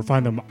 Or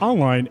find them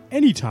online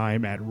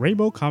anytime at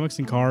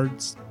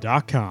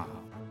rainbowcomicsandcards.com.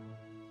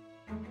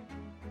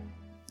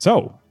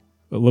 So,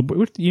 you know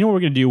what we're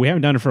going to do? We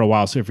haven't done it for a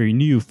while, so if you're a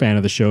new fan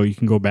of the show, you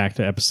can go back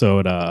to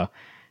episode, I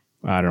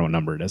don't know what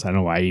number it is. I don't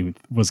know why I even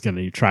was going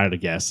to try to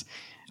guess.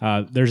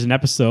 There's an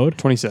episode.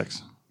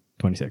 26.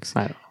 26.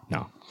 I don't know.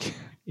 No.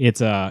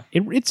 It's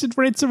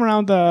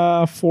around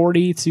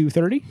 40 to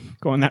 30,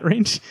 go in that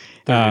range.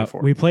 30 to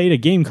 40. We played a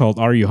game called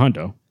Are You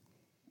Hundo?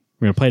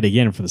 We're going to play it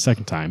again for the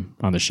second time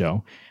on the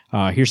show.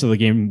 Here's how the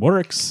game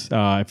works.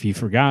 If you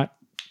forgot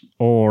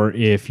or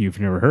if you've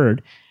never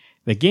heard,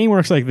 the game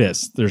works like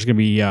this. There's going to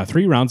be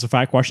 3 rounds of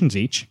 5 questions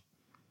each.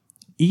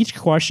 Each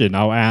question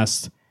I'll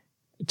ask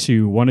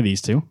to one of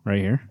these two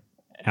right here,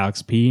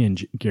 Alex P.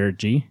 and Garrett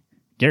G.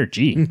 Garrett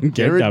G.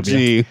 Garrett W.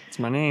 G. It's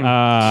my name.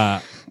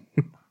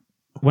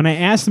 When I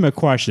ask him a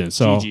question,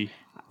 so GG.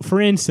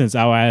 for instance,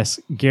 I'll ask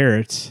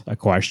Garrett a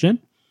question.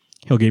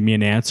 He'll give me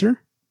an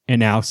answer,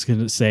 and Alex is going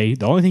to say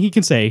the only thing he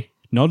can say,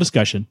 no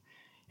discussion,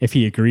 if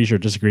he agrees or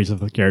disagrees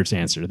with Garrett's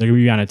answer. They're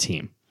going to be on a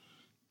team.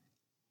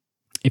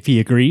 If he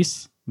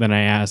agrees, then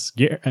I ask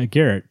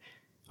Garrett,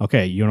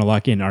 okay, you want to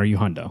lock in Are You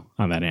Hundo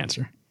on that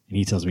answer? And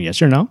he tells me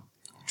yes or no.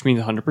 Which means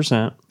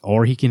 100%.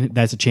 Or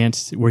that's a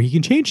chance where he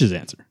can change his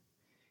answer.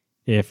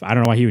 If I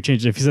don't know why he would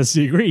change it if he says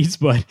he agrees,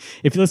 but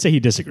if let's say he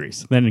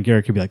disagrees, then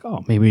Garrett could be like,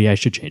 oh, maybe I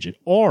should change it.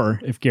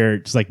 Or if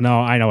Garrett's like,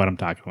 no, I know what I'm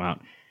talking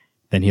about,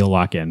 then he'll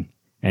lock in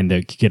and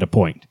they get a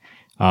point.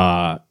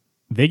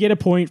 They get a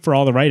point for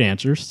all the right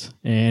answers,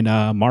 and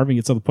Marvin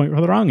gets a point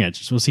for the wrong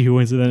answers. We'll see who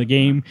wins in the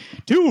game.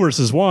 2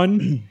 versus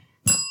 1.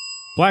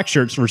 Black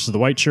shirts versus the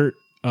white shirt.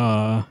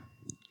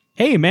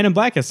 Hey, Man in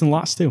Black hasn't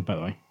lost too, by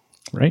the way.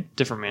 Right?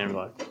 Different man in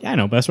black. Yeah, I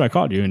know, but that's what I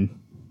called you. And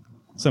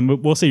so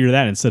we'll say you're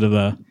that instead of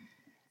the...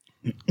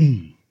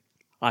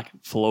 I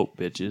can float,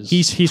 bitches.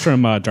 He's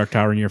from Dark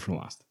Tower and you're from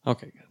Lost.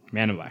 Okay, good.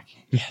 Man in Black.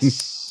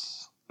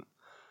 Yes.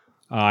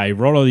 I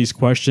wrote all these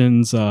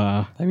questions.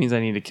 That means I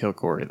need to kill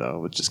Corey, though,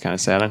 which is kind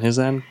of sad on his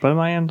end. But on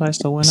my end, I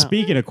still win out.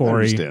 Speaking of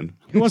Corey, Understand.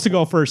 who wants to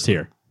go first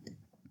here?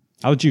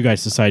 I'll let you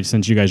guys decide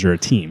since you guys are a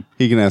team.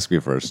 He can ask me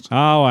first.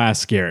 I'll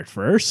ask Garrett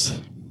first.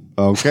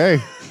 Okay.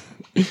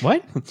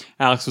 What?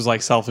 Alex was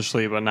like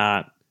selfishly, but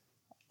not.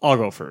 I'll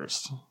go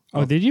first.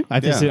 Oh, did you? I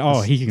think Yeah. said,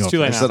 oh, he can go It's too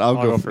late first. I said now. I'll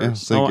go first. yeah,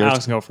 say Oh, Garrett.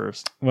 Alex can go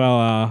first.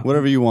 Well,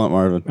 Whatever you want,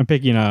 Marvin. I'm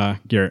picking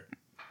Garrett.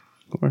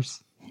 Of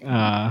course.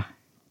 Not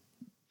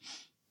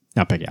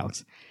pick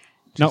Alex.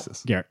 No,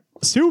 Jesus. Garrett.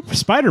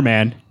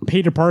 Spider-Man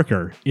Peter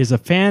Parker is a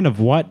fan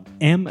of what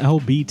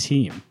MLB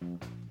team?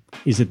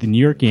 Is it the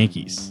New York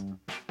Yankees,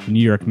 the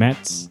New York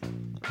Mets,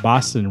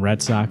 Boston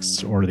Red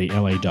Sox, or the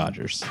LA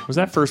Dodgers? Was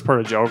that first part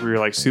of joke where you're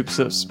like,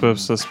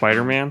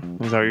 Spider-Man?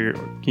 Is that what you're...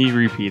 Can you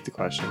repeat the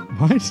question?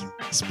 What?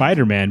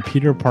 Spider-Man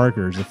Peter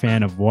Parker is a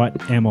fan of what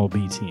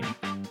MLB team?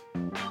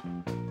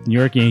 New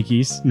York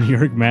Yankees, New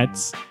York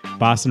Mets,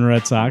 Boston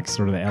Red Sox,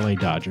 or the LA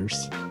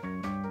Dodgers?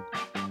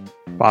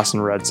 Boston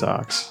Red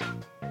Sox.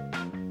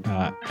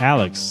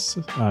 Alex,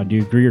 do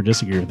you agree or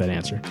disagree with that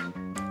answer?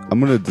 I'm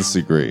going to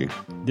disagree.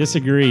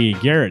 Disagree.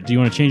 Garrett, do you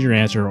want to change your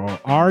answer, or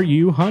are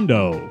you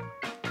Hundo?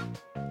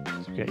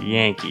 We got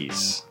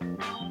Yankees.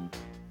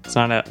 It's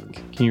not a...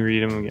 Can you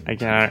read them? I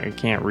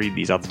can't read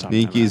these off the top of my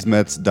Yankees,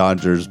 Mets,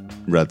 Dodgers,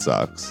 Red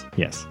Sox.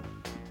 Yes.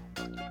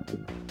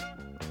 head.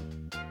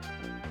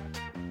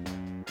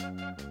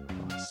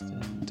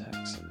 Boston,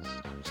 Texas.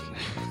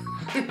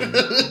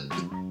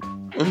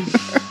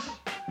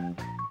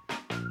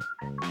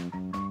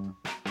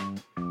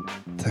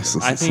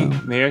 Texas. I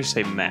think maybe I should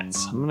say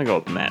Mets. I'm going to go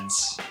with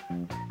Mets.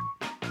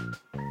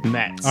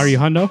 Mets. Are you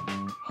Hundo?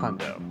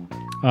 Hundo.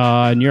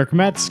 New York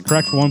Mets,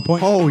 correct for 1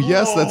 point. Oh,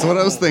 yes, that's what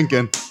I was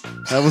thinking.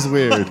 That was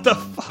weird. What the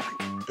fuck?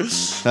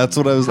 That's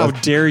what I was... How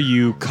dare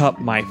you cup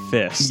my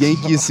fist?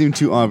 Yankees seemed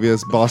too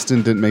obvious.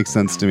 Boston didn't make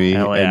sense to me.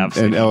 LA and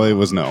absolutely. LA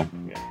was no.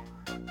 Yeah.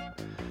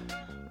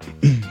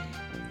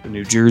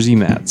 New Jersey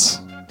Mets.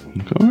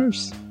 Of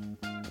course.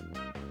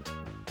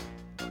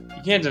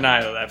 You can't deny,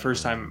 though, that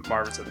first time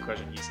Marvin said the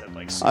question, he said,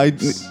 like, I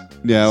Suits.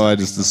 I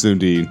just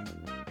assumed he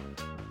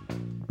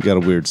got a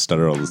weird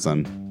stutter all of a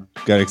sudden.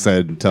 Got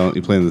excited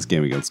you playing this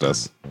game against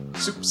us.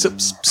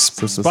 Spider-Man.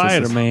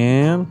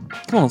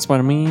 Come on,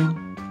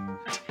 Spider-Man.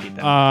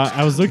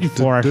 I was looking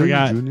for. I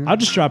forgot. Junior? I'll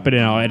just drop it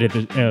in. I'll edit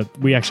it.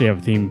 We actually have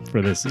a theme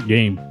for this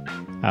game,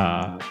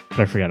 but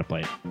I forgot to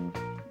play it.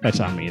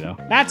 That's on me, though.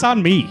 That's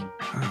on me.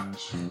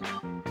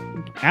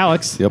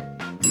 Alex.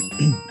 Yep.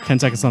 10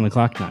 seconds on the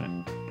clock. Not it.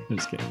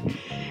 Just kidding.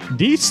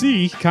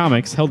 DC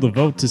Comics held a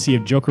vote to see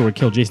if Joker would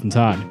kill Jason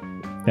Todd.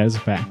 That is a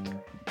fact.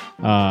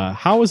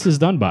 How was this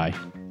done by?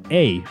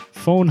 A.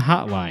 Phone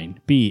hotline.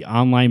 B.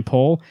 Online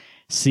poll.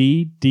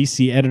 C.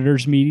 DC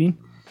editors meeting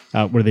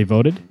where they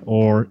voted.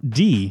 Or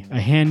D.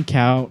 A hand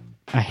count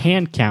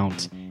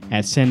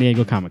at San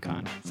Diego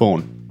Comic-Con.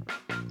 Phone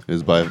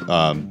is by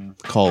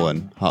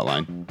call-in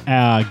hotline.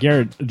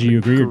 Garrett, do you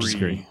agree or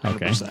disagree? 100%.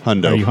 Okay.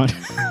 Hundo. Are you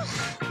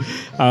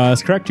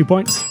that's correct. 2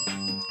 points.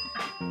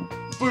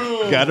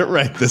 Got it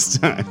right this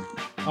time.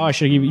 Oh,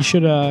 you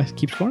should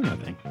keep scoring that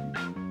thing.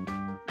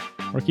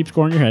 Or keep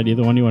scoring your head,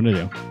 either one you want to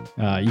do.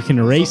 You can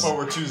erase.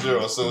 We're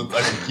 2-0, so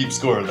I can keep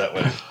scoring that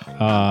way.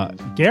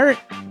 Garrett,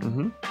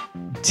 Mm-hmm.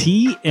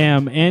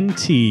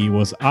 TMNT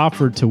was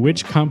offered to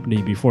which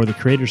company before the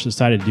creators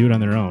decided to do it on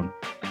their own?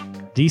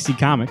 DC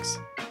Comics,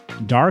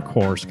 Dark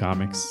Horse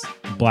Comics,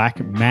 Black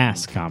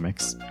Mass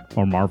Comics,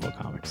 or Marvel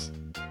Comics?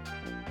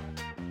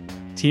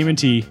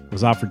 TMNT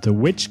was offered to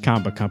which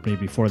comic company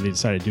before they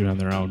decided to do it on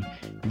their own?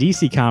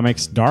 DC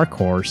Comics, Dark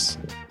Horse,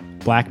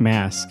 Black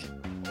Mask,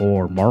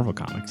 or Marvel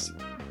Comics?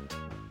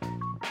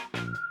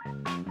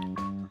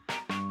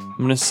 I'm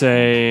going to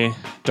say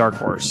Dark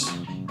Horse.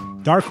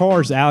 Dark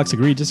Horse. Alex,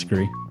 agree,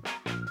 disagree?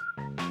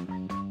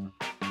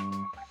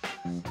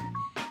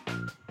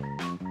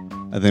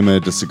 I think I'm going to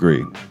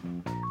disagree.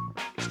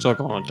 Still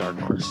going with Dark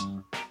Horse.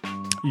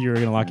 You're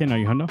going to lock in? Are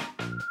you Hundo?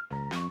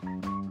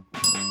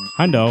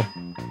 Hundo.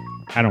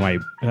 I don't know why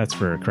that's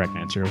for a correct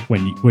answer,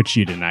 which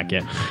you did not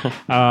get.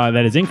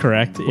 That is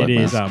incorrect. Black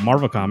it is Mask.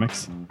 Marvel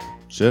Comics.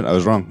 Shit, I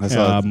was wrong. I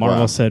saw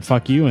Marvel said,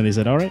 fuck you, and they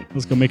said, all right,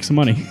 let's go make some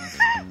money.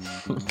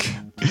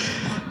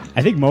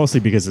 I think mostly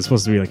because it's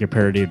supposed to be like a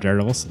parody of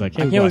Daredevil. So like,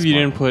 hey, I can't believe you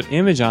didn't put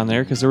Image on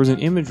there because there was an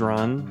Image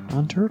run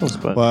on Turtles.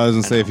 But Well, I was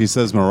going to say, if he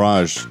says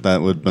Mirage,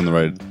 that would have been the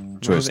right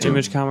choice, was too.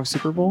 Image Comics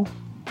Super Bowl?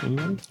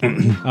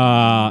 Anybody?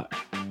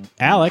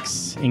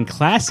 Alex, in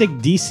classic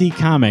DC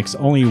Comics,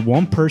 only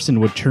one person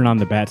would turn on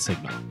the bat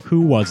signal. Who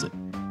was it?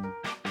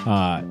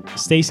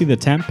 Stacy the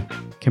Temp,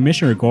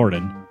 Commissioner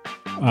Gordon,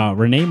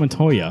 Renee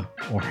Montoya,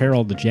 or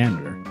Harold the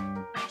Janitor?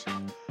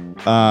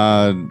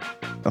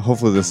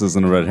 Hopefully this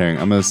isn't a red herring.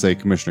 I'm going to say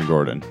Commissioner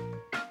Gordon.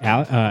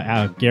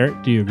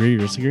 Garrett, do you agree or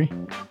disagree?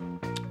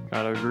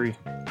 Gotta agree.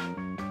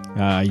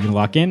 You can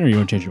lock in or you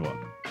want to change your vote?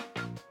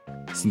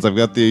 Since I've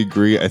got the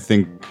agree, I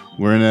think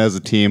we're in it as a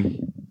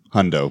team.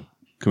 Hundo,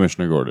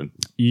 Commissioner Gordon.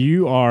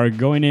 You are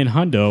going in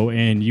Hundo,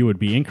 and you would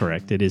be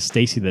incorrect. It is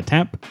Stacy the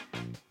Temp.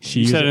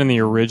 You said it in the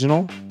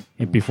original?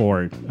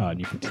 Before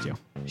New 52.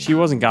 She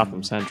wasn't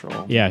Gotham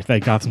Central. Yeah,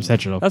 like Gotham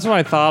Central. That's what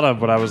I thought of,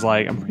 but I was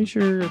like, I'm pretty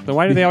sure. Then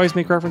why do they always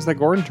make reference that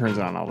Gordon turns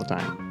it on all the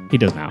time? He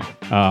does now.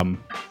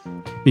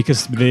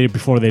 Because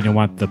before they didn't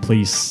want the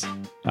police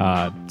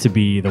to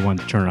be the one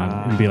to turn on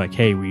and be like,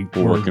 hey, we're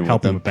working with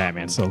helping them. with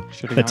Batman. So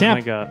Should've the gone with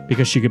my Temp, gut.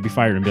 because she could be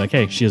fired and be like,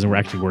 hey, she doesn't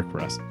actually work for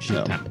us. She's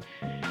No. a Temp.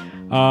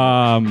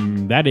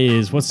 That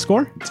is, what's the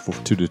score? It's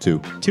 2-2.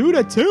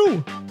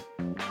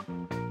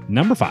 2-2.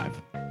 Number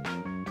 5.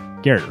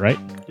 Garrett, right?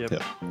 Yep.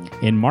 Yep.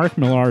 In Mark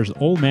Millar's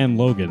Old Man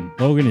Logan,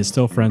 Logan is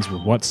still friends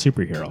with what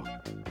superhero?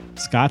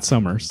 Scott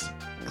Summers,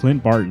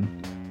 Clint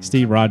Barton,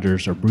 Steve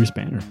Rogers, or Bruce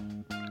Banner?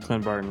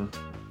 Clint Barton.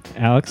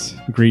 Alex,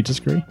 agree,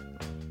 disagree?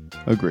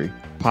 Agree.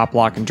 Pop,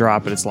 lock, and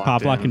drop it. It's locked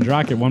Pop, in. lock, and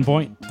drop at 1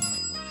 point.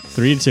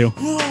 3-2.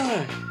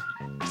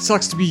 It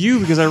sucks to be you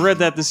because I read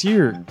that this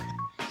year.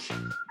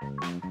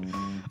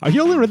 Are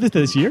you only read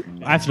this year?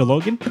 After the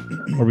Logan?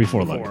 Or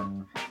before Logan? Four.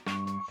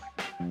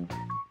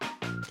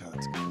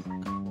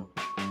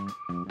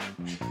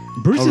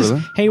 Bruce Oh, is...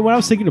 really? Hey, what I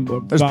was thinking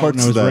about There's when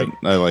parts I was that right-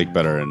 I like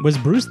better. And Was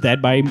Bruce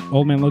dead by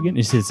Old Man Logan?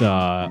 Is his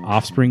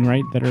offspring,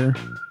 right,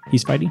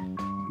 he's fighting?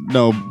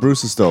 no,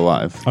 Bruce is still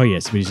alive. Oh,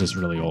 yes, but he's just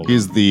really old.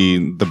 He's the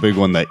big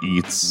one that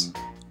eats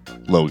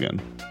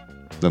Logan.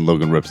 Then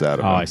Logan rips out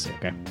of Oh, him. I see.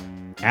 Okay.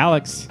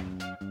 Alex,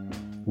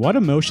 what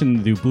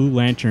emotion do Blue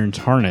Lanterns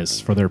harness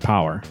for their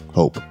power?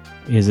 Hope.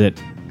 Is it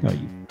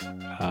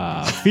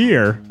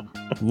fear,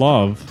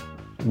 love,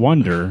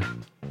 wonder,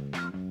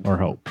 or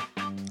hope?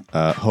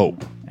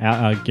 Hope.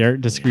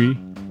 Garrett, disagree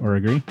or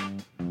agree?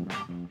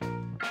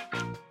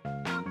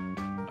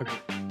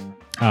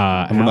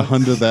 I'm going to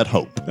Hundo that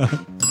hope.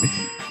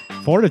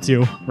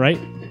 4-2, right?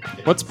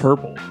 What's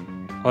purple?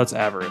 Oh, that's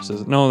avarice.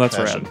 Is it? No, that's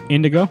Passion. red.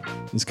 Indigo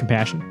is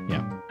compassion.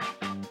 Yeah.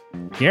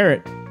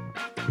 Garrett,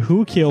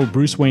 who killed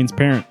Bruce Wayne's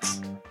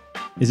parents?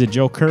 Is it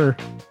Joe Kerr,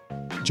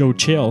 Joe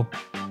Chill,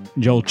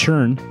 Joel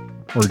Churn,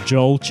 or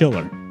Joel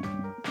Chiller?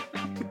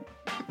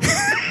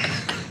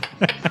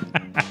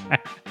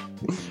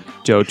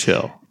 Joe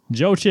Chill.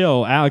 Joe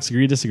Chill. Alex,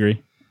 agree,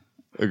 disagree?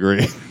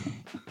 Agree.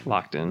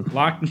 Locked in.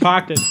 Locked and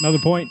pocket. Another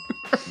point.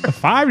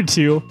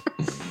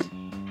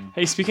 5-2.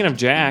 Hey, speaking of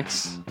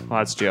Jax, well,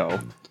 that's Joe.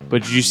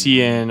 But did you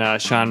see in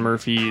Sean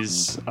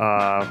Murphy's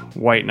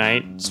White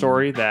Knight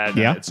story that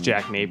Yeah. it's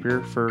Jack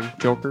Napier for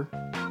Joker?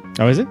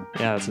 Oh, is it?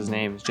 Yeah, that's his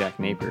name. Is Jack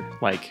Napier.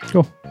 Like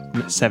Cool.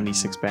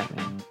 76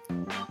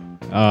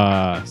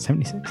 Batman.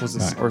 76. Was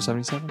it or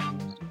 77?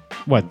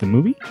 What, the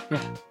movie?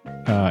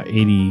 Yeah.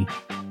 80,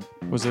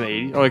 Was it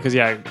 80? Oh, because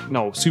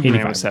Superman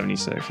 85. was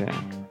 76.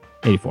 Yeah.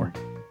 84.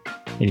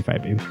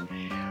 85, baby.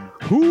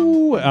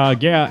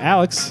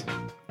 Alex,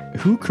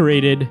 who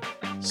created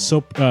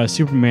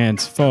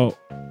Superman's foe?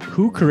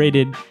 Who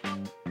created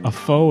a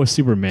foe of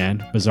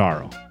Superman,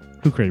 Bizarro?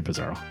 Who created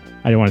Bizarro?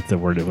 I didn't want it to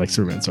word it like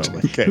Superman, so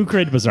Okay. who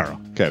created Bizarro?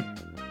 Okay.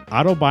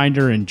 Otto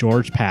Binder and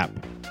George Papp,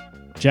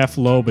 Jeff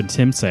Loeb and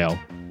Tim Sale,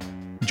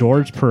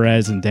 George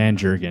Perez and Dan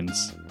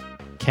Jurgens,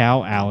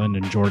 Cal Allen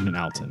and Jordan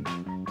Alton.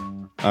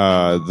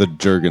 The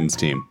Jurgens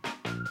team.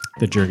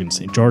 The Jurgens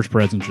team. George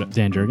Perez and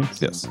Dan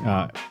Jurgens. Yes.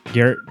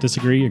 Garrett,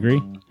 disagree?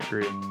 Agree?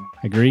 Agree.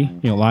 Agree?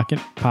 You'll lock it?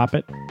 Pop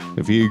it?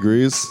 If he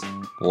agrees,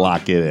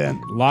 lock it in.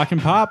 Lock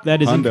and pop.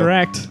 That is Hundo.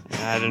 incorrect.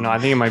 I don't know. I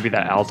think it might be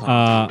that Alton.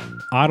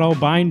 Otto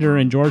Binder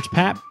and George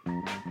Papp.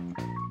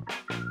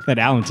 That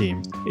Allen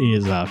team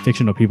is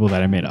fictional people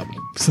that I made up.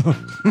 So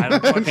I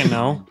don't fucking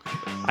know.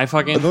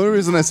 The only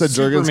reason I said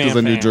Jurgens because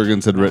I knew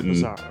Jurgens had written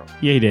Bizarro.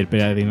 yeah, he did,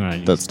 but I think the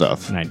 90s. that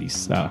stuff.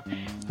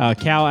 90s.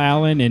 Cal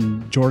Allen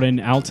and Jordan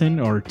Alton,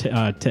 or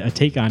a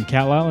take on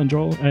Cal Allen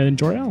and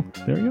Jor-El.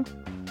 There we go.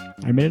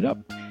 I made it up.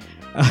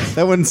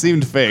 That one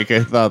seemed fake.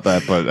 I thought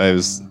that, but I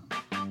was.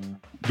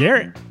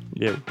 Garrett.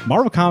 Yeah.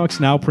 Marvel Comics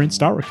now prints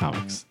Star Wars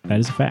comics. That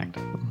is a fact.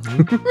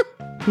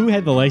 Who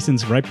had the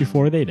license right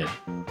before they did?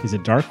 Is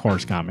it Dark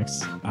Horse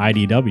Comics,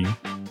 IDW,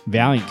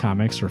 Valiant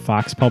Comics, or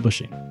Fox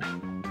Publishing?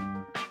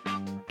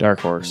 Dark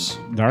Horse.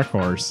 Dark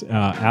Horse.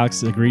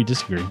 Alex, agree,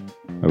 disagree?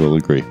 I will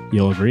agree.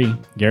 You'll agree.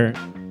 Garrett,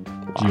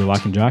 do you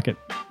lock and jock it?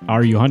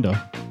 Are you Hundo?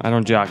 I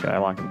don't jock it. I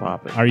lock and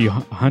pop it. Are you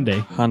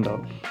Hyundai?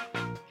 Hundo.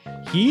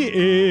 He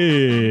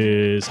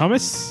is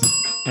hummus,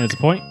 and it's a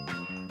point.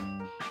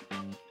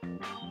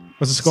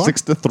 What's the score?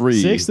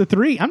 6-3.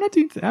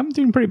 6-3. I'm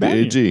doing pretty bad. The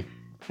here. AG.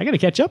 I gotta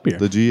catch up here.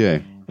 The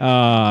GA.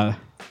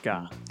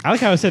 God. I like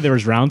how I said there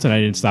was rounds and I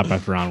didn't stop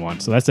after round 1,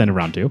 so that's the end of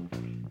round 2.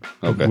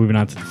 Okay. Moving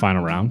on to the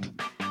final round.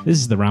 This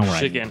is the round where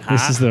Shit getting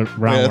this hot. is the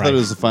round I where thought it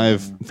was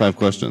five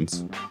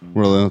questions.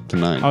 We're only up to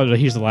 9. Oh,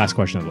 here's the last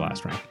question of the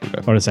last round.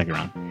 Okay. Or the second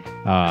round.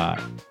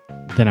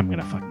 Then I'm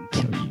gonna fucking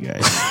kill you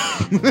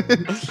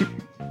guys.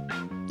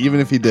 Even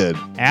if he did,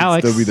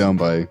 Alex. still be down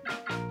by.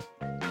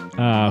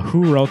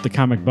 Who wrote the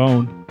comic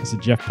Bone? Is it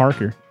Jeff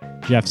Parker,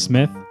 Jeff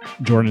Smith,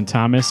 Jordan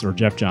Thomas, or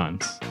Jeff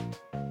Johns?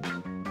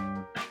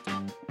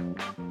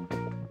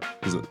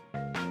 Is it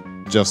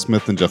Jeff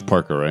Smith and Jeff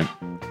Parker, right?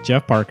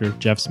 Jeff Parker,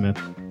 Jeff Smith,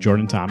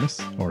 Jordan Thomas,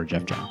 or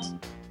Jeff Johns?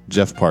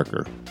 Jeff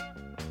Parker.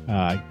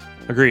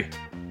 Agree.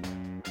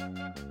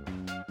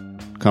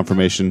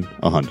 Confirmation,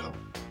 a hundo.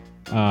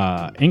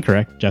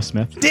 Incorrect. Jeff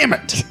Smith. Damn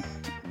it!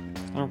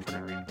 I don't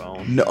fucking read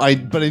Bone. No,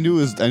 but I knew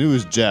it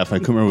was Jeff. I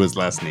couldn't remember what his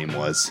last name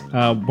was.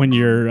 When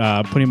you're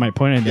putting my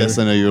point in there, Yes,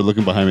 I know you're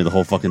looking behind me the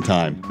whole fucking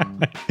time.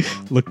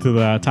 look to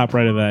the top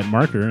right of that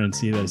marker and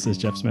see that it says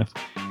Jeff Smith.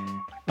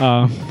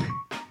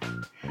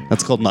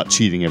 That's called not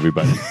cheating,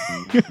 everybody.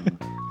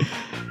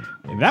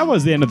 That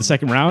was the end of the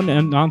second round,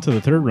 and on to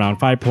the third round.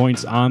 5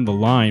 points on the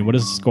line. What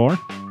is the score?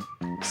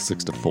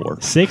 6-4.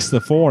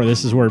 6-4.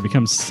 This is where it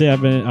becomes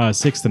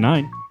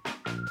 6-9.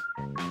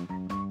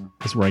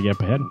 This is where I get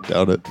up ahead.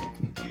 Doubt it.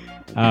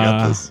 I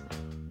got this.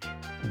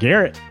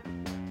 Garrett,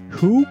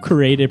 who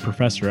created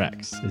Professor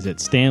X? Is it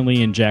Stan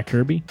Lee and Jack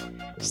Kirby,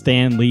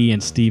 Stan Lee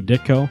and Steve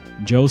Ditko,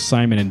 Joe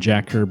Simon and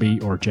Jack Kirby,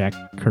 or Jack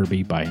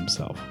Kirby by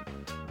himself?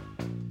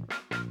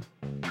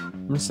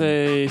 I'm going to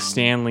say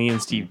Stan Lee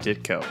and Steve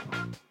Ditko.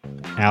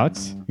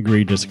 Alex,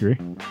 agree, disagree?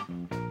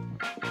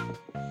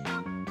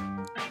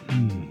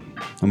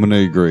 I'm going to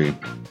agree.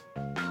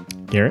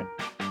 Garrett,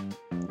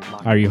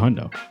 are you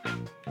Hundo?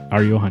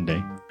 Are you a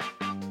Hyundai?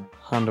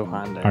 Hondo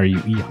Hyundai. Are you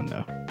E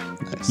Hundo?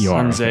 Nice. You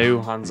are.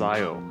 Hanzeu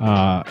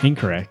Hanzayo.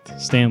 Incorrect.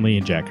 Stan Lee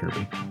and Jack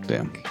Kirby.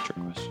 Damn. Trick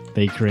question.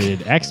 They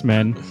created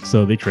X-Men,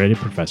 so they created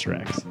Professor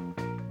X.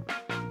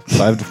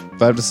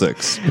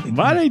 5-6.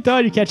 But I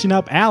thought you're catching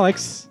up.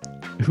 Alex,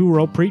 who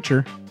wrote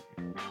Preacher?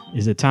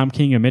 Is it Tom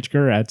King and Mitch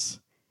Gerads,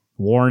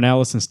 Warren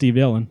Ellis and Steve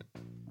Dillon,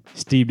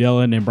 Steve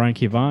Dillon and Brian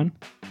K. Vaughan,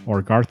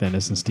 or Garth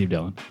Ennis and Steve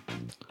Dillon?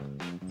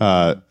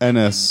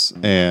 Ennis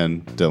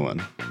and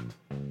Dylan.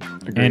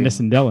 Agree. Ennis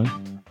and Dillon.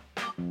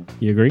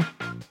 You agree?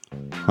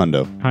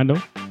 Hundo.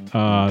 Hondo?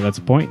 That's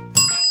a point.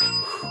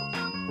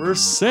 We're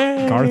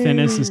safe. Garth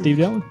Ennis and Steve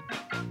Dillon?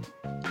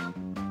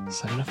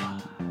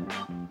 7-5.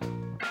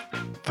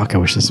 Fuck, I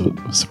wish this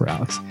was for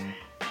Alex.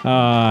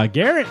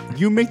 Garrett.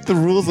 You make the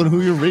rules on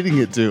who you're reading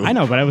it to. I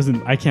know, but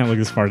I can't look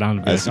this far down.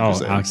 To be I like, see what you're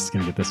saying. Alex is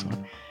going to get this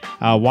one.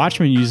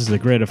 Watchmen uses a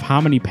grid of how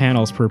many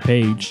panels per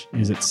page?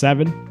 Is it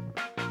 7,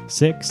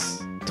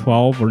 6,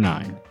 12, or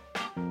 9?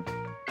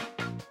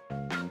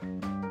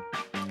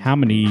 How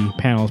many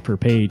panels per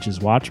page is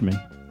Watchmen?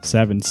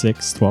 7,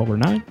 6, 12, or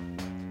 9?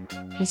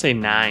 I'm gonna say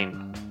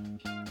 9.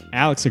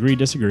 Alex, agree,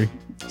 disagree?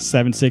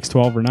 7, 6,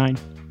 12, or 9?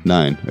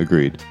 9.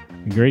 Agreed.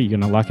 Agree. You're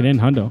gonna lock it in,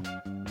 Hundo.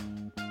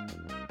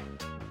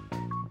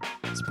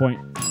 It's a point.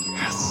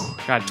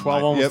 God,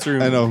 12 almost Yep, threw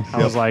me. I know.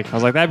 I was like,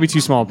 that'd be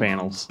too small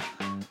panels.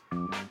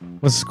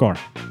 What's the score?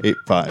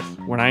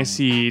 8-5. When I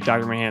see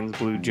Dr. Mahan's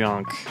blue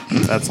junk,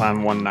 that's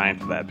on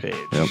 1/9 of that page.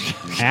 Yep.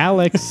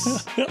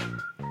 Alex,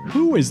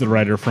 who is the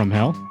writer from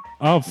Hell?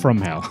 Oh,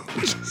 From Hell.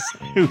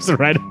 Who's the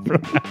writer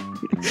from Hell?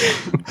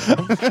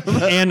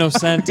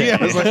 Innocente. Yeah,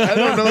 I was like, I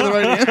don't know the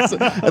right answer.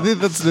 I think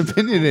that's an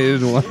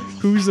opinionated one.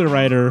 Who is the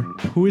writer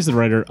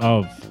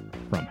of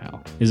From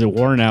Hell? Is it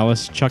Warren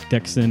Ellis, Chuck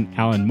Dixon,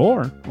 Alan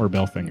Moore, or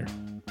Bill Finger?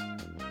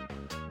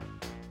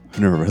 I've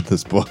never read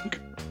this book.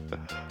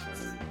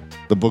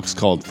 The book's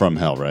called From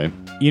Hell, right?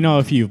 You know,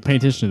 if you pay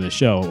attention to the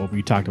show,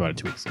 we talked about it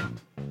 2 weeks ago.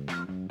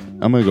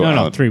 I'm gonna go. No,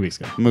 Alan. 3 weeks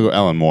ago. I'm gonna go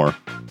Alan Moore.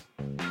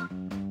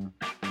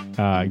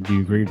 Do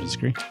you agree or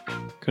disagree?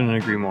 Couldn't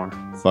agree more.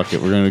 Fuck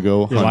it, we're gonna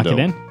go. You lock Hundo. it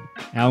in?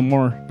 Alan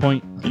Moore,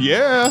 point.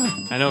 Yeah.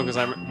 I know, because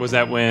was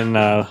that when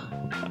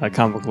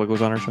Comic Book Lick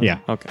was on our show? Yeah.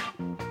 Okay.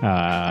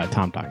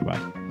 Tom talked about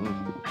it.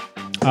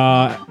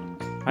 I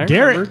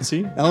Garrett. remembered,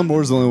 see? Alan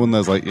Moore's the only one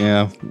that's like,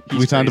 yeah. He's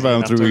we talked crazy about him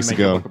enough 3 to weeks make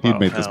a ago. book He'd about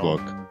made this hell.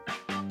 book.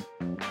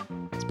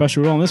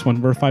 Special rule on this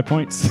one, worth 5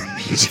 points.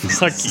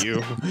 Fuck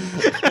you.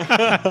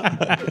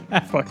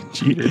 Fucking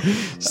cheater.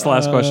 Just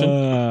last question.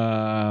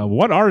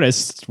 What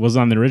artist was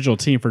on the original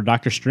team for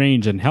Doctor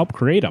Strange and helped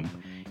create him?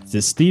 Is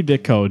it Steve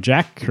Ditko,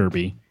 Jack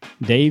Kirby,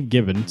 Dave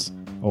Gibbons,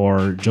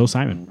 or Joe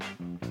Simon?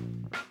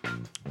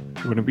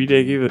 Would it be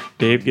Dave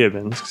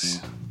Gibbons?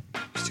 'Cause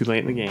it's too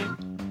late in the game.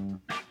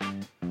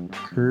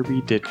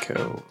 Kirby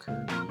Ditko.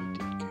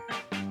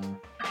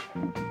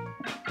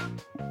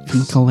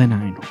 Finkel and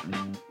Einhorn.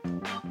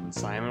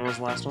 Simon was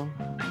the last one?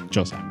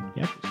 Joe Simon.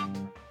 Yep.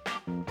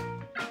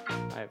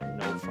 I have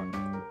no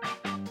fucking.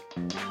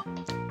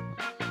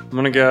 I'm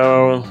gonna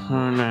go.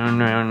 Oh, no.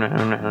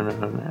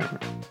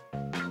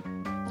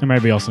 It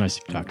might be also nice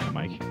if you talk to the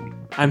mic.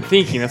 I'm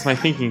thinking. That's my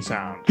thinking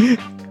sound.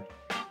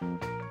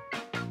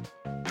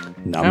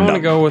 Nom, I want to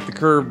nom. go with the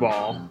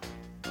curveball.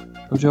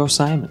 Go Joe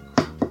Simon.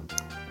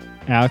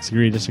 Alex,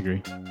 agree,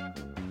 disagree?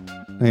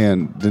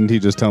 And didn't he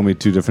just tell me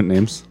 2 different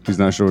names? He's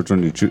not sure which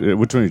one you're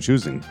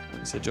choosing.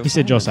 He said Joe. He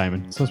said Joe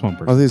Simon, so it's one Oh,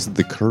 person. this is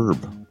the curb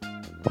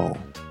ball.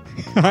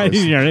 I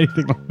didn't hear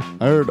anything.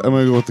 I heard I'm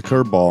gonna go with the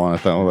curb ball, and I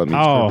thought, well, that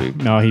means Oh,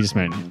 Kirby. no, he just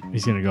meant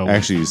he's going to go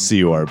Actually,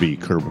 CURB,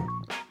 curb.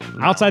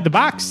 outside the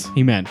box,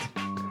 he meant.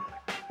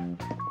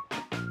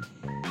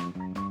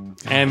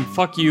 And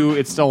fuck you.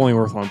 It's still only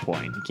worth 1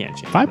 point. You can't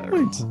change 5 that.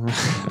 points.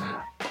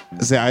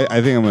 See, I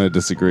think I'm gonna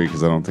disagree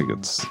because I don't think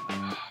it's.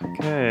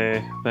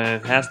 Okay, then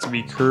it has to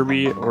be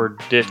Kirby or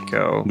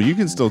Ditko. But you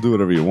can still do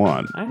whatever you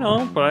want. I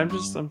know, but I'm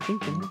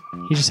thinking.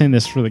 He's just saying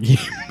this for the game.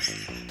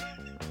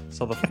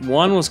 So the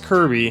one was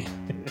Kirby.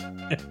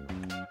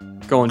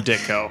 Going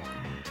Ditko.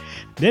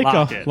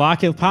 Ditko,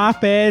 lock it,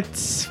 pop it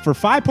for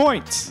 5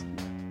 points.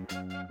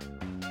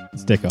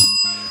 It's Ditko.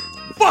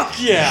 Fuck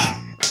yeah!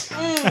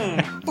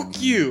 Fuck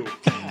you.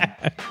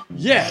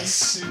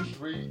 Yes. 2,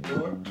 3,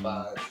 4,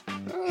 5.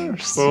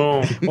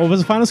 Boom. What was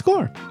the final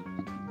score?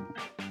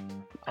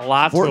 A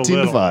lot 14 to a to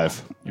little.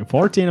 5.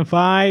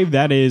 14-5.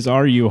 That is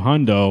RU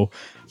Hundo.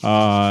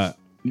 The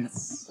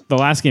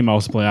last game I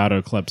was playing Auto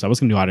Eclipse. I was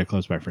going to do Auto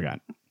Eclipse, but I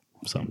forgot.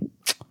 So,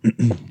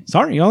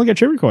 sorry, you only get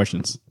trivia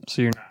questions.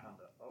 So you're not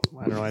Hundo. Oh,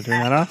 why did I turn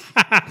that off?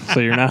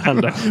 So you're not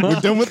Hundo. We're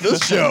done with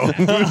this show.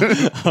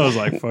 I was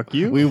like, fuck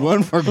you. We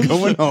won for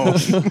going home.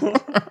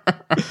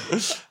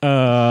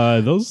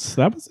 That was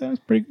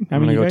pretty good. I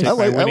I'm mean, going to you go guys, take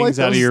my I like winnings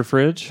out of those. your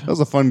fridge. That was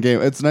a fun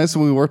game. It's nice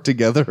when we work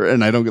together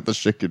and I don't get the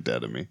shit kicked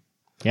out of me.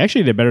 you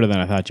actually did better than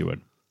I thought you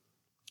would.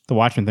 The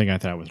Watchmen thing I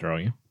thought would throw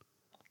you.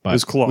 But It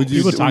was close. When you,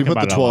 People talk when you put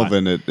about the it a 12 lot.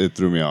 in, it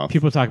threw me off.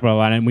 people talk about it a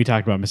lot, and we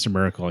talked about Mr.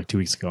 Miracle like 2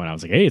 weeks ago, and I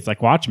was like, hey, it's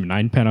like Watchmen,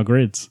 9-panel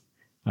grids.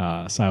 So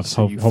I was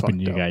So you hoping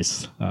fucked you up.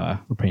 guys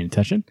were paying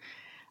attention.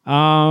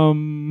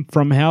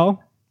 From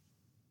Hell,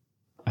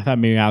 I thought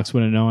maybe Alex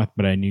wouldn't know it,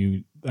 but I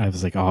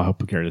was like, oh, I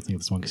hope Garrett doesn't think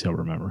this one because he'll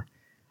remember.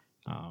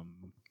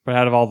 But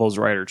out of all those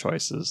writer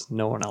choices,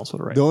 no one else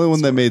would write. The only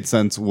one that story. made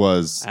sense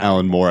was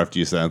Alan Moore after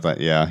you said that.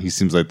 Yeah, he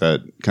seems like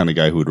that kind of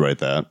guy who would write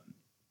that.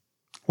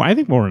 Well, I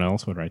think Warren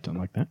Ellis would write something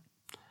like that.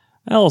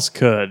 Else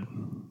could,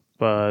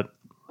 but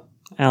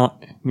I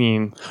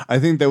mean, I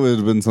think that would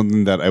have been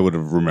something that I would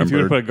have if you would remembered.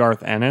 have put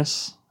Garth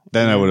Ennis,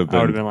 Then I would have I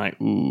would have been. been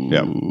like, ooh.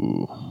 Yep.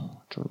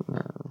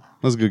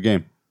 That was a good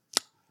game.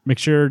 Make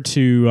sure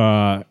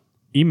to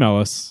email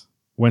us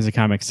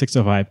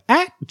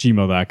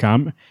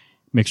WednesdayComics605@gmail.com.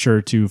 Make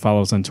sure to follow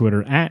us on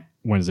Twitter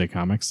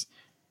 @WednesdayComics.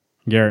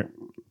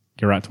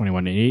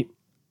 Garrett2188.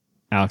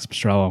 Alex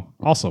Pastrello,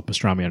 also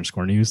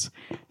Pastrami_news.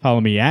 Follow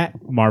me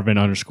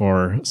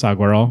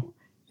 @Marvin_Saguero.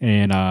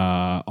 And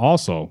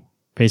also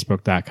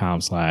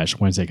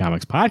Facebook.com/Wednesday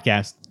Comics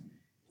Podcast.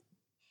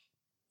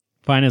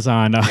 Find us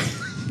on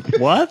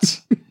What?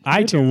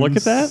 iTunes. Look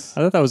at that.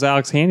 I thought that was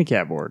Alex's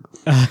handicap board.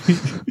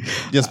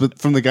 Yes, but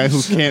from the guy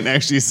who can't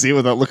actually see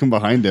without looking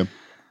behind him.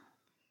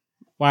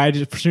 Why?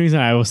 For some reason,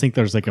 I always think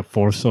there's like a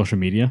fourth social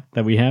media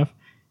that we have.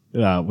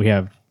 We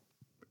have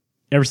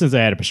ever since I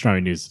had a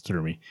pastrami news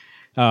through me.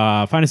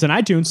 Find us on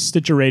iTunes,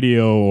 Stitcher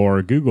Radio,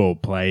 or Google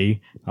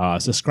Play.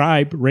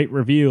 Subscribe, rate,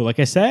 review. Like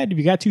I said, if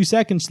you got 2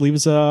 seconds, leave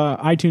us a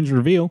iTunes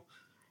review.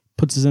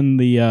 Puts us in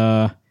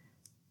the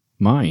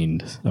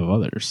mind of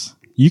others.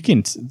 You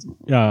can.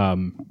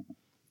 So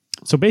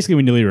basically,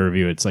 when you leave a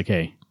review, it's like,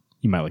 hey,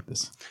 you might like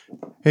this.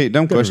 Hey,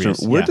 dumb question.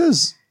 reviews, Where yeah.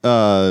 does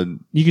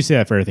You can say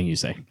that for everything you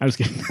say. I'm just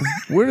kidding.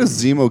 where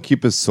does Zemo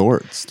keep his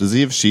swords? Does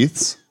he have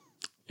sheaths?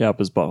 Yeah, up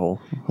his butthole.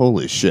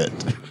 Holy shit!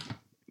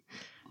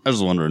 I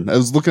was wondering. I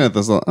was looking at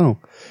this. Oh,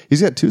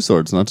 he's got 2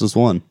 swords, not just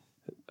one.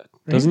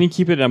 Doesn't he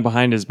keep it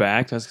behind his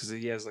back? That's because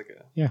he has like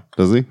a.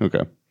 Does he?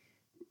 Okay.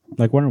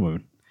 Like Wonder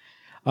Woman.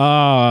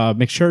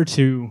 Make sure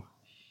to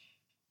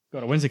go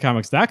to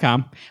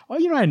WednesdayComics.com. Oh,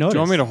 you know what I noticed? Do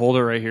you want me to hold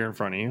it right here in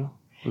front of you?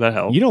 Would that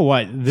help? You know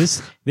what?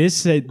 This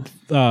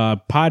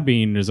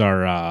Podbean is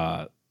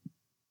our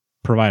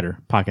provider,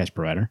 podcast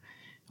provider,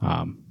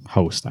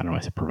 host. I don't know why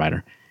I said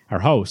provider. Our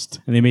host.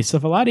 And they made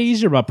stuff a lot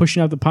easier about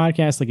pushing out the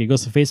podcast. Like it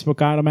goes to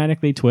Facebook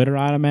automatically, Twitter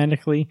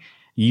automatically,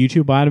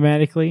 YouTube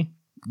automatically.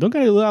 Don't got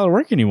to do a lot of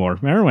work anymore.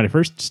 Remember when we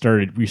first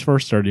started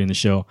doing the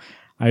show,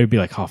 I would be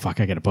like, oh, fuck,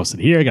 I got to post it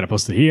here. I got to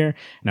post it here.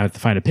 And I have to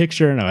find a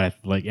picture and I would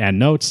have to like add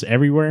notes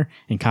everywhere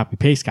and copy,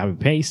 paste. A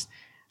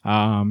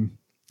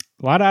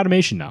lot of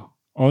automation now.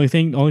 Only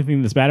thing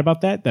that's bad about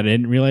that I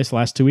didn't realize the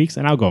last 2 weeks,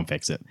 and I'll go and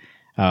fix it.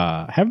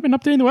 Haven't been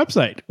updating the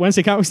website,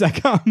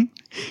 WednesdayComics.com,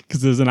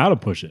 because there's an auto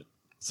push it.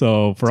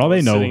 So for all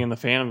they know, sitting in the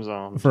Phantom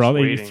Zone, for all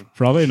waiting.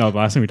 they know, the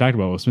last thing we talked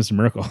about was Mr.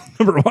 Miracle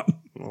 #1.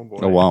 Oh boy!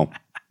 Oh wow.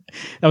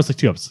 That was like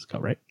 2 episodes ago,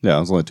 right? Yeah, it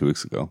was only 2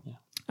 weeks ago.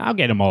 I'll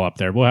get them all up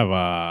there. We'll have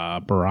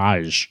a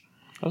barrage.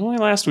 That was only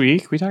last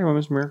week. We talked about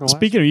Mr. Miracle.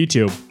 Speaking of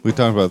YouTube, We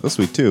talked about it this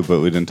week too,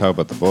 but we didn't talk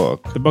about the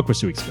book. the book was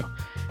 2 weeks ago.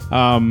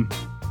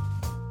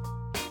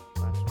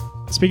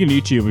 Speaking of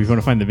YouTube, if you want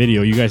to find the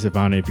video, you guys have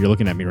found it. If you're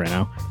looking at me right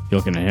now, you're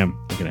looking at him.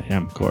 Looking at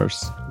him. Of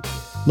course.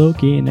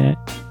 Looking at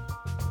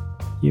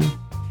you.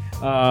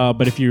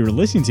 But if you're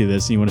listening to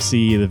this and you want to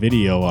see the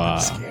video,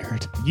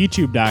 Scared.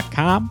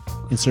 youtube.com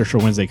and search for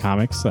Wednesday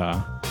Comics.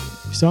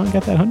 We still haven't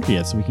got that 100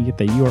 yet, so we can get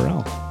the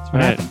URL. That's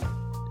what Right. happened.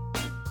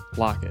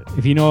 Lock it.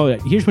 If you know,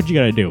 here's what you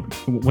got to do.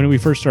 When we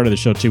first started the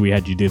show, too, we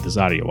had you do this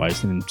audio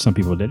wise, and some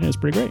people did, and it's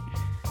pretty great.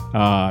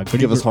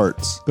 Give us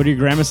hearts. Go to your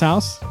grandma's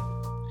house.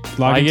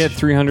 Log I into- get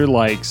 300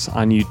 likes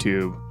on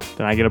YouTube,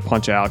 then I get to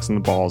punch Alex in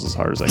the balls as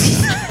hard as I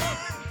can.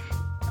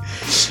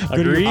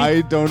 Agree?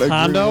 I don't agree.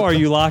 Hondo, are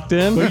you locked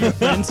in? Go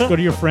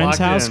to your friend's Locked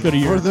house. in. Go to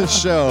For your the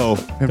show.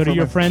 go to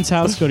your friend's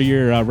house. Go to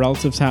your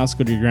relative's house.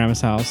 Go to your grandma's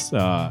house.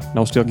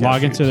 No steel cap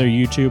Log into shoes. their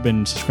YouTube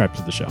and subscribe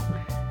to the show.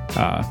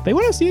 They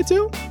want to see it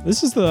too.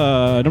 This is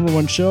the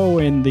 #1 show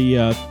in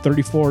the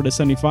 34 to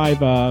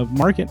 75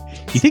 market.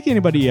 You think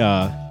anybody?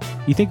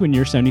 You think when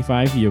you're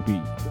 75 you'll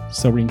be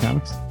still reading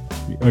comics,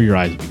 or your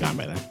eyes will be gone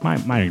by then?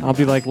 Mine I'll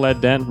be like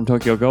Led Dent from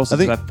Tokyo Ghost. I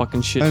think- That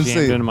fucking shit I jammed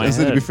say, into my to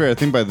head. be fair, I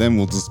think by then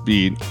we'll just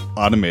be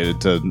automated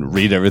to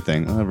read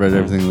everything. I've read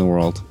everything in the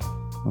world.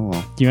 Oh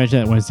well. Can you imagine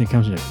that Wednesday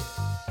comes in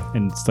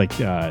and it's like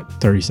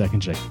 30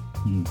 seconds? Like,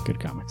 good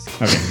comics.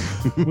 Okay,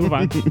 move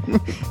on.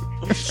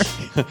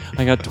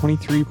 I got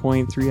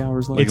 23.3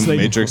 hours left. Like It's in the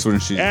like- Matrix when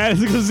she I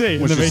was gonna say,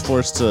 in when the she's Matrix-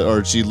 forced to,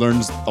 or she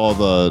learns all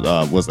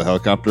the was the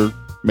helicopter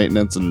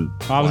maintenance and. I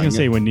was flying gonna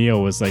say it. when Neo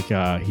was like,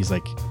 he's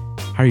like,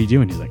 "How are you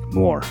doing?" He's like,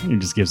 "More." And he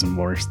just gives him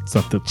more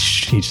stuff that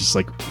he's just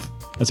like,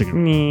 "That's a good."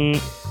 One. Look at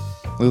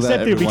Except that,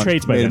 there'd be everyone.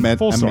 traits by Made then. a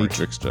Full story.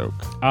 Matrix joke.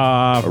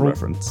 For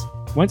Reference.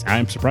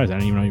 I'm surprised. I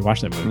didn't even know you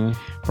watched that movie.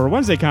 For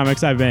Wednesday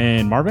Comics, I've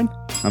been Marvin.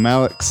 I'm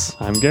Alex.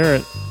 I'm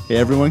Garrett. Hey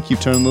everyone, keep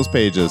turning those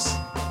pages.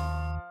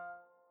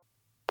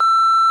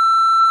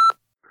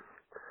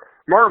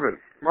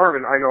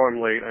 Marvin, I know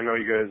I'm late. I know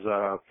you guys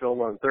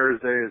film on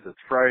Thursdays. It's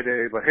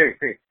Friday, but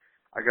hey,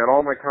 I got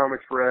all my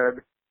comics read.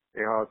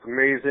 You know, it's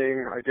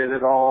amazing. I did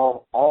it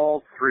all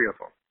 3 of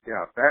them.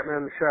 Yeah,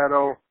 Batman the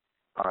Shadow,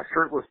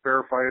 Shirtless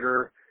Bear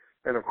Fighter,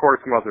 and of course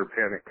Mother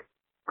Panic.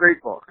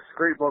 Great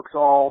books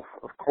all.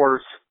 Of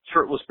course,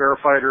 Shirtless Bear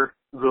Fighter,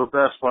 the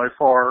best by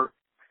far.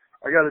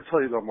 I got to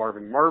tell you though,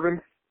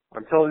 Marvin,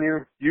 I'm telling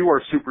you, you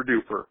are super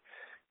duper.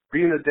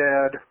 Being a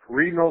dad,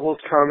 reading all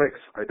those comics,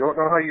 I don't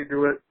know how you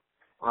do it.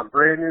 I'm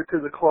brand new to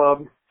the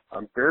club.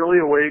 I'm barely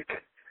awake.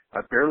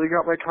 I barely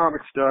got my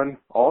comics done,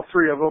 all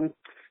 3 of them.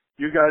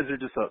 You guys are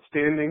just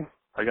outstanding.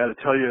 I got to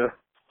tell you,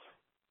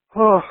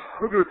 I'm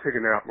going to take a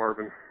nap,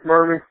 Marvin.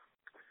 Marvin,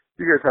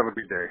 you guys have a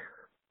good day.